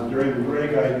 During the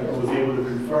break, I was able to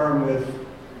confirm with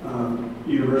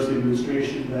university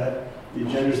administration that the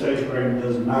gender studies program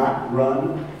does not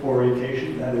run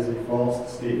orientation. That is a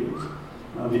false statement.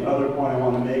 The other point I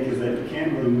want to make is that you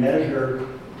can't really measure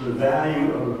the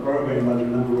value of a program by the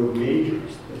number of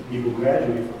majors that people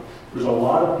graduate from. There's a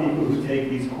lot of people who take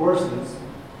these courses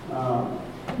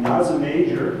not as a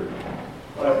major,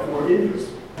 but for interest.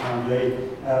 They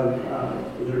have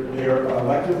their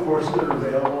elective courses that are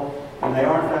available, and they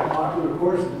are in fact popular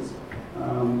courses,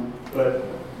 but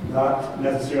not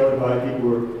necessarily by people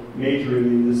who are majoring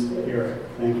in this area.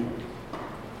 Thank you.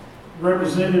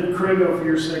 Representative Krigo for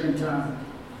your second time.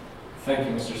 Thank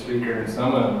you, Mr. Speaker. And so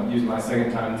I'm going to use my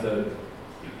second time to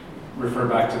refer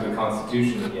back to the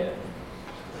Constitution again.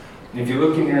 And if you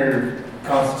look in your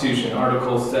Constitution,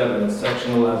 Article 7,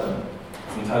 Section 11,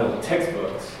 it's entitled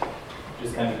Textbooks.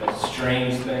 Just kind of a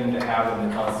strange thing to have in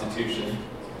the Constitution,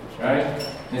 right?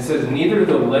 And it says, neither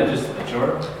the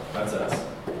legislature, that's us,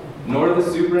 nor the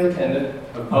superintendent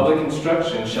of public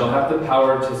instruction shall have the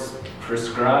power to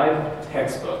prescribe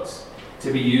textbooks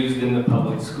to be used in the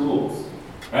public schools,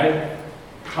 right?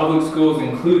 Public schools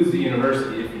includes the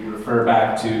university if you refer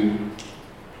back to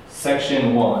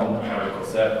Section 1, Article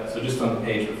 7, so just on the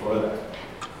page before that.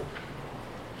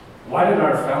 Why did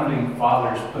our founding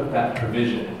fathers put that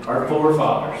provision? Our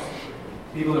forefathers,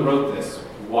 people that wrote this,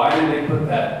 why did they put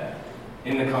that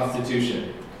in the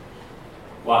Constitution?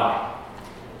 Why?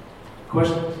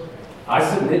 Question. I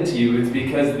submit to you it's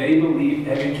because they believe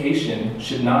education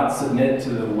should not submit to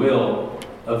the will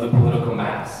of the political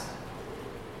mass.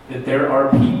 That there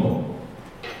are people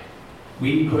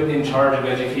we put in charge of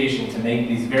education to make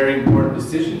these very important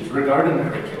decisions regarding the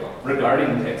curriculum,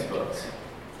 regarding the textbooks.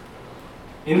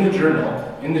 In the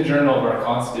journal of our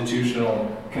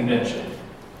Constitutional Convention,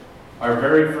 our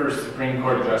very first Supreme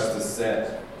Court Justice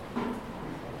said,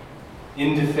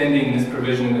 in defending this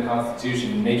provision in the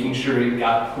Constitution, making sure it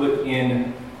got put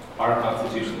in our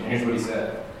Constitution, here's what he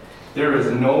said: there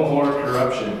is no more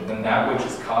corruption than that which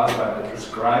is caused by the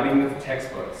prescribing of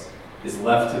textbooks is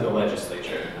left to the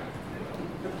legislature.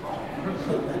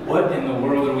 What in the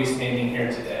world are we standing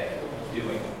here today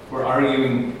doing? We're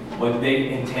arguing what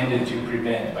they intended to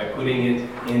prevent by putting it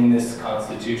in this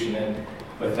Constitution. And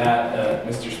with that,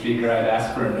 Mr. Speaker, I'd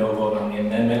ask for a no vote on the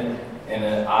amendment and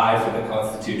an aye for the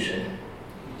Constitution.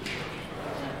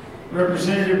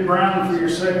 Representative Brown for your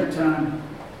second time.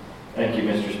 Thank you,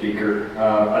 Mr. Speaker.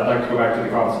 I'd like to go back to the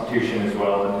Constitution as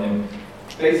well. And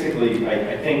basically,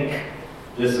 I think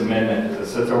this amendment, as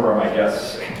it sits over on my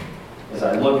desk, as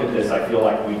I look at this, I feel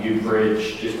like we do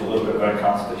bridge just a little bit of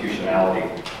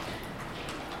unconstitutionality.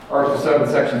 Article 7,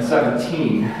 Section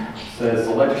 17 says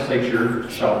the legislature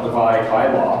shall provide by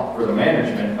law for the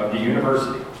management of the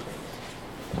university.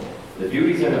 The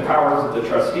duties and the powers of the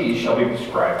trustees shall be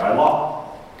prescribed by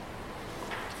law.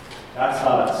 That's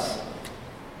not us.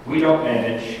 We don't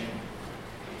manage.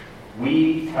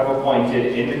 We have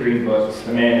appointed in the Green Books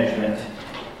the management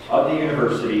of the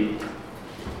university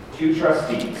to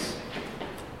trustees.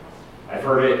 I've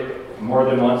heard it more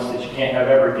than once that you can't have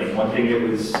everything. One thing that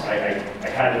was, I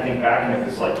had to think back, and it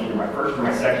was like either my first or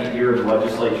my second year in the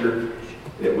legislature,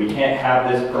 that we can't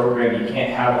have this program, you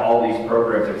can't have all these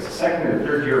programs. It was the second or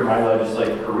third year of my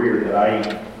legislative career that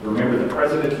I remember the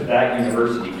president of that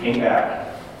university came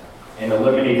back and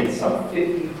eliminated some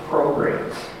 50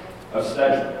 programs of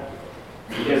study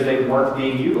because they weren't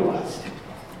being utilized.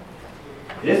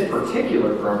 This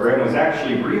particular program was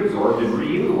actually reabsorbed and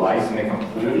reutilized in a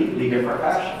completely different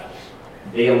fashion.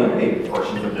 They eliminated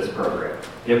portions of this program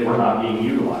that were not being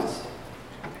utilized.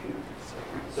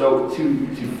 So to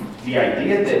the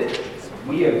idea that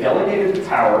we have delegated the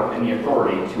power and the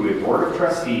authority to a board of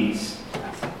trustees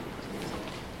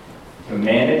to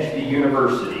manage the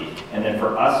university, and then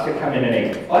for us to come in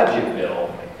a budget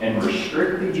bill and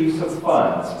restrict the use of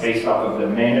funds based off of the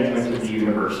management of the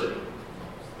university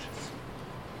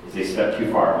is a step too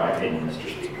far, in my opinion, Mr.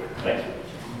 Speaker. Thank you.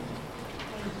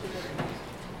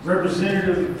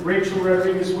 Representative Rachel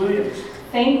Rodriguez-Williams.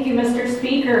 Thank you, Mr.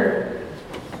 Speaker.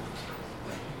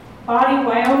 Body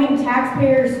Wyoming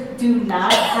taxpayers do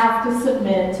not have to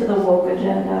submit to the woke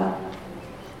agenda.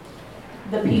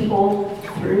 The people,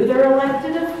 through their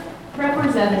elected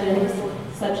representatives,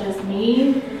 such as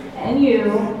me and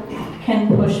you, can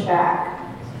push back.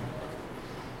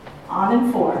 On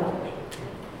and forth.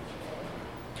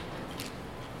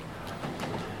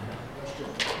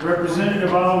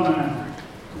 Representative Alman,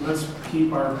 let's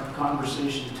keep our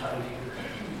conversation tight here,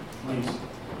 please.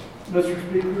 Mr.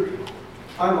 Speaker,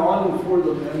 I'm on and for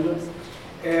the amendment,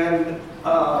 and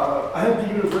I have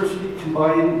the university can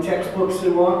buy any textbooks they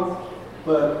want,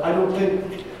 but I don't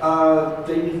think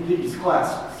they need these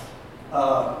classes.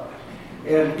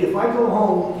 And if I go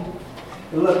home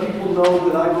and let people know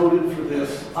that I voted for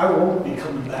this, I won't be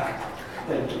coming back.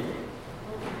 Thank you.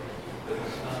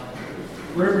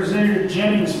 Representative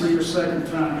Jennings for your second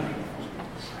time.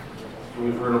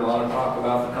 We've heard a lot of talk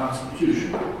about the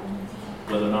Constitution,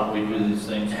 whether or not we do these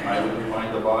things. I would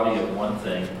remind the body of one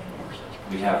thing.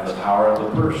 We have the power of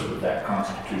the purse that that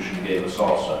Constitution gave us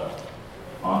also.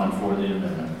 On and for the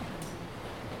amendment.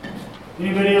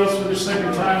 Anybody else for the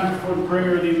second time before the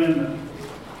bringer of the amendment?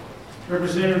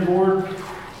 Representative Ward,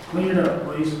 clean it up,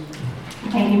 please.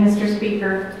 Thank you, Mr.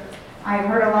 Speaker. I've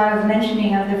heard a lot of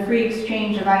mentioning of the free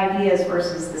exchange of ideas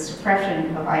versus the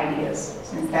suppression of ideas.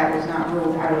 Since that was not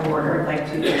ruled out of order, I'd like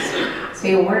to just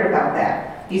say a word about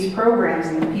that. These programs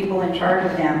and the people in charge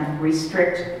of them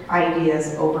restrict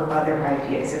ideas over other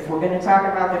ideas. If we're going to talk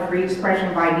about the free expression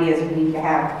of ideas, we need to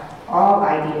have all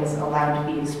ideas allowed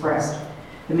to be expressed.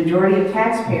 The majority of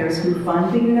taxpayers who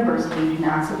fund the university do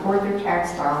not support their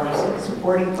tax dollars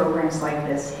supporting programs like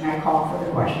this, and I call for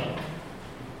the question.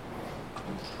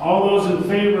 All those in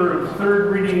favor of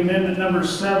third reading amendment number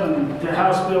 7 to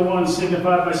House Bill 1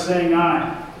 signify by saying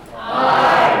aye.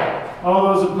 Aye.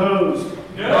 All those opposed?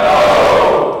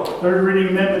 No. Third reading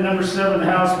amendment number 7 to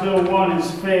House Bill 1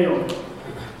 has failed.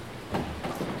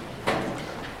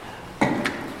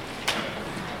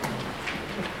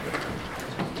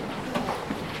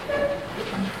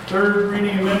 Third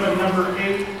reading amendment number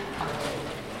 8.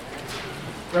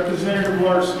 Representative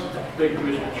Larson. Thank you,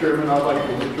 Mr. Chairman. I'd like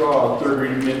to withdraw third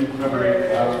reading amendment number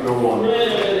 8, House Bill 1.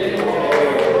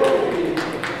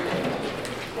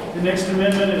 The next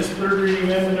amendment is third reading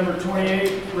amendment number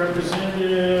 28,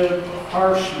 Representative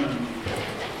Harshman.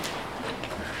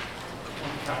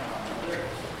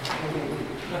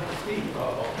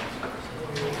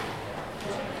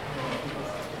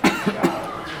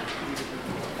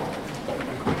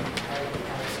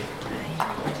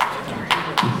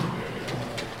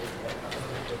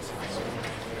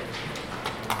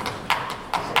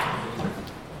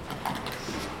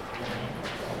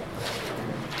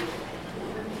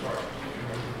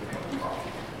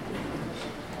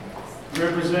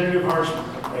 Representative Harshman.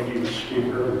 Thank you, Mr.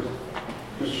 Speaker.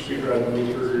 Mr. Speaker, I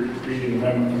move for reading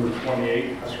amendment number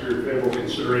 28. Ask for your favorable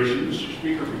consideration. Mr.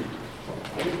 Speaker,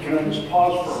 can I just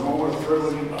pause for a moment of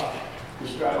privilege?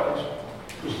 This guy likes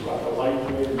just about the light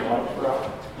today and the lights are out.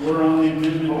 We're on the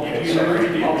amendment. Okay,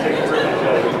 sorry. I'll take it.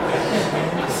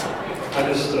 I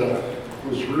just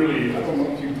was really, I don't know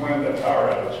if you planned that power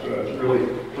outage, but I was really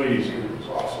pleased. It was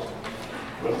awesome.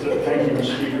 But thank you,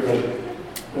 Mr. Speaker.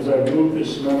 As I move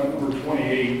this amendment number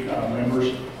 28,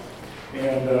 members,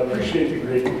 and appreciate the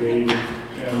great debate,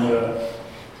 and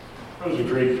it was a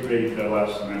great debate, that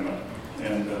last amendment.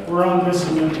 And we're on this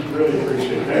amendment. Really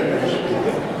appreciate that, Mr.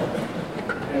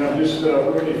 Speaker. And I'm just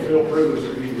really feel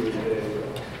privileged to be here today,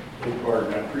 take part,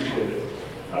 and I appreciate it.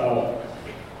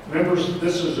 Members,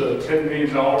 this is a $10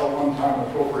 million one-time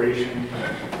appropriation,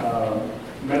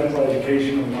 medical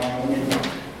education in Wyoming.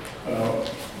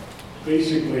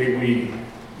 Basically,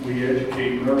 we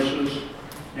educate nurses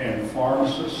and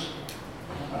pharmacists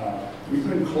We've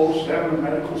been close to having a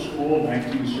medical school in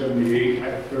 1978. I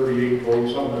had 38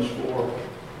 votes on this floor.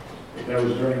 That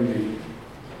was during the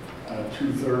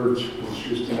two-thirds was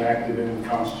just enacted in the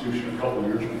Constitution a couple of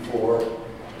years before.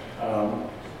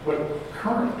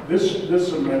 But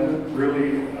this amendment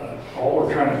really, all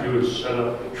we're trying to do is set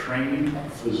up a training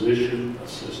physician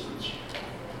assistants.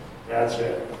 That's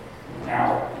it.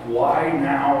 Now, why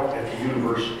now at the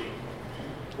university?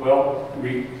 Well,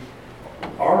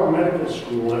 our medical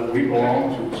school that we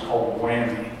belong to is called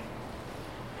WWAMI.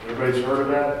 Everybody's heard of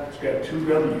that? It's got 2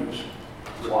 W's.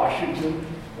 Washington,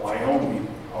 Wyoming,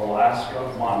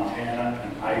 Alaska, Montana,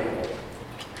 and Idaho.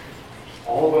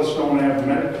 All of us don't have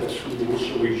medical schools,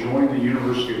 so we joined the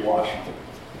University of Washington.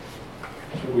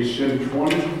 So we send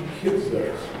 20 kids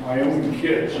there, Wyoming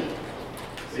kids.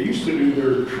 They used to do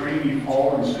their training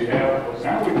all in Seattle, but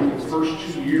now we do the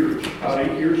first 2 years. About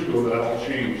 8 years ago, that all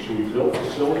changed. So we built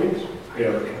facilities. We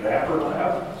have a cadaver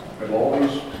lab. We have all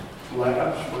these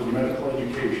labs for medical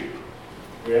education.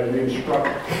 We have the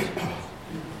instructors.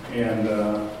 And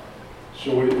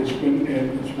so it's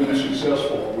been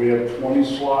successful. We have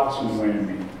 20 slots in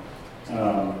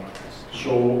WWAMI.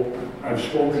 So I've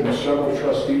spoken to several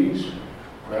trustees.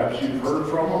 Perhaps you've heard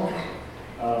from them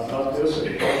about this.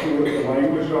 They helped me with the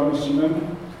language on this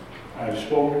amendment.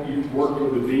 You've worked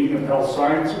with the Dean of Health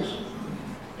Sciences.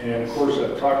 And of course,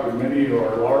 I've talked to many of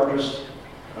our largest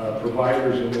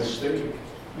providers in this state.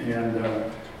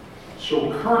 And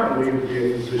so currently, to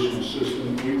be a physician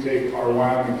assistant, we take our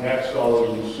Wyoming tax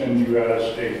dollars and send you out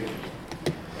of state.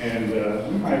 And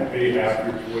you might pay half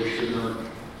your tuition or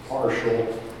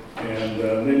partial, and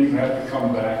then you have to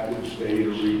come back to the state or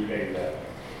repay that.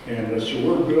 And so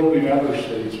we're building other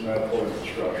states' medical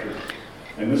infrastructure.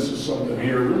 And this is something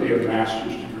here, really a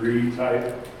master's degree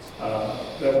type,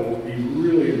 that will be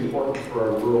really important for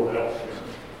our rural health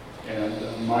care.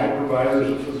 And my provider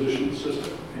is a physician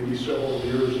assistant, maybe several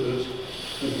years of this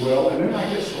as well. And then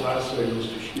I guess the last thing,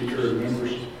 Mr. Speaker and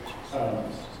members,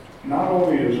 not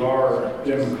only is our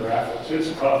demographics,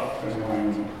 it's tough in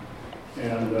Wyoming.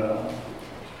 And,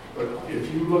 but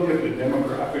if you look at the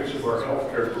demographics of our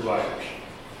healthcare providers,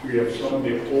 we have some of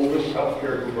the oldest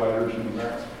healthcare providers in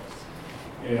America.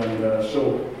 And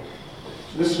so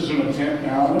this is an attempt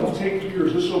now, and it'll take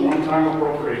years. This is a one-time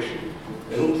appropriation.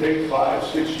 It'll take 5,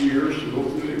 6 years to go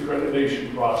through the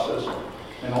accreditation process.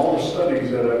 And all the studies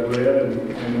that I've read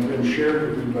and have been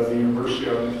shared with me by the university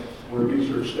on where these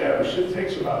are established, it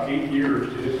takes about 8 years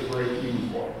to hit the break-even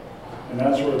point. And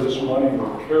that's where this money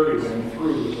will carry them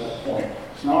through to that point.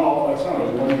 It's not that's not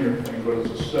a one-year thing, but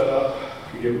it's a setup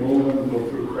to get moving and go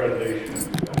through accreditation.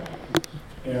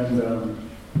 And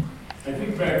I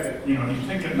think back that, you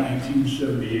think of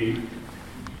 1978,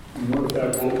 and what if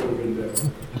that vote would have been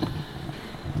different?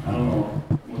 I don't know.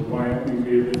 Would Wyoming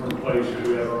be a different place if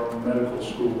we had our own medical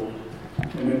school?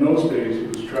 And in those days,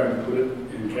 it was trying to put it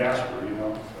in Casper,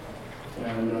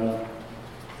 And,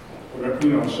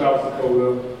 South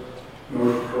Dakota,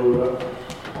 North Dakota,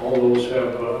 all those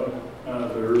have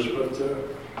theirs. But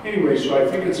anyway, so I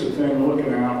think it's a thing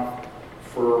looking out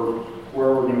for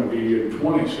where we're going to be in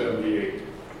 2078.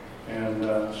 And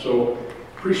so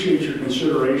appreciate your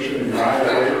consideration and your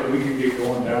eye. We can get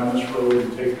going down this road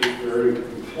and take this very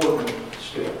important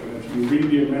step. And if you read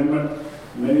the amendment,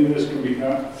 many of this can be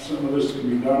done, some of this can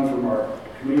be done from our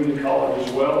community college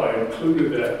as well. I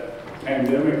included that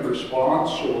pandemic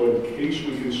response, so in case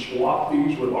we can swap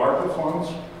these with ARPA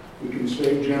funds, we can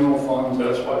save general funds.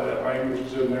 That's why that language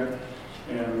is in there.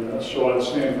 And so I'd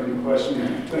stand for any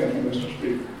questions. Thank you, Mr.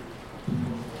 Speaker.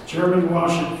 Chairman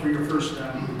Washington, for your first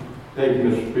time. Thank you,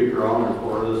 Mr. Speaker. I'm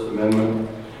for this amendment.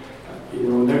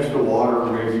 Next to water,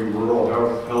 maybe rural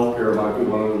health care might be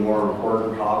one of the more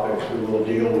important topics that we'll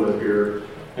deal with here.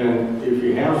 And if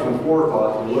you have some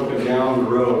forethought, you're looking down the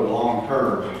road long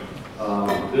term,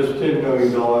 this $10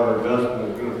 million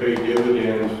investment is going to pay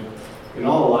dividends in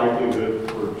all likelihood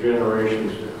for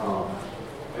generations to come.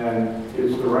 And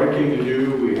it's the right thing to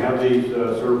do. We have these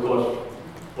surplus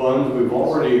funds we've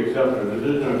already accepted. It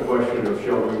isn't a question of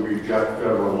shall we reject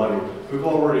federal money. We've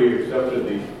already accepted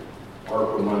these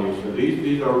ARPA monies. So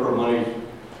these ARPA monies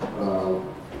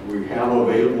we have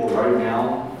available right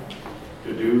now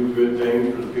to do good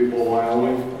things for the people of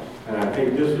Wyoming. And I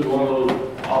think this is one of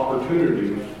those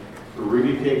opportunities to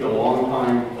really take a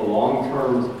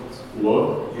long-term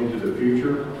look into the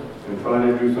future and try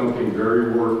to do something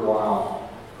very worthwhile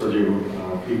for the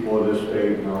people of this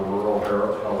state and our rural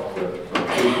health care. So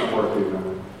please support the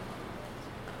amendment.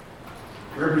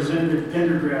 Representative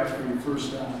Pendergraft for your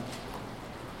first time.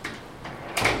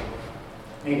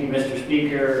 Thank you, Mr.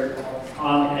 Speaker.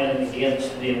 On and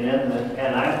against the amendment,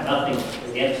 and I have nothing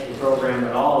against the program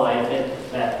at all. I think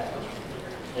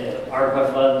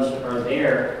ARPA funds are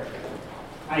there.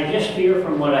 I just fear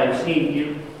from what I've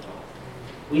seen,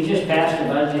 we just passed a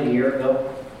budget a year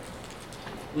ago.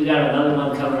 We got another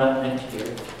one coming up next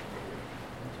year.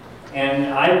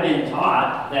 And I've been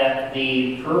taught that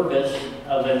the purpose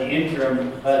of an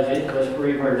interim budget was for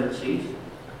emergencies.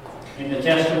 In the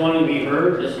testimony we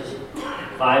heard, this is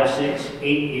 5, 6,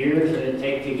 8 years that it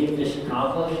take to get this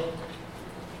accomplished.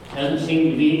 Doesn't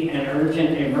seem to be an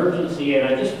urgent emergency,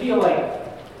 and I just feel like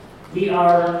we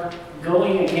are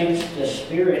going against the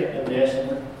spirit of this,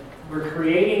 and we're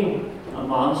creating a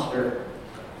monster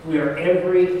where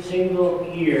every single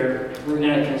year we're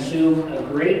going to consume a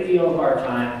great deal of our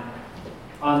time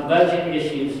on budget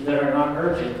issues that are not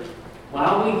urgent.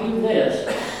 While we do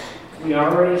this, we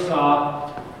already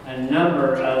saw a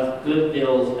number of good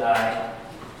bills die.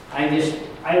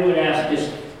 I would ask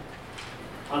just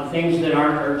on things that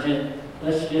aren't urgent,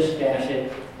 let's just dash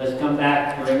it. Let's come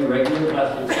back during regular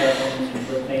budget sessions and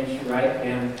put things right,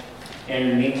 and in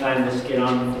the meantime, let's get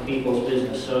on with the people's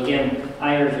business. So again,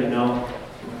 I urge a no.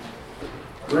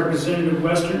 Representative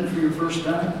Western for your first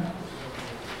time.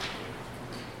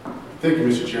 Thank you,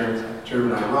 Mr.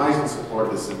 Chairman, I rise in support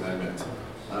of this amendment.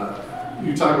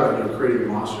 You talk about creating a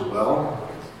monster. Well,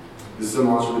 this is a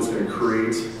monster that's going to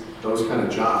create those kind of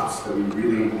jobs that we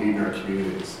really need in our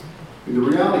communities. And the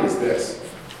reality is this: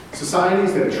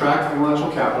 societies that attract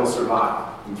intellectual capital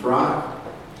survive and thrive.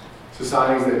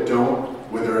 Societies that don't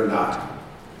wither and die.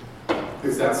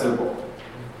 It's that simple.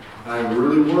 And I'm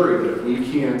really worried that if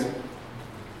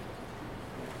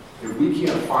we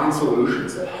can't find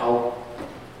solutions that help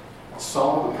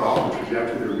solve the problem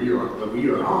trajectory that we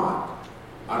are on,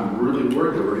 I'm really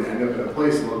worried that we're going to end up in a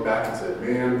place and look back and say,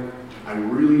 man, I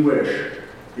really wish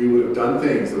we would have done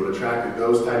things that would have attracted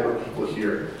those type of people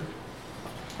here.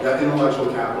 That intellectual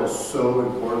capital is so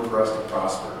important for us to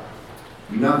prosper.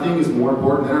 Nothing is more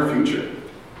important than our future.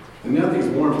 And nothing is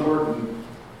more important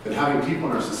than having people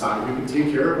in our society who can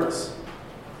take care of us.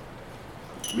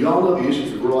 We all know the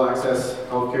issues of rural access,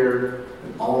 healthcare,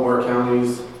 in all of our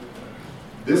counties.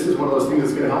 This is one of those things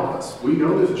that's going to help us. We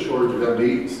know there's a shortage of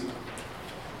MDs.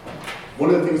 One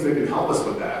of the things that can help us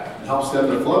with that and helps them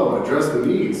to flow and address the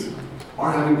needs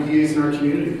are having PAs in our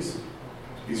communities.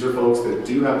 These are folks that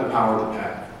do have the power to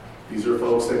pay. These are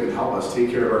folks that can help us take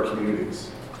care of our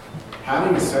communities.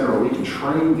 Having a center where we can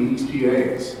train these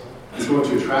PAs is going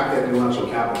to attract that intellectual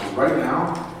capital. Because right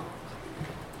now,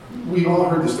 we've all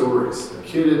heard the stories. A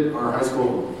kid at our high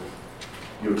school,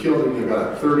 killed it,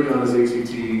 got a 30 on his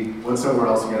ACT, went somewhere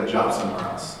else and got a job somewhere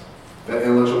else. That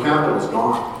intellectual capital is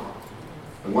gone.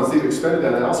 And once they've expended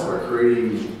that elsewhere,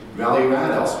 creating value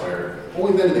add elsewhere,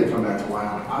 only then do they come back to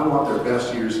Wyoming. I want their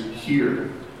best years here.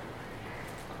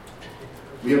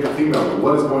 We have to think about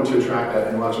what is going to attract that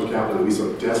intellectual capital that we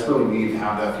so desperately need to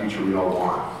have that future we all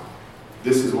want.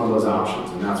 This is one of those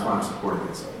options, and that's why I'm supporting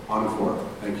it. So, on the floor.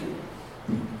 Thank you.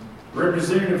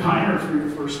 Representative Heiner for your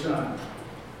first time.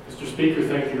 Mr. Speaker,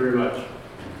 thank you very much.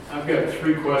 I've got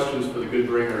 3 questions for the good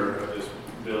bringer of this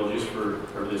bill,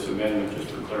 or this amendment, just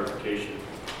for clarification.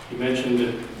 You mentioned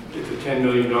that it's a $10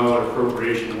 million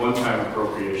appropriation, one-time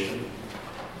appropriation,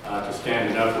 to stand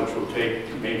it up, which will take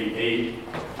maybe 8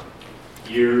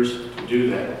 years to do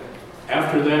that.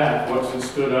 After that, once it's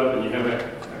stood up and you have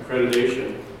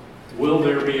accreditation, will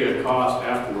there be a cost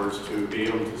afterwards to be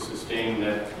able to sustain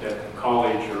that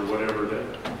college or whatever,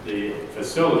 the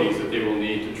facilities that they will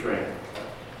need to train?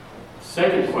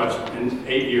 Second question, and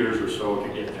 8 years or so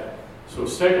to get that. So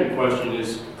second question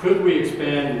is, could we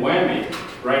expand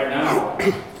WWAMI right now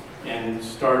and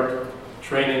start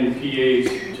training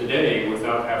PAs today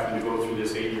without having to go through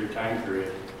this 8-year time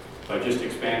period by just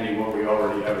expanding what we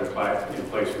already have in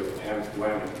place with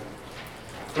WWAMI?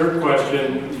 Third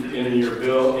question, in your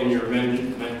bill, in your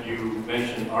amendment, you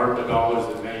mentioned ARPA dollars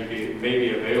that may be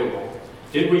available.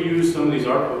 Did we use some of these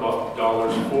ARPA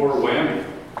dollars for WWAMI,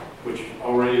 which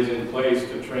already is in place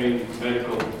to train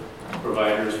medical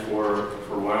providers for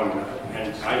Wyoming?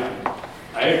 And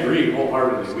I agree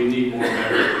wholeheartedly, we need more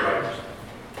medical providers.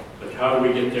 But how do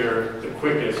we get there the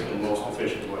quickest and most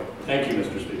efficient way? Thank you,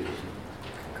 Mr. Speaker.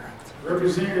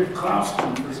 Representative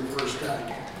Clauston for your first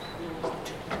time.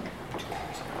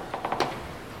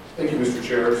 Thank you, Mr.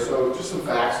 Chair. So just some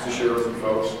facts to share with you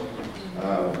folks.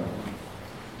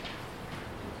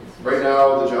 Right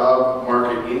now, the job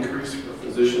market increase for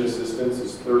physician assistants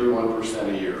is 31%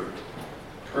 a year.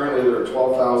 Currently, there are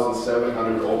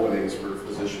 12,700 openings for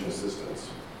physician assistants.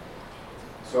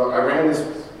 So I ran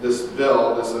this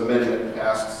bill, this amendment,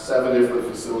 past 7 different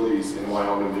facilities in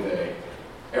Wyoming today.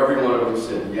 Every one of them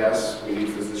said, yes, we need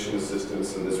physician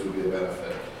assistants and this would be a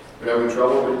benefit. They're having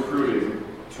trouble recruiting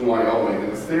to Wyoming.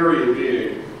 And the theory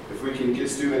being If we can get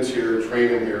students here,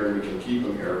 train them here, and we can keep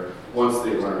them here once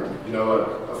they learn. You know,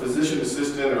 a physician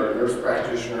assistant or a nurse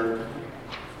practitioner,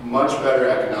 much better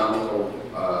economical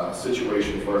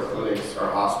situation for our clinics,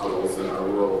 our hospitals, and our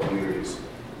rural communities.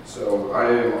 So I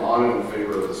am on and in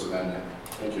favor of this amendment.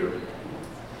 Thank you.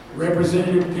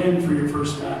 Representative Penn for your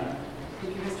first time.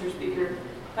 Thank you, Mr. Speaker.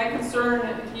 My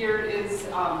concern here is,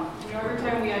 every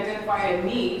time we identify a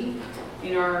need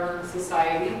in our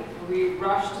society, we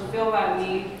rush to fill that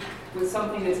need with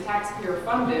something that's taxpayer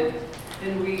funded,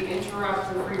 then we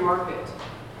interrupt the free market.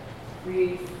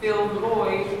 We fill the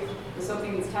void with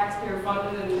something that's taxpayer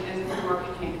funded and the free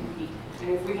market can't compete. And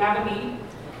if we have a need,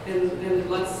 then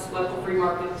let's let the free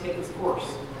market take its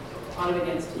course on and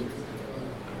against it.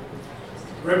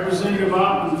 Representative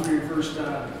Ottman for your first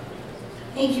time.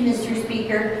 Thank you, Mr.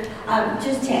 Speaker.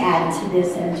 Just to add to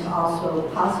this and to also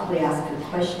possibly ask a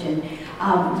question,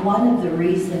 one of the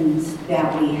reasons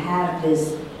that we have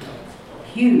this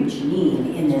huge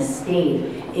need in this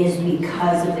state is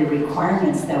because of the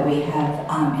requirements that we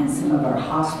have in some of our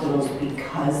hospitals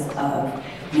because of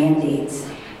mandates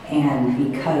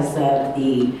and because of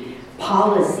the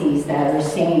policies that are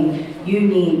saying you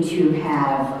need to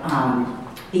have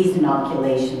these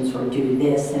inoculations or do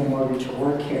this in order to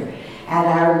work here. At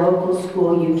our local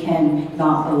school, you can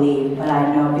not believe, but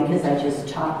I know because I just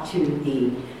talked to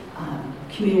the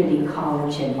community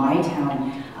college in my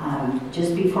town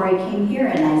just before I came here,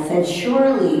 and I said,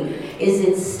 surely, is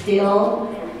it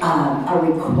still a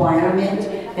requirement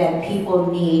that people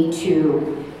need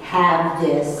to have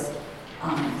this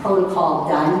protocol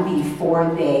done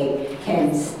before they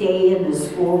can stay in the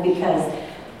school? Because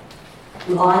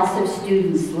lots of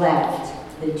students left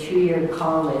the two-year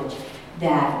college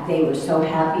that they were so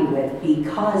happy with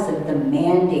because of the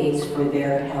mandates for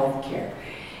their health care.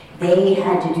 They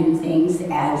had to do things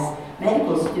as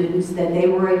medical students that they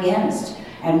were against.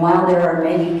 And while there are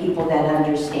many people that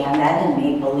understand that and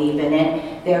may believe in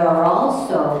it, there are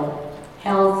also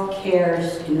health care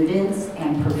students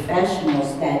and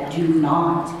professionals that do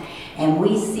not. And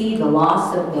we see the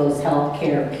loss of those health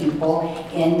care people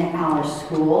in our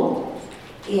school,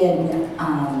 in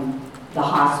the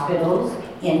hospitals,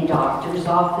 in doctors'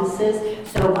 offices.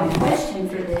 So my question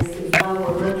for this is, while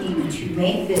we're looking to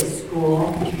make this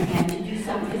school and to do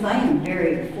something, because I am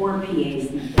very for PAs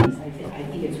and things, I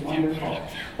think it's wonderful,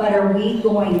 but are we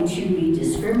going to be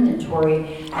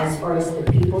discriminatory as far as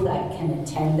the people that can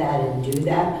attend that and do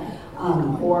that?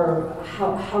 Or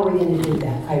how are we going to do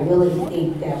that? I really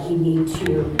think that we need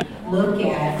to look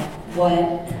at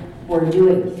what we're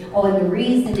doing. Oh, and the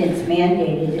reason it's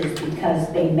mandated is because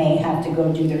they may have to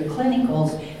go do their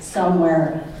clinicals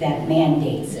somewhere that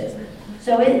mandates it.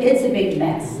 So it's a big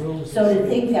mess. So to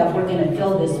think that we're going to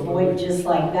fill this void just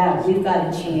like that, we've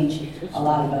got to change a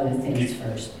lot of other things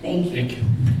first. Thank you. Thank you.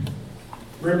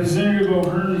 Representative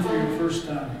O'Hearn for your first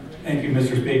time. Thank you,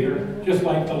 Mr. Speaker. Just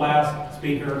like the last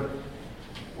speaker,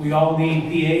 we all need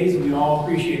PAs and we all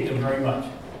appreciate them very much.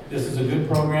 This is a good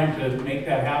program to make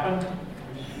that happen.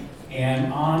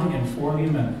 And on and for the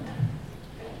amendment.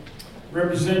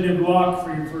 Representative Locke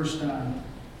for your first time.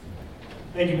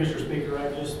 Thank you, Mr. Speaker. I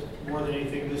just, more than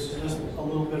anything, this is just a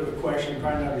little bit of a question,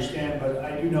 trying to understand, but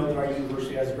I do know that our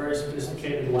university has very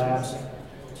sophisticated labs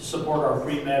to support our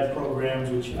pre-med programs,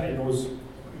 which I know is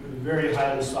very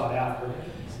highly sought after.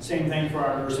 Same thing for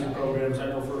our nursing programs. I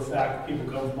know for a fact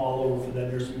people come from all over for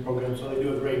that nursing program, so they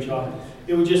do a great job.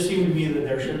 It would just seem to me that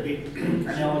there should be an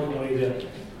elegant way to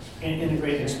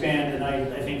integrate and expand, and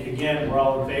I think, again, we're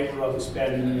all in favor of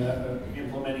expanding,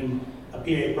 implementing a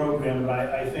PA program, but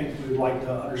I think we'd like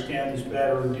to understand this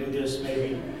better and do this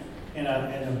maybe in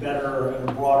a better and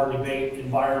a broader debate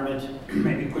environment,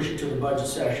 maybe push it to the budget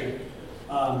session.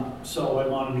 So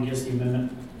I'm on and against the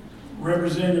amendment.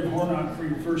 Representative Hornock for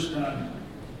your first time.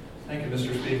 Thank you,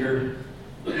 Mr. Speaker.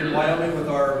 In Wyoming, with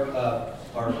our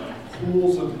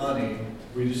pools of money,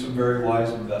 we do some very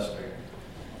wise investing.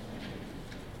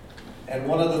 And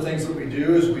one of the things that we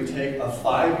do is we take a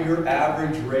 5-year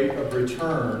average rate of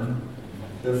return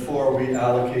before we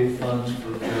allocate funds for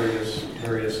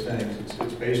various things.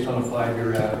 It's based on a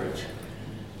 5-year average.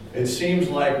 It seems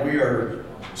like we are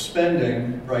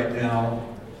spending right now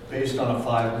based on a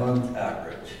 5-month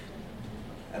average.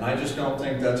 And I just don't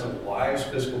think that's a wise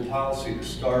fiscal policy to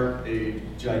start a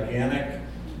gigantic,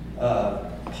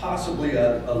 possibly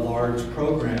a large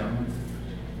program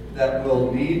that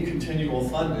will need continual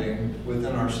funding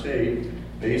within our state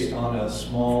based on a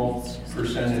small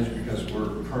percentage because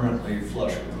we're currently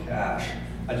flush with cash.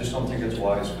 I just don't think it's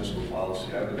wise fiscal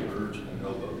policy. I would urge a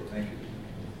no vote. Thank you.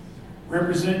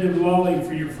 Representative Lawley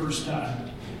for your first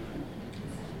time.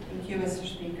 Thank you, Mr.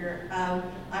 Speaker.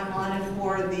 I'm on and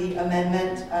for the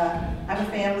amendment. I'm a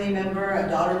family member, a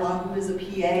daughter-in-law who is a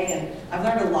PA, and I've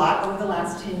learned a lot over the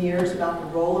last 10 years about the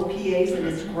role of PAs, and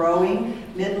it's growing.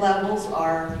 Mid-levels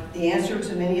are the answer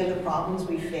to many of the problems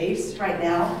we face right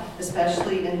now,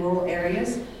 especially in rural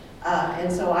areas.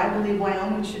 And so I believe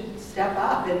Wyoming should step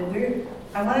up. And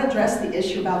I want to address the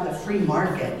issue about the free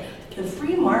market. The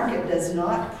free market does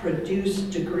not produce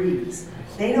degrees.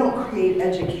 They don't create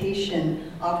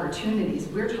education opportunities.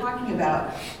 We're talking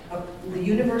about the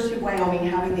University of Wyoming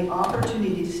having the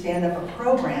opportunity to stand up a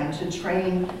program to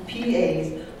train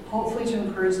PAs, hopefully to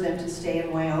encourage them to stay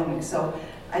in Wyoming. So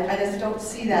I just don't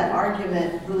see that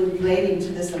argument really relating to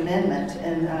this amendment.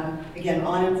 And again,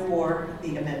 on and for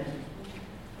the amendment.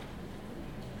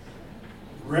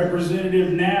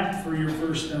 Representative Knapp for your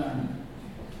first time.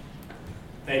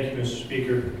 Thank you, Mr.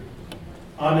 Speaker.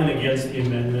 On and against the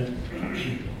amendment.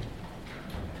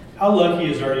 How lucky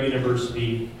is our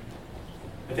university?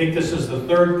 I think this is the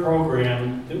third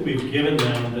program that we've given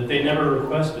them that they never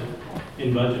requested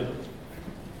in budget.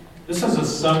 This is a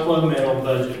supplemental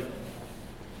budget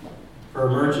for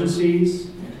emergencies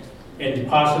and to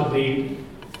possibly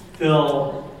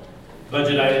fill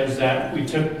budget items that we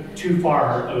took too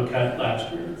far of a cut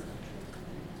last year.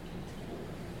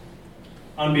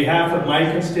 On behalf of my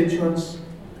constituents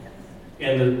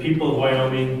and the people of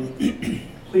Wyoming,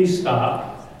 please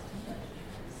stop.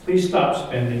 Please stop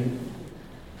spending.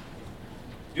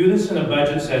 Do this in a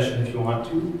budget session if you want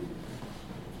to,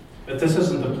 but this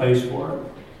isn't the place for it.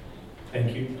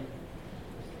 Thank you.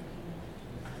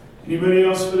 Anybody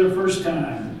else for their first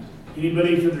time?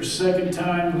 Anybody for their second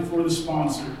time before the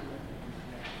sponsor?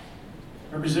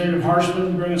 Representative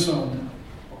Harshman, bring us home.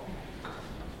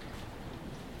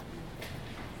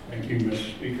 Thank you,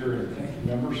 Mr. Speaker, and thank you,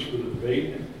 members, for the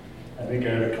debate. I think I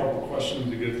had a couple questions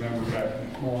to get member back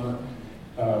in the corner.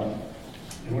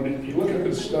 And when you look at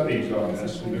the studies on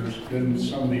this, and there's been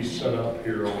some of these set up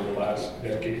here over the last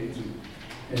decades,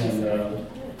 and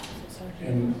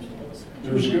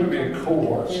there's going to be a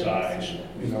cohort size,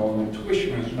 and the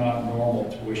tuition is not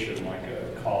normal tuition like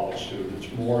a college student.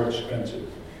 It's more expensive.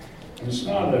 And it's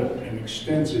not an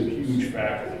extensive, huge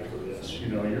faculty for this.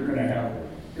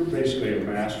 You're basically a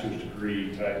master's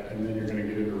degree type, and then you're going to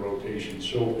get into rotation.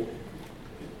 So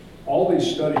all these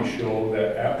studies show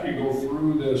that after you go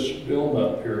through this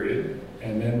build-up period,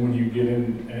 and then when you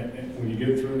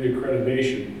get through the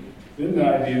accreditation, then the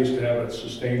idea is to have it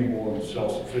sustainable and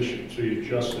self-sufficient. So you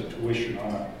adjust the tuition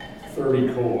on a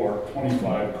 30 cohort,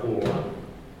 25 cohort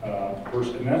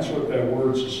person, and that's what that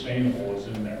word sustainable is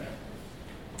in there.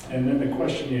 And then the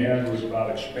question you had was about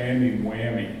expanding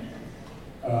WWAMI.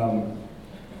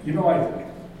 I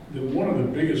think one of the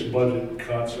biggest budget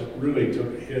cuts that really took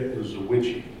a hit was the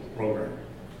WICHE program.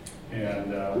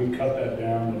 And we cut that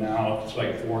down to now, it's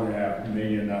like $4.5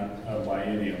 million a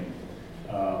biennium.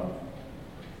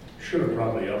 Should have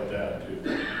probably upped that too.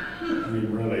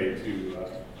 Really,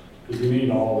 because we need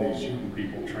all these young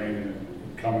people training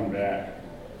and coming back.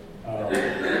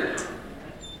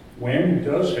 WWAMI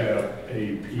does have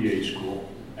a PA school,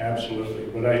 absolutely,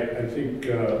 but I think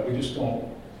we just don't.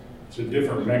 It's a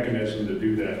different mechanism to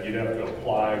do that. You'd have to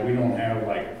apply. We don't have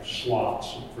like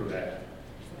slots for that.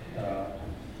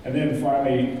 And then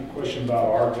finally, a question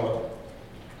about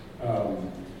ARPA.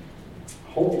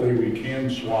 Hopefully we can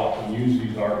swap and use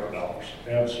these ARPA dollars,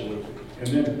 absolutely. And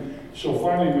then, so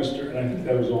finally, and I think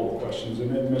that was all the questions. And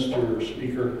then, Mr.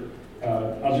 Speaker,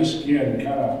 I'll just again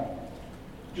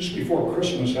just before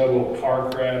Christmas, I had a little car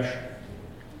crash.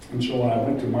 And so when I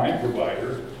went to my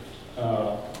provider,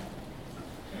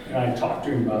 and I talked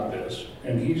to him about this,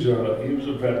 and he was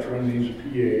a veteran, he's a PA,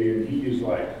 and he is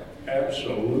like,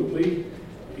 absolutely.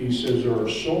 He says there are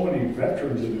so many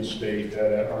veterans in the state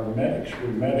that are medics,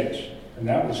 and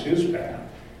that was his path.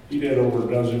 He did over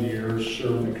a dozen years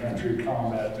serving the country,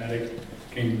 combat medic,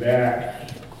 came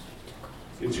back,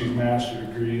 gets his master's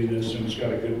degree in this, and he's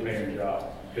got a good paying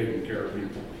job, taking care of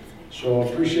people. So I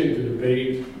appreciate the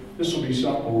debate. This will be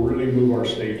something that will really move our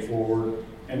state forward.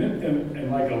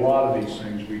 And like a lot of these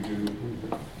things we do,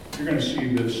 you're going to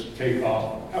see this take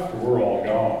off after we're all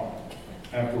gone,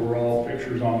 after we're all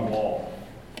pictures on the wall.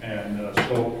 And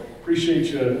so appreciate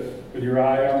you with your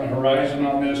eye on the horizon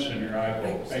on this and your eye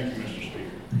vote. Thank you, Mr.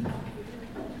 Speaker.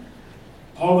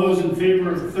 All those in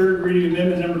favor of the third reading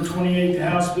amendment number 28 to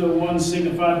House Bill 1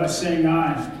 signify by saying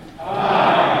aye.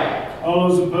 Aye. All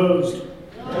those opposed?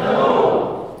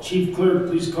 No. Chief Clerk,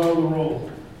 please call the roll.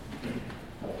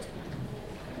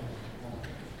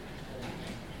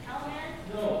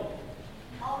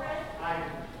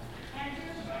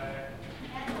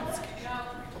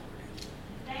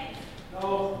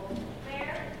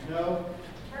 No.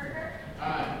 Berger.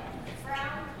 Aye.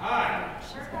 Brown. Aye.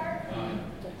 Burkhart.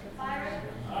 Byron.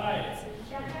 Aye.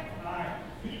 Shevchik. Aye.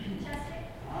 Chesky.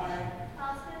 Aye.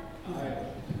 Austin. Aye.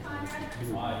 Conrad.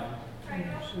 Aye.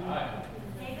 Trego. Aye.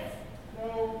 Davis.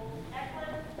 No.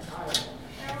 Eklund. Aye.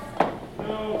 Harrelson.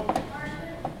 No.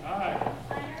 Martin. Aye.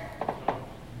 Steiner.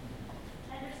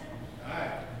 Henderson.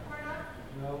 Aye. Cornock.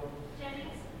 No.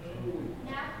 Jennings. No.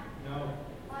 Knapp. No.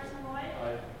 Larson Lloyd.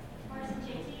 Aye. Morrison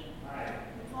JT. Aye.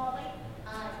 Molly.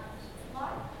 Aye.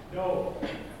 Locke. No.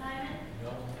 Simon.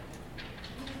 No.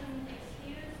 Newsom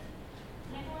excused.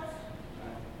 Nicholas.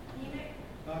 Nemec.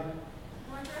 Aye.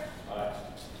 Winthrop. Aye.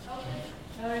 Oakley.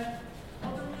 Aye.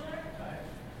 Obermuller. Aye.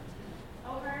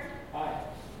 O'Hearn. Aye.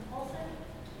 Olson.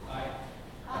 Aye.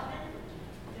 Ottman.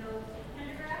 No.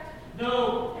 Pendergraft.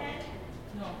 No. Penn.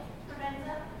 No.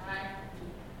 Provenza. Aye.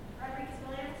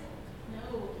 Rodriguez-Williams.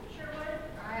 No. Sherwood.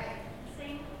 Aye.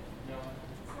 Singh. No.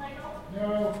 Slagle.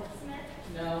 No. Smith.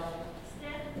 No.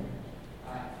 Stitt.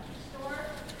 Aye. Storr.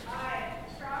 Aye.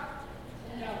 Strop.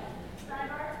 No.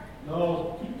 Stibar.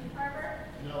 No. Harbor.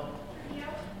 No.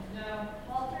 Trujillo. No.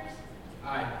 Walters.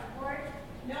 Aye. Ward.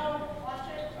 No.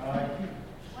 Washut. Aye.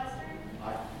 Western.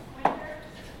 Aye. Winter.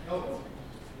 No.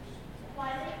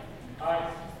 Wiley.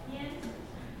 Aye. Yin.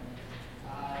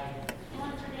 Aye.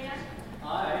 One for Dan.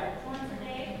 Aye. One for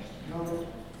Dave. No.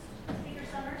 Speaker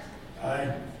Summers.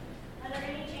 Aye. Are there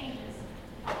any changes?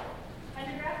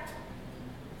 Pendergraft.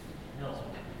 No.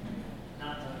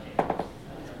 Not okay.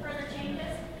 Further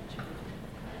changes?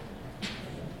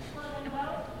 Closing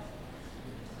vote.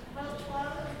 Vote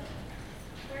closed.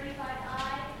 35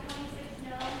 aye, 26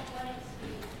 no, 1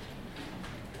 excused.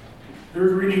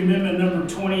 Third reading amendment number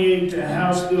 28 to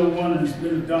House Bill 1 has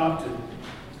been adopted.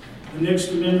 The next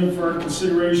amendment for our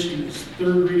consideration is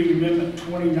third reading amendment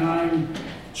 29,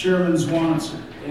 Chairman Swanson.